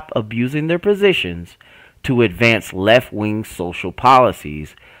stop abusing their positions to advance left-wing social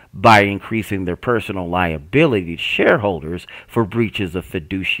policies by increasing their personal liability to shareholders for breaches of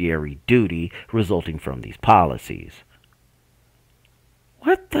fiduciary duty resulting from these policies.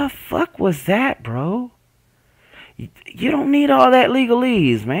 What the fuck was that, bro? You don't need all that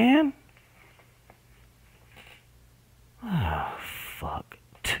legalese, man. Oh, fuck.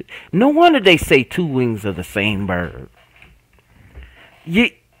 No wonder they say two wings of the same bird.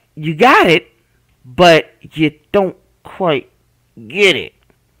 You got it, but you don't quite get it.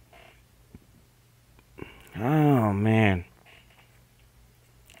 Oh, man.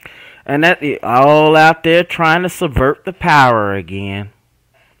 And that all out there trying to subvert the power again.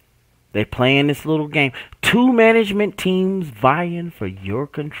 They playing this little game. Two management teams vying for your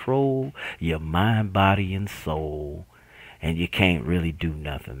control, your mind, body, and soul. And you can't really do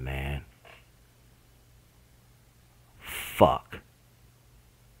nothing, man. Fuck.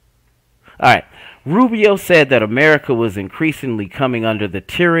 Alright. Rubio said that America was increasingly coming under the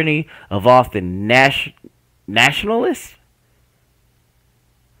tyranny of often nationalists?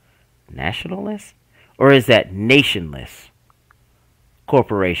 Nationalists? Or is that nationless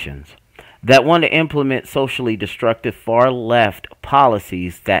corporations that want to implement socially destructive far-left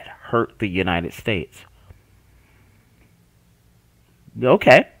policies that hurt the United States?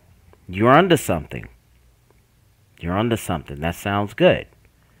 Okay. You're onto something. You're onto something. That sounds good.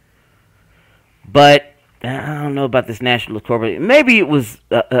 But I don't know about this nationalist corporate. Maybe it was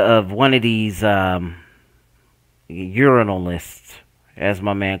of one of these urinalists, as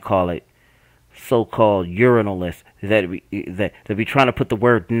my man call it, so-called urinalists that be trying to put the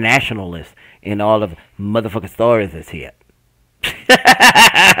word nationalist in all of motherfucking stories that's here.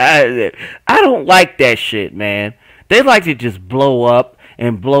 I don't like that shit, man. They like to just blow up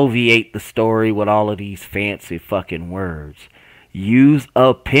and bloviate the story with all of these fancy fucking words. Use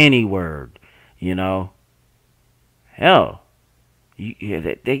a penny word, you know. Hell,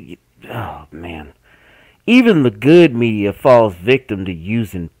 oh man. Even the good media falls victim to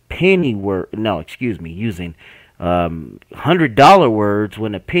using using $100 words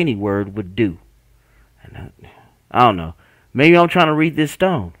when a penny word would do. And I don't know. Maybe I'm trying to read this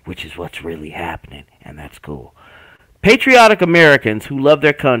stone, which is what's really happening, and that's cool. Patriotic Americans who love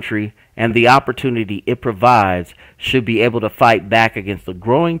their country and the opportunity it provides should be able to fight back against the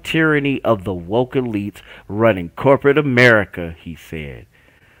growing tyranny of the woke elites running corporate America, he said.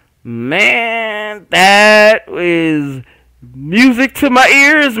 Man, that is music to my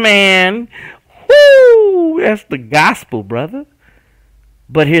ears, man. Woo! That's the gospel, brother.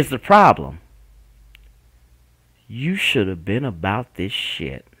 But here's the problem. You should have been about this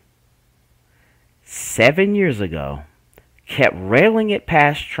shit 7 years ago, kept railing it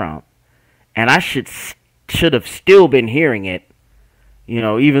past Trump, and I should have still been hearing it, you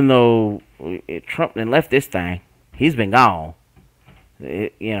know, even though Trump done left this thing. He's been gone,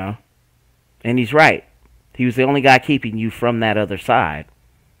 you know, and he's right. He was the only guy keeping you from that other side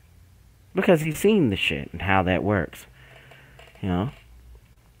because he's seen the shit and how that works, you know.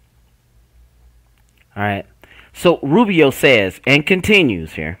 All right. So Rubio says, and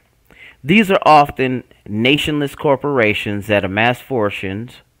continues here, these are often nationless corporations that amass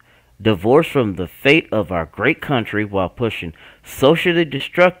fortunes, divorced from the fate of our great country while pushing socially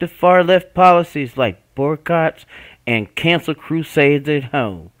destructive far-left policies like boycotts and cancel crusades at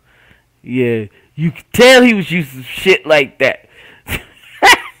home. Yeah, you can tell he was using shit like that.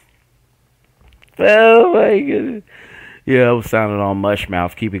 Oh my goodness. Yeah, I was sounding all mush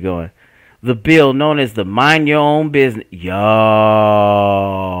mouth. Keep it going. The bill known as the Mind Your Own Business. Yo.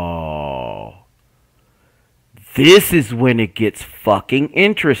 This is when it gets fucking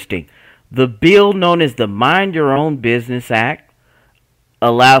interesting. The bill known as the Mind Your Own Business Act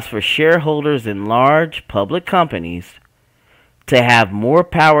allows for shareholders in large public companies to have more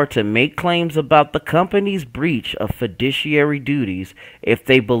power to make claims about the company's breach of fiduciary duties if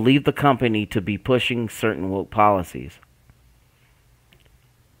they believe the company to be pushing certain woke policies.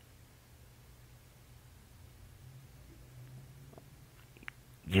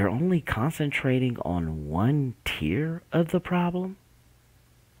 You're only concentrating on one tier of the problem?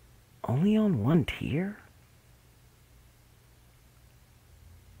 Only on one tier?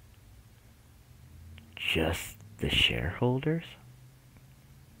 Just the shareholders?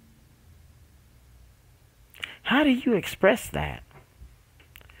 How do you express that?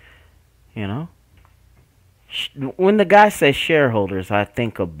 You know? When the guy says shareholders, I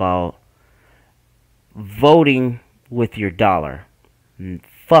think about voting with your dollar.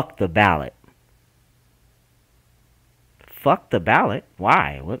 Fuck the ballot. Fuck the ballot?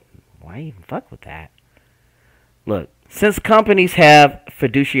 Why? Why even fuck with that? Look, since companies have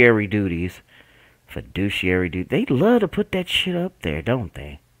fiduciary duties, they love to put that shit up there, don't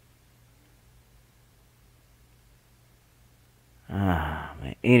they?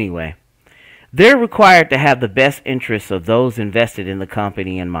 Man. Anyway, they're required to have the best interests of those invested in the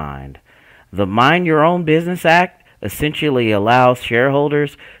company in mind. The Mind Your Own Business Act essentially allows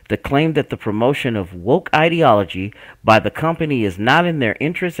shareholders to claim that the promotion of woke ideology by the company is not in their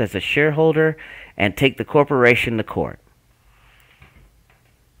interest as a shareholder and take the corporation to court.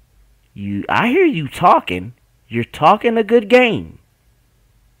 I hear you talking. You're talking a good game.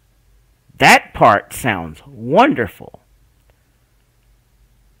 That part sounds wonderful.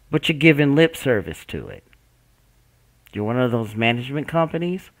 But you're giving lip service to it. You're one of those management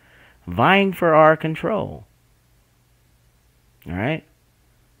companies vying for our control. All right?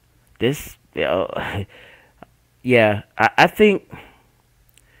 This, yeah, I think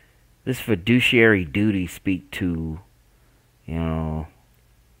this fiduciary duty speak to,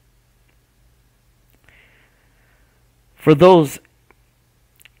 for those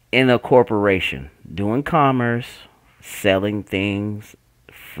in a corporation doing commerce, selling things,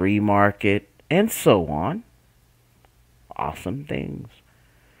 free market, and so on. Awesome things.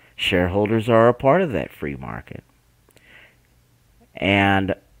 Shareholders are a part of that free market.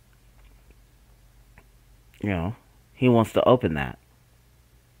 And, he wants to open that.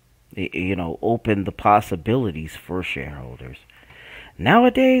 Open the possibilities for shareholders.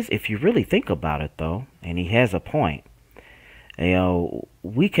 Nowadays, if you really think about it, though, and he has a point,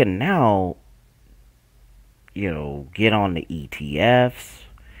 we can now, get on the ETFs.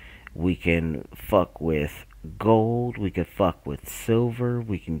 We can fuck with gold. We can fuck with silver.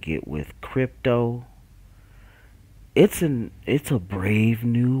 We can get with crypto. It's a brave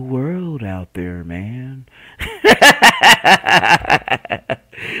new world out there, man.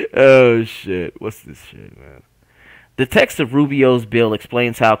 Oh shit. What's this shit, man? The text of Rubio's bill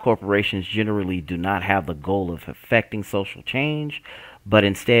explains how corporations generally do not have the goal of affecting social change, but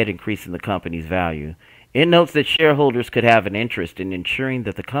instead increasing the company's value. It notes that shareholders could have an interest in ensuring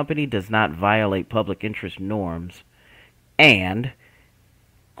that the company does not violate public interest norms and,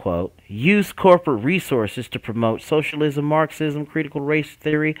 quote, use corporate resources to promote socialism, Marxism, critical race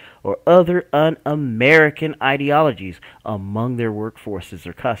theory, or other un-American ideologies among their workforces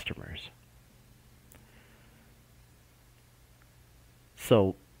or customers.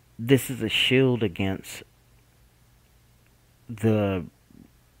 So, this is a shield against the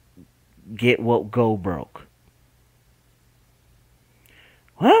get woke, go broke.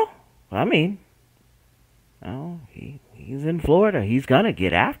 Well, I mean, he's in Florida. He's gonna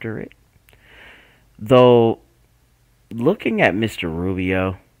get after it. Though, looking at Mr.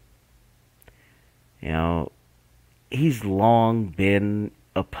 Rubio, he's long been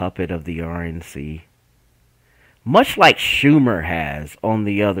a puppet of the RNC. Much like Schumer has on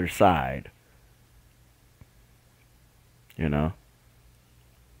the other side.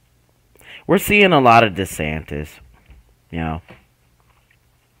 We're seeing a lot of DeSantis.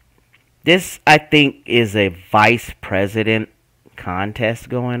 This, I think, is a vice president contest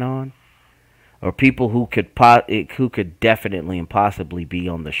going on. or people who could definitely and possibly be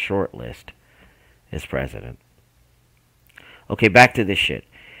on the short list as president. Okay, back to this shit.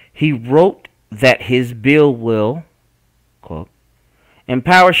 He wrote that his bill will, quote,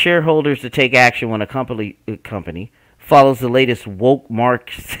 empower shareholders to take action when a company follows the latest woke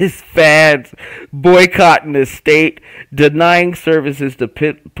Marxist fads, boycotting the state, denying services to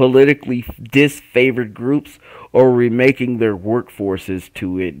politically disfavored groups, or remaking their workforces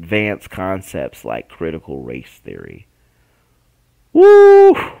to advance concepts like critical race theory.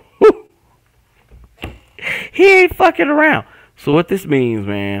 Woo! He ain't fucking around. So what this means,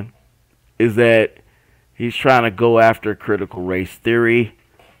 man, is that he's trying to go after critical race theory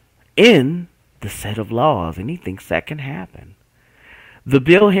in the set of laws, and he thinks that can happen. The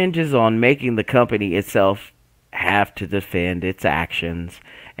bill hinges on making the company itself have to defend its actions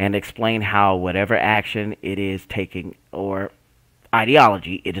and explain how whatever action it is taking or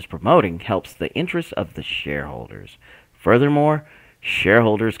ideology it is promoting helps the interests of the shareholders. Furthermore,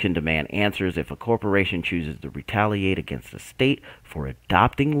 shareholders can demand answers if a corporation chooses to retaliate against the state for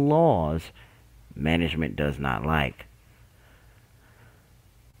adopting laws management does not like.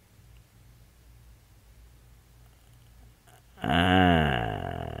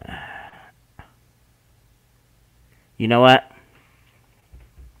 You know what?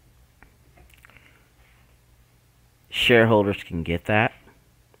 Shareholders can get that.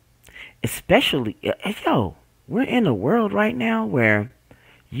 Especially, we're in a world right now where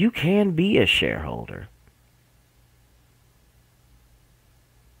you can be a shareholder.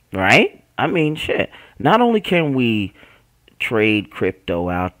 Right? I mean, shit. Not only can we trade crypto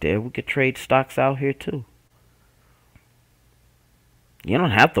out there, we could trade stocks out here too. You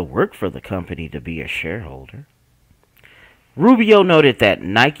don't have to work for the company to be a shareholder. Rubio noted that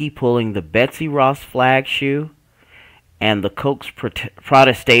Nike pulling the Betsy Ross flag shoe and the Koch's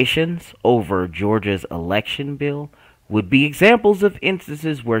protestations over Georgia's election bill would be examples of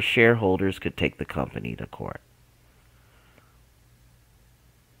instances where shareholders could take the company to court.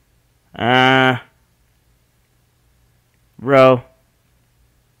 Bro,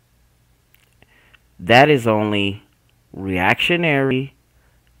 that is only reactionary,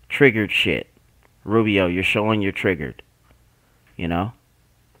 triggered shit. Rubio, you're showing you're triggered. You know?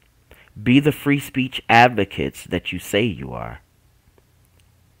 Be the free speech advocates that you say you are.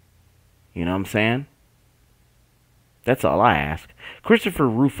 You know what I'm saying? That's all I ask. Christopher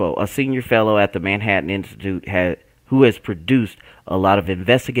Rufo, a senior fellow at the Manhattan Institute, who has produced a lot of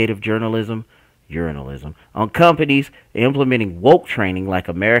investigative journalism on companies implementing woke training like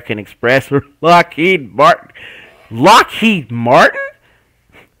American Express or Lockheed Martin. Lockheed Martin?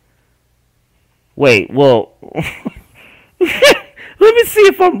 Wait, well... Let me see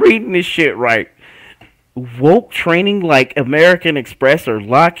if I'm reading this shit right. Woke training like American Express or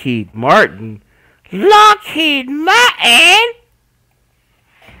Lockheed Martin. Lockheed Martin?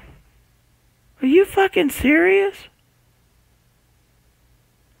 Are you fucking serious?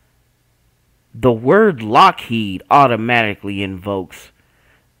 The word Lockheed automatically invokes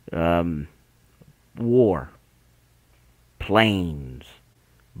war, planes,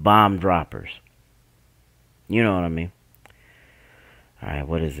 bomb droppers. You know what I mean? Alright,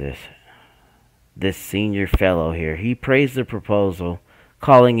 what is this? This senior fellow here, he praised the proposal,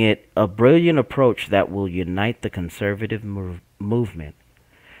 calling it a brilliant approach that will unite the conservative movement.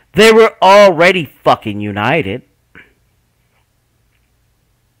 They were already fucking united.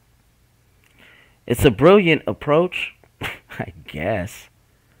 It's a brilliant approach, I guess.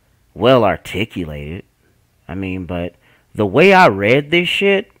 Well articulated. I mean, but the way I read this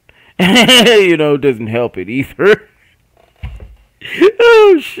shit, doesn't help it either.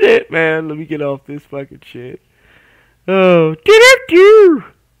 Oh shit, man. Let me get off this fucking shit. Oh,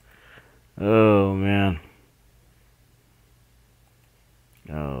 oh man.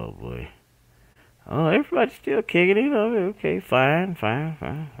 Oh boy. Oh, everybody's still kicking it. Okay, fine.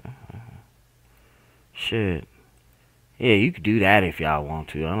 Shit. Yeah, you could do that if y'all want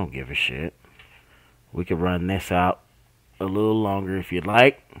to. I don't give a shit. We could run this out a little longer if you'd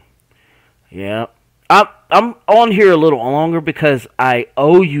like. Yeah. I'm on here a little longer because I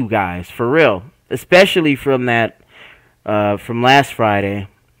owe you guys, for real. Especially from that, from last Friday.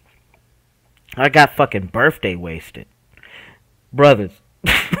 I got fucking birthday wasted. Brothers.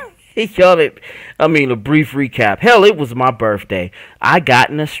 A brief recap. Hell, it was my birthday. I got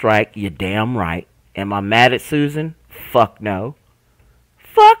in a strike, you damn right. Am I mad at Susan? Fuck no.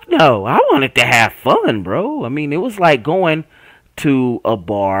 Fuck no. I wanted to have fun, bro. I mean, it was like going to a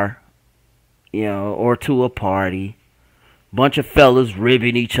bar, or to a party. Bunch of fellas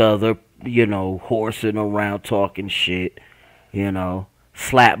ribbing each other, horsing around, talking shit,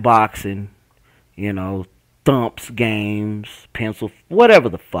 slap boxing, you know, thumps games, pencil, whatever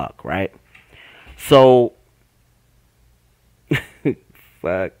the fuck, right? So,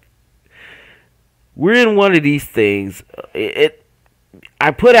 fuck. We're in one of these things.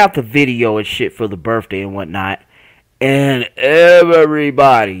 I put out the video and shit for the birthday and whatnot, and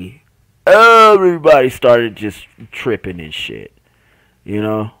everybody started just tripping and shit, you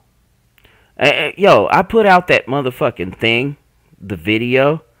know? Yo, I put out that motherfucking thing, the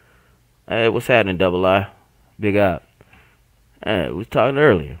video. What's happening, Double I? Big up. We was talking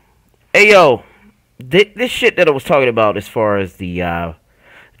earlier. Hey, yo, this shit that I was talking about as far as the,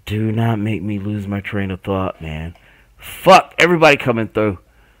 do not make me lose my train of thought, man. Fuck, everybody coming through.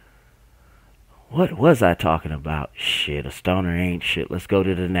 What was I talking about? Shit, a stoner ain't shit. Let's go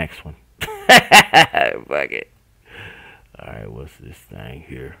to the next one. Fuck it. Alright, what's this thing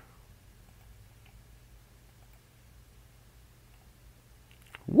here?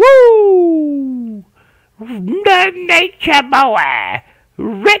 Woo! The Nature Boy!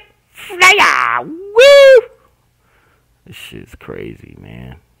 Ric Flair! Woo! This shit's crazy,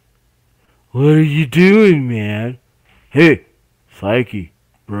 man. What are you doing, man? Hey, Psyche,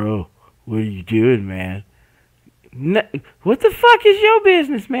 bro. What are you doing, man? What the fuck is your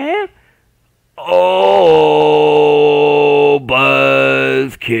business, man? Oh,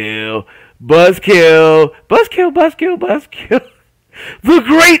 Buzzkill. Buzzkill. Buzzkill, Buzzkill, Buzzkill. The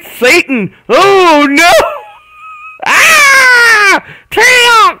Great Satan. Oh, no. Ah! Turn it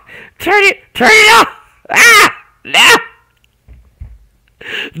off. Turn it off. Ah! No.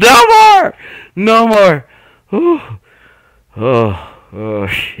 No more. No more. Oh. Oh,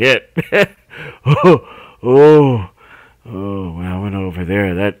 shit. Oh, when I went over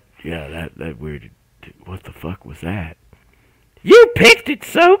there, that weird, what the fuck was that? You picked it,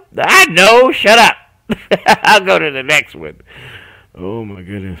 Soap. I know, shut up. I'll go to the next one. Oh, my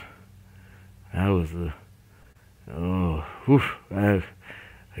goodness. That was I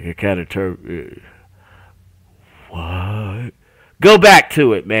got kind of what? Go back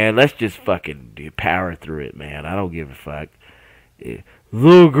to it, man. Let's just fucking power through it, man. I don't give a fuck.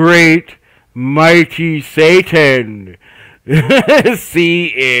 The Great Mighty Satan.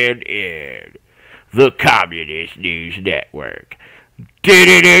 CNN. The Communist News Network. Run,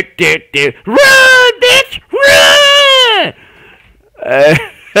 bitch! Run!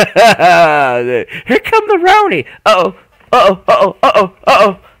 Here come the Roni. Uh-oh.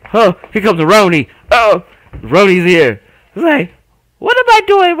 Here comes the Roni. Uh-oh. Roni's here. It's like, what am I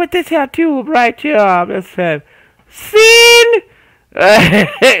doing with this here tube right here? This sin.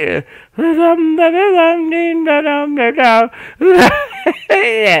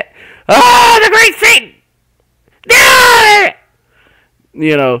 Oh, the Great Satan!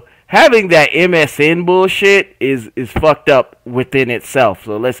 You know, having that MSN bullshit is fucked up within itself.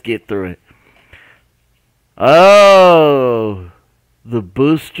 So let's get through it. Oh, the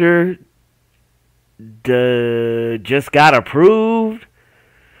booster just got approved.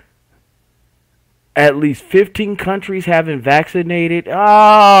 At least 15 countries haven't vaccinated.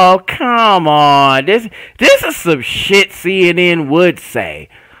 Oh, come on. This is some shit CNN would say.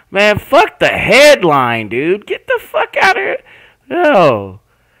 Man, fuck the headline, dude. Get the fuck out of here. Yo,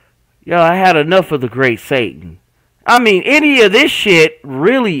 I had enough of the Great Satan. I mean, any of this shit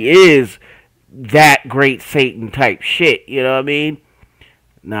really is that Great Satan type shit. You know what I mean?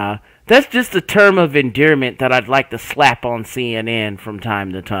 Nah, that's just a term of endearment that I'd like to slap on CNN from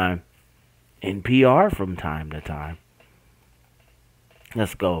time to time. NPR from time to time.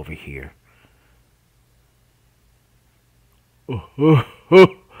 Let's go over here. Yo,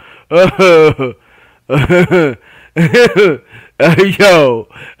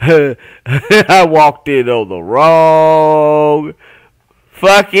 I walked in on the wrong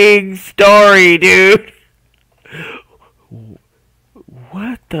fucking story, dude.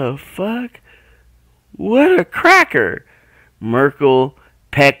 What the fuck? What a cracker. Merkel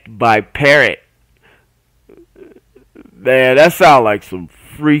pecked by parrot. Man, that sounds like some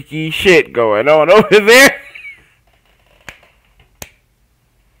freaky shit going on over there.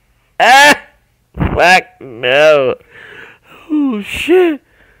 Ah! Fuck no. Oh, shit.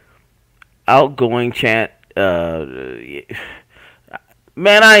 Outgoing chant. Man,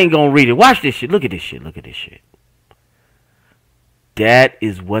 I ain't gonna read it. Watch this shit. Look at this shit. Look at this shit. That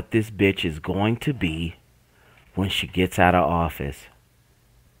is what this bitch is going to be when she gets out of office.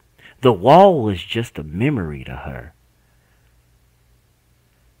 The wall was just a memory to her.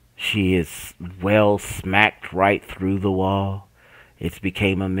 She is well smacked right through the wall. It's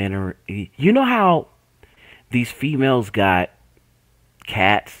became a memory. You know how these females got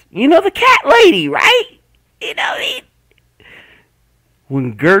cats? You know, the cat lady, right? You know what I mean?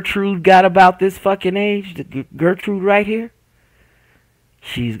 when Gertrude got about this fucking age, Gertrude right here,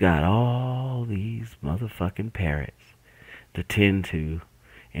 she's got all these motherfucking parrots to tend to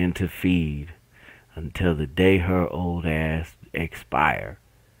and to feed until the day her old ass expire.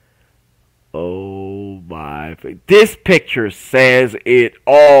 Oh my. This picture says it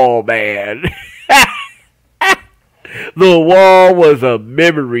all, man. The wall was a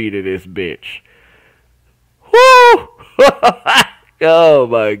memory to this bitch. Woo! Oh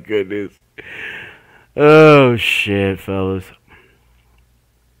my goodness. Oh shit, fellas.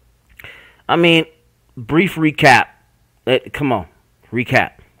 I mean, brief recap. Come on,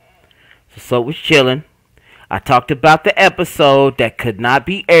 recap. So was chilling. I talked about the episode that could not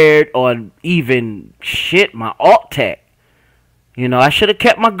be aired on even shit, my alt tech. You know, I should have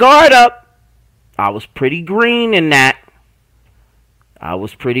kept my guard up. I was pretty green in that.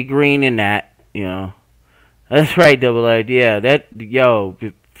 You know. That's right, Double A. Yeah,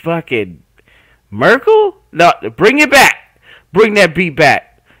 fucking Merkel? No, bring it back. Bring that beat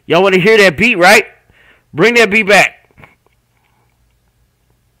back. Y'all want to hear that beat, right? Bring that beat back.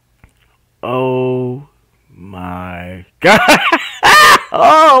 Oh my God.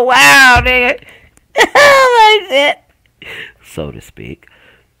 Oh wow, nigga. Oh my shit. So to speak.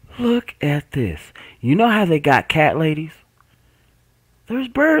 Look at this. You know how they got cat ladies? There's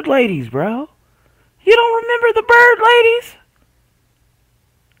bird ladies, bro. You don't remember the bird ladies?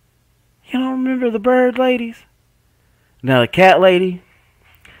 You don't remember the bird ladies? Now the cat lady,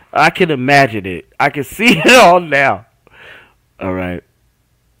 I can imagine it. I can see it all now. All right.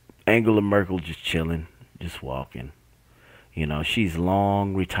 Angela Merkel just chilling, just walking. You know, she's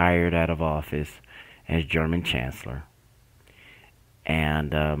long retired out of office as German Chancellor.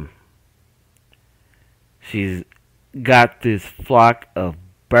 And she's got this flock of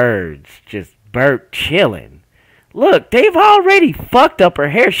birds, just bird chilling. Look, they've already fucked up her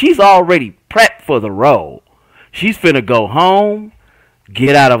hair. She's already prepped for the role. She's finna go home,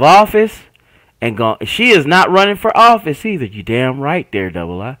 get out of office, and go. She is not running for office either. You damn right there,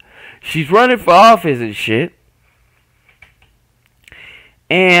 Double I. She's running for office and shit.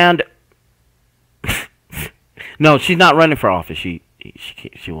 And no, she's not running for office. She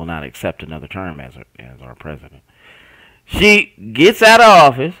will not accept another term as our president. She gets out of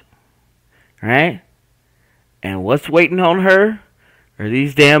office, right? And what's waiting on her are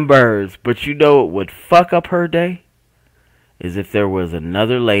these damn birds. But you know what would fuck up her day? Is if there was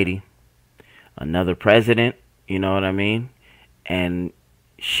another lady, another president, you know what I mean? And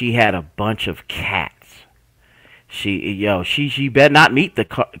she had a bunch of cats. She better not meet the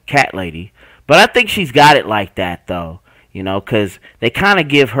cat lady. But I think she's got it like that, though. You know, because they kind of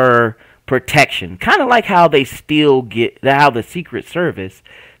give her protection. Kind of like how they still how the Secret Service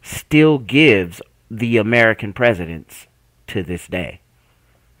still gives the American presidents to this day.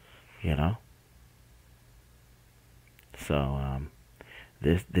 You know? So,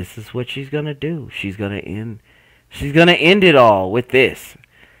 this is what she's going to do. She's going to end it all with this.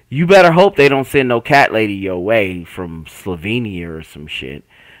 You better hope they don't send no cat lady your way from Slovenia or some shit.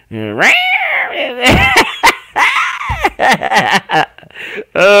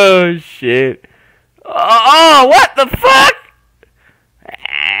 Oh, shit. Oh, what the fuck?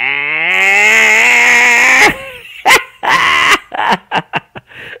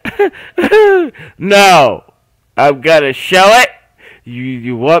 No. I'm gonna show it.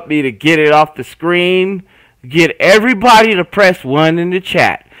 You want me to get it off the screen? Get everybody to press 1 in the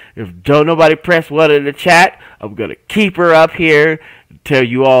chat. If don't nobody press 1 in the chat, I'm gonna keep her up here until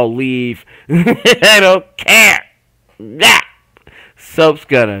you all leave. I don't care. That soap's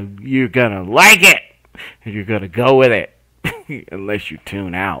you're gonna like it. You're gonna go with it. Unless you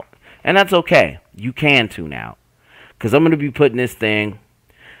tune out. And that's okay. You can tune out. Because I'm gonna be putting this thing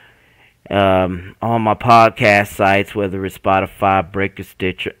on my podcast sites, whether it's Spotify, Breaker,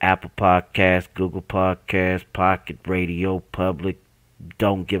 Stitcher, Apple Podcasts, Google Podcasts, Pocket Radio, Public.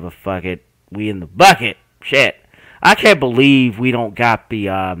 Don't give a fuck it. We in the bucket. Shit. I can't believe we don't got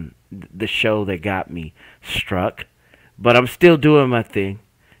the show that got me struck. But I'm still doing my thing.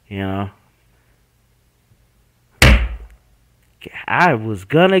 You know. I was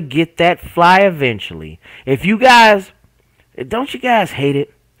gonna get that fly eventually. If you guys, don't you guys hate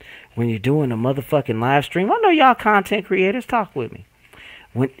it when you're doing a motherfucking live stream? I know y'all content creators, talk with me.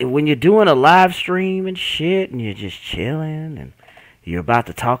 When you're doing a live stream and shit, and you're just chilling, and you're about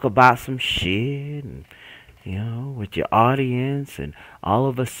to talk about some shit, and you know, with your audience, and all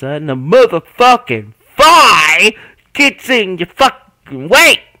of a sudden a motherfucking fly gets in your fucking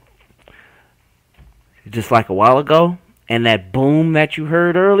way. Just like a while ago. And that boom that you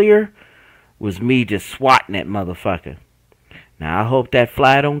heard earlier was me just swatting that motherfucker. Now I hope that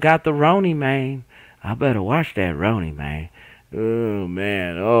fly don't got the Roni, man. I better watch that Roni, man. Oh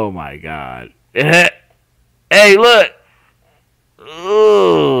man, oh my God. Hey, look.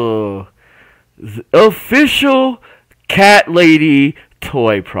 Oh, official cat lady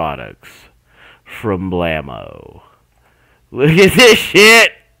toy products from Blammo. Look at this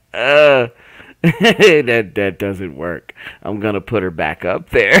shit. That doesn't work. I'm gonna put her back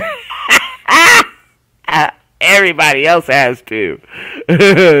up there. Everybody else has to.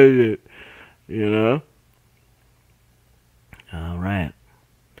 You know? All right.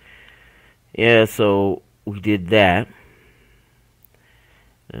 Yeah, so we did that.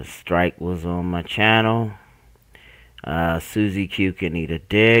 The strike was on my channel. Susie Q can eat a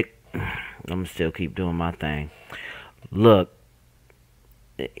dick. I'm still keep doing my thing. Look,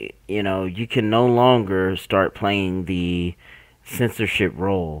 you know, you can no longer start playing the censorship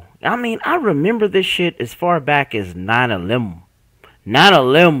role. I mean, I remember this shit as far back as 9/11.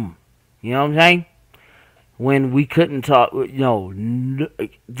 9/11. You know what I'm saying? When we couldn't talk, you know,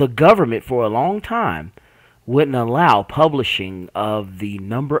 the government for a long time wouldn't allow publishing of the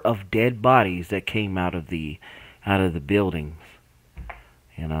number of dead bodies that came out of the buildings.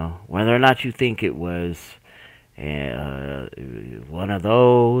 You know, whether or not you think it was one of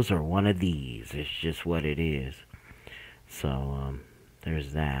those or one of these, it's just what it is. So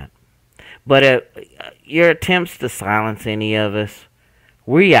there's that. But your attempts to silence any of us,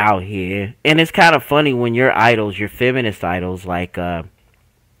 we out here, and it's kind of funny when your idols, your feminist idols, like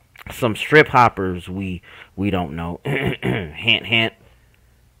some strip hoppers we don't know, hint hint,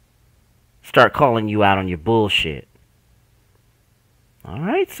 start calling you out on your bullshit. All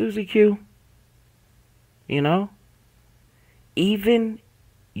right, Susie Q. You know, even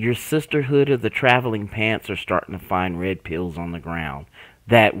your sisterhood of the traveling pants are starting to find red pills on the ground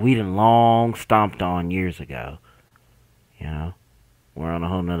that we done long stomped on years ago. You know, we're on a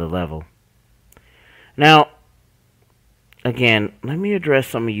whole nother level. Now, again, let me address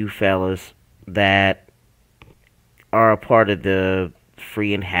some of you fellas that are a part of the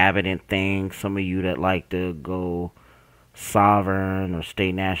free inhabitant thing. Some of you that like to go sovereign or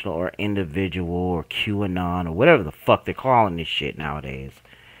state national or individual or QAnon or whatever the fuck they're calling this shit nowadays.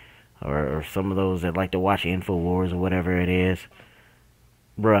 Or some of those that like to watch InfoWars or whatever it is.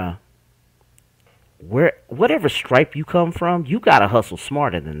 Bruh, whatever stripe you come from, you gotta hustle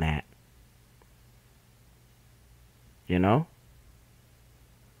smarter than that. You know?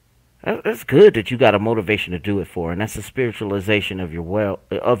 It's good that you got a motivation to do it for, and that's the spiritualization of your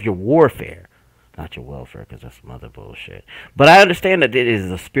warfare. Not your welfare, because that's some other bullshit. But I understand that it is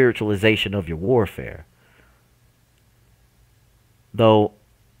the spiritualization of your warfare. Though,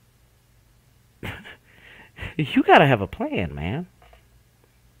 you gotta have a plan, man.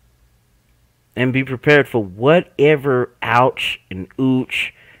 And be prepared for whatever ouch and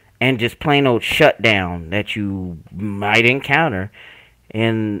ooch and just plain old shutdown that you might encounter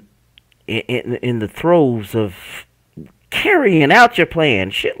in the throes of carrying out your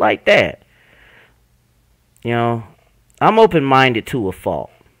plan. Shit like that. You know, I'm open-minded to a fault.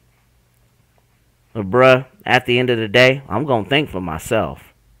 But bruh, at the end of the day, I'm gonna think for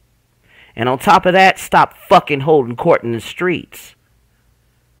myself. And on top of that, stop fucking holding court in the streets.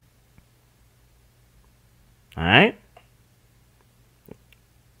 Alright?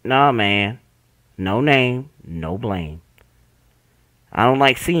 Nah, man. No name, no blame. I don't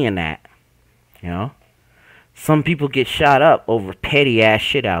like seeing that. You know? Some people get shot up over petty ass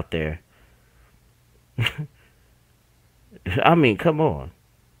shit out there. I mean, come on.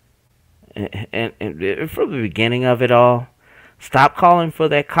 And from the beginning of it all, stop calling for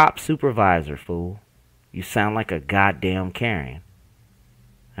that cop supervisor, fool. You sound like a goddamn Karen.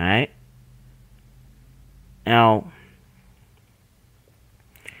 Alright? Now,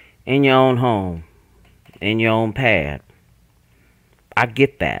 in your own home, in your own pad, I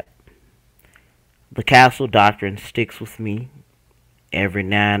get that. The castle doctrine sticks with me every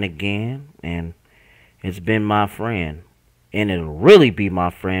now and again, and it's been my friend. And it'll really be my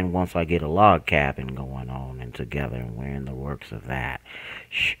friend once I get a log cabin going on and together, and we're in the works of that.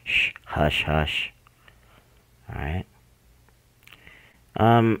 Shh, shh, hush, hush. Alright?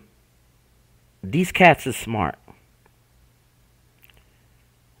 These cats are smart.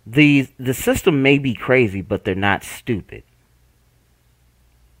 The system may be crazy, but they're not stupid.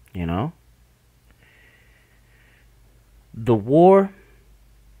 You know? The war,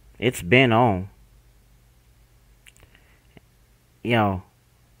 it's been on. You know,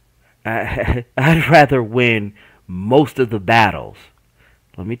 I'd rather win most of the battles.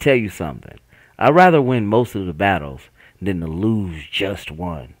 Let me tell you something. I'd rather win most of the battles than to lose just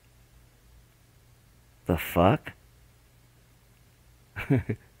one. The fuck?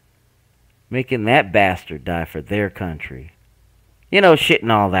 Making that bastard die for their country. You know, shit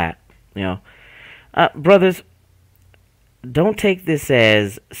and all that. You know. Brothers, don't take this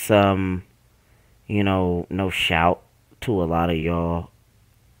as some, you know, no shout to a lot of y'all.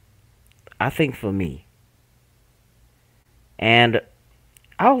 I think for me. And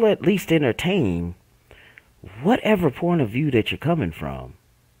I'll at least entertain whatever point of view that you're coming from.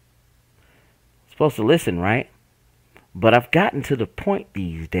 Supposed to listen, right? But I've gotten to the point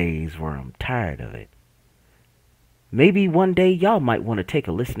these days where I'm tired of it. Maybe one day y'all might want to take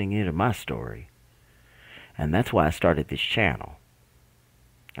a listening ear to my story. And that's why I started this channel.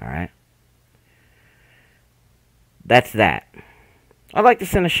 Alright? That's that. I'd like to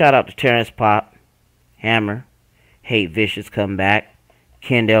send a shout out to Terrence Pop, Hammer, Hate Vicious come back,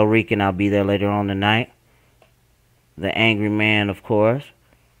 Kendall Reekin, I'll be there later on tonight. The Angry Man, of course.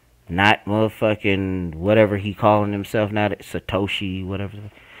 Not motherfucking whatever he calling himself now, Satoshi,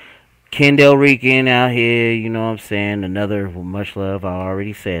 whatever. Kendall Reekin out here, you know what I'm saying? Another much love, I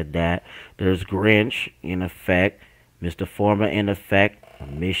already said that. There's Grinch in effect. Mr. Former in effect. I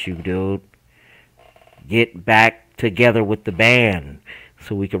miss you, dude. Get back together with the band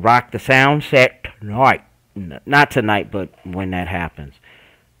so we can rock the sound set tonight. Not tonight, but when that happens.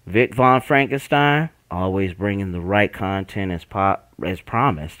 Vic Von Frankenstein, always bringing the right content as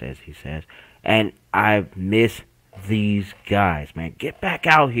promised, as he says. And I miss these guys, man. Get back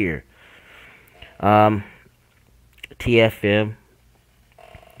out here. TFM,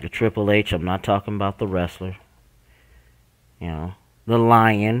 the Triple H, I'm not talking about the wrestler. You know, the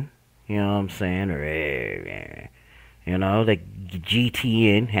Lion, you know what I'm saying? Or, you know, the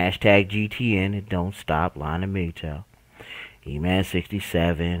GTN, hashtag GTN, it don't stop, line of Maytel. E-Man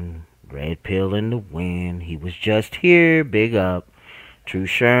 67, Red Pill in the Wind, he was just here, big up. True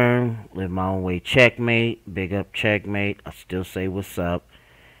Sherm, Live My Own Way, Checkmate, big up Checkmate, I still say what's up.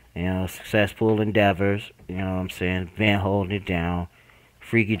 You know, Successful Endeavors, you know what I'm saying? Van holding it down.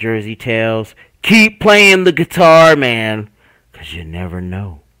 Freaky Jersey Tales, keep playing the guitar, man, because you never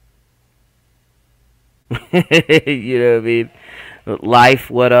know. You know what I mean? Life,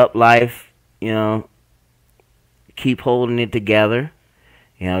 what up, Life? You know, keep holding it together.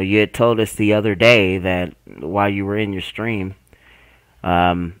 You know, you had told us the other day that while you were in your stream,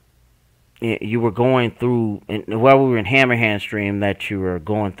 you were going through, while we were in Hammerhand stream, that you were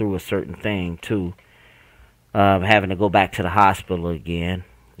going through a certain thing too, having to go back to the hospital again.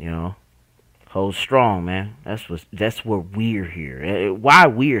 You know, hold strong, man. That's where we're here. Why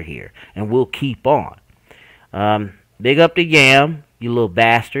we're here, and we'll keep on. Big up to Yam, you little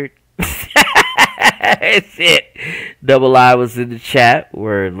bastard. That's it. Double I was in the chat.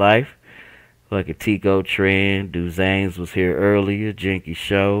 Word life. Fucking Tico Trend. Duzangs was here earlier. Jinky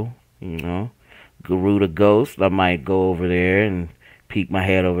Show. You know, Garuda Ghost. I might go over there and peek my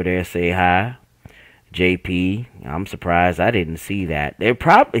head over there, say hi. JP, I'm surprised I didn't see that.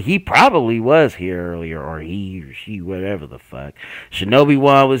 He probably was here earlier, or he or she, whatever the fuck. Shinobi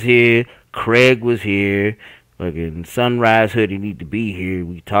One was here. Craig was here. Fucking Sunrise Hoodie need to be here.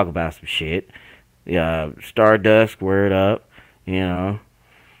 We talk about some shit. Stardust, word up. You know.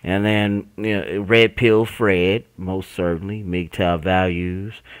 And then, you know, Red Pill Fred, most certainly. MGTOW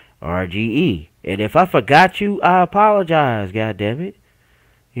Values. RGE. And if I forgot you, I apologize, goddammit.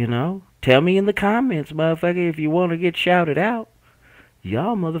 You know, tell me in the comments, motherfucker, if you want to get shouted out.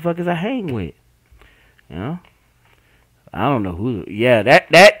 Y'all motherfuckers I hang with. You know? I don't know who. Yeah,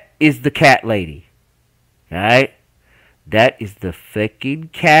 that is the cat lady. Alright? That is the fucking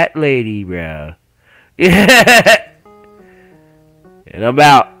cat lady, bro. Yeah. And I'm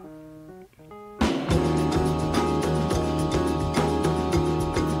out.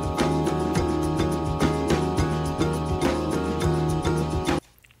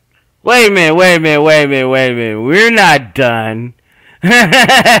 Wait a minute. We're not done.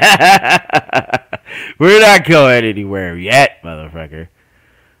 We're not going anywhere yet, motherfucker.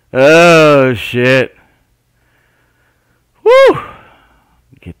 Oh, shit. Woo!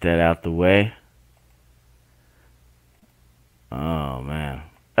 Get that out the way. Oh, man.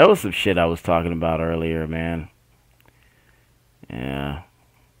 That was some shit I was talking about earlier, man. Yeah.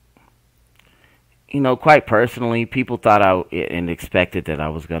 You know, quite personally, people thought and expected that I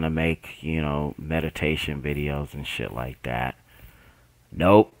was going to make, you know, meditation videos and shit like that.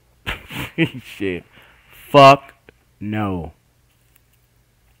 Nope. Shit. Fuck no.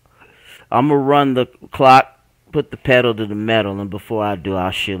 I'm going to run the clock, put the pedal to the metal, and before I do,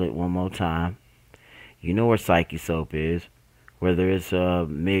 I'll shill it one more time. You know where Psyche Soap is. Whether it's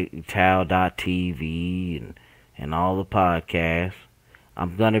MGTOW.tv and all the podcasts.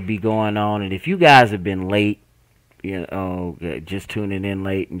 I'm going to be going on, and if you guys have been late just tuning in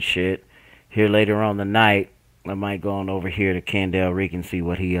late and shit. Here later on the night, I might go on over here to Kendall Rick and see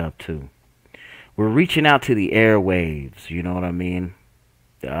what he up to. We're reaching out to the airwaves, you know what I mean?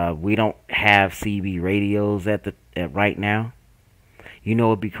 We don't have CB radios at right now. You know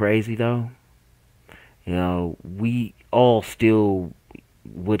what'd be crazy though? You know, we all still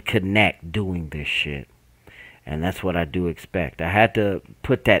would connect doing this shit. And that's what I do expect. I had to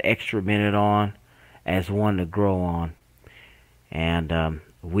put that extra minute on as one to grow on. And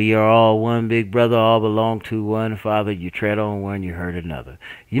we are all one big brother, all belong to one Father. You tread on one, you hurt another.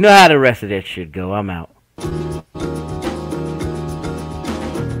 You know how the rest of that shit go. I'm out.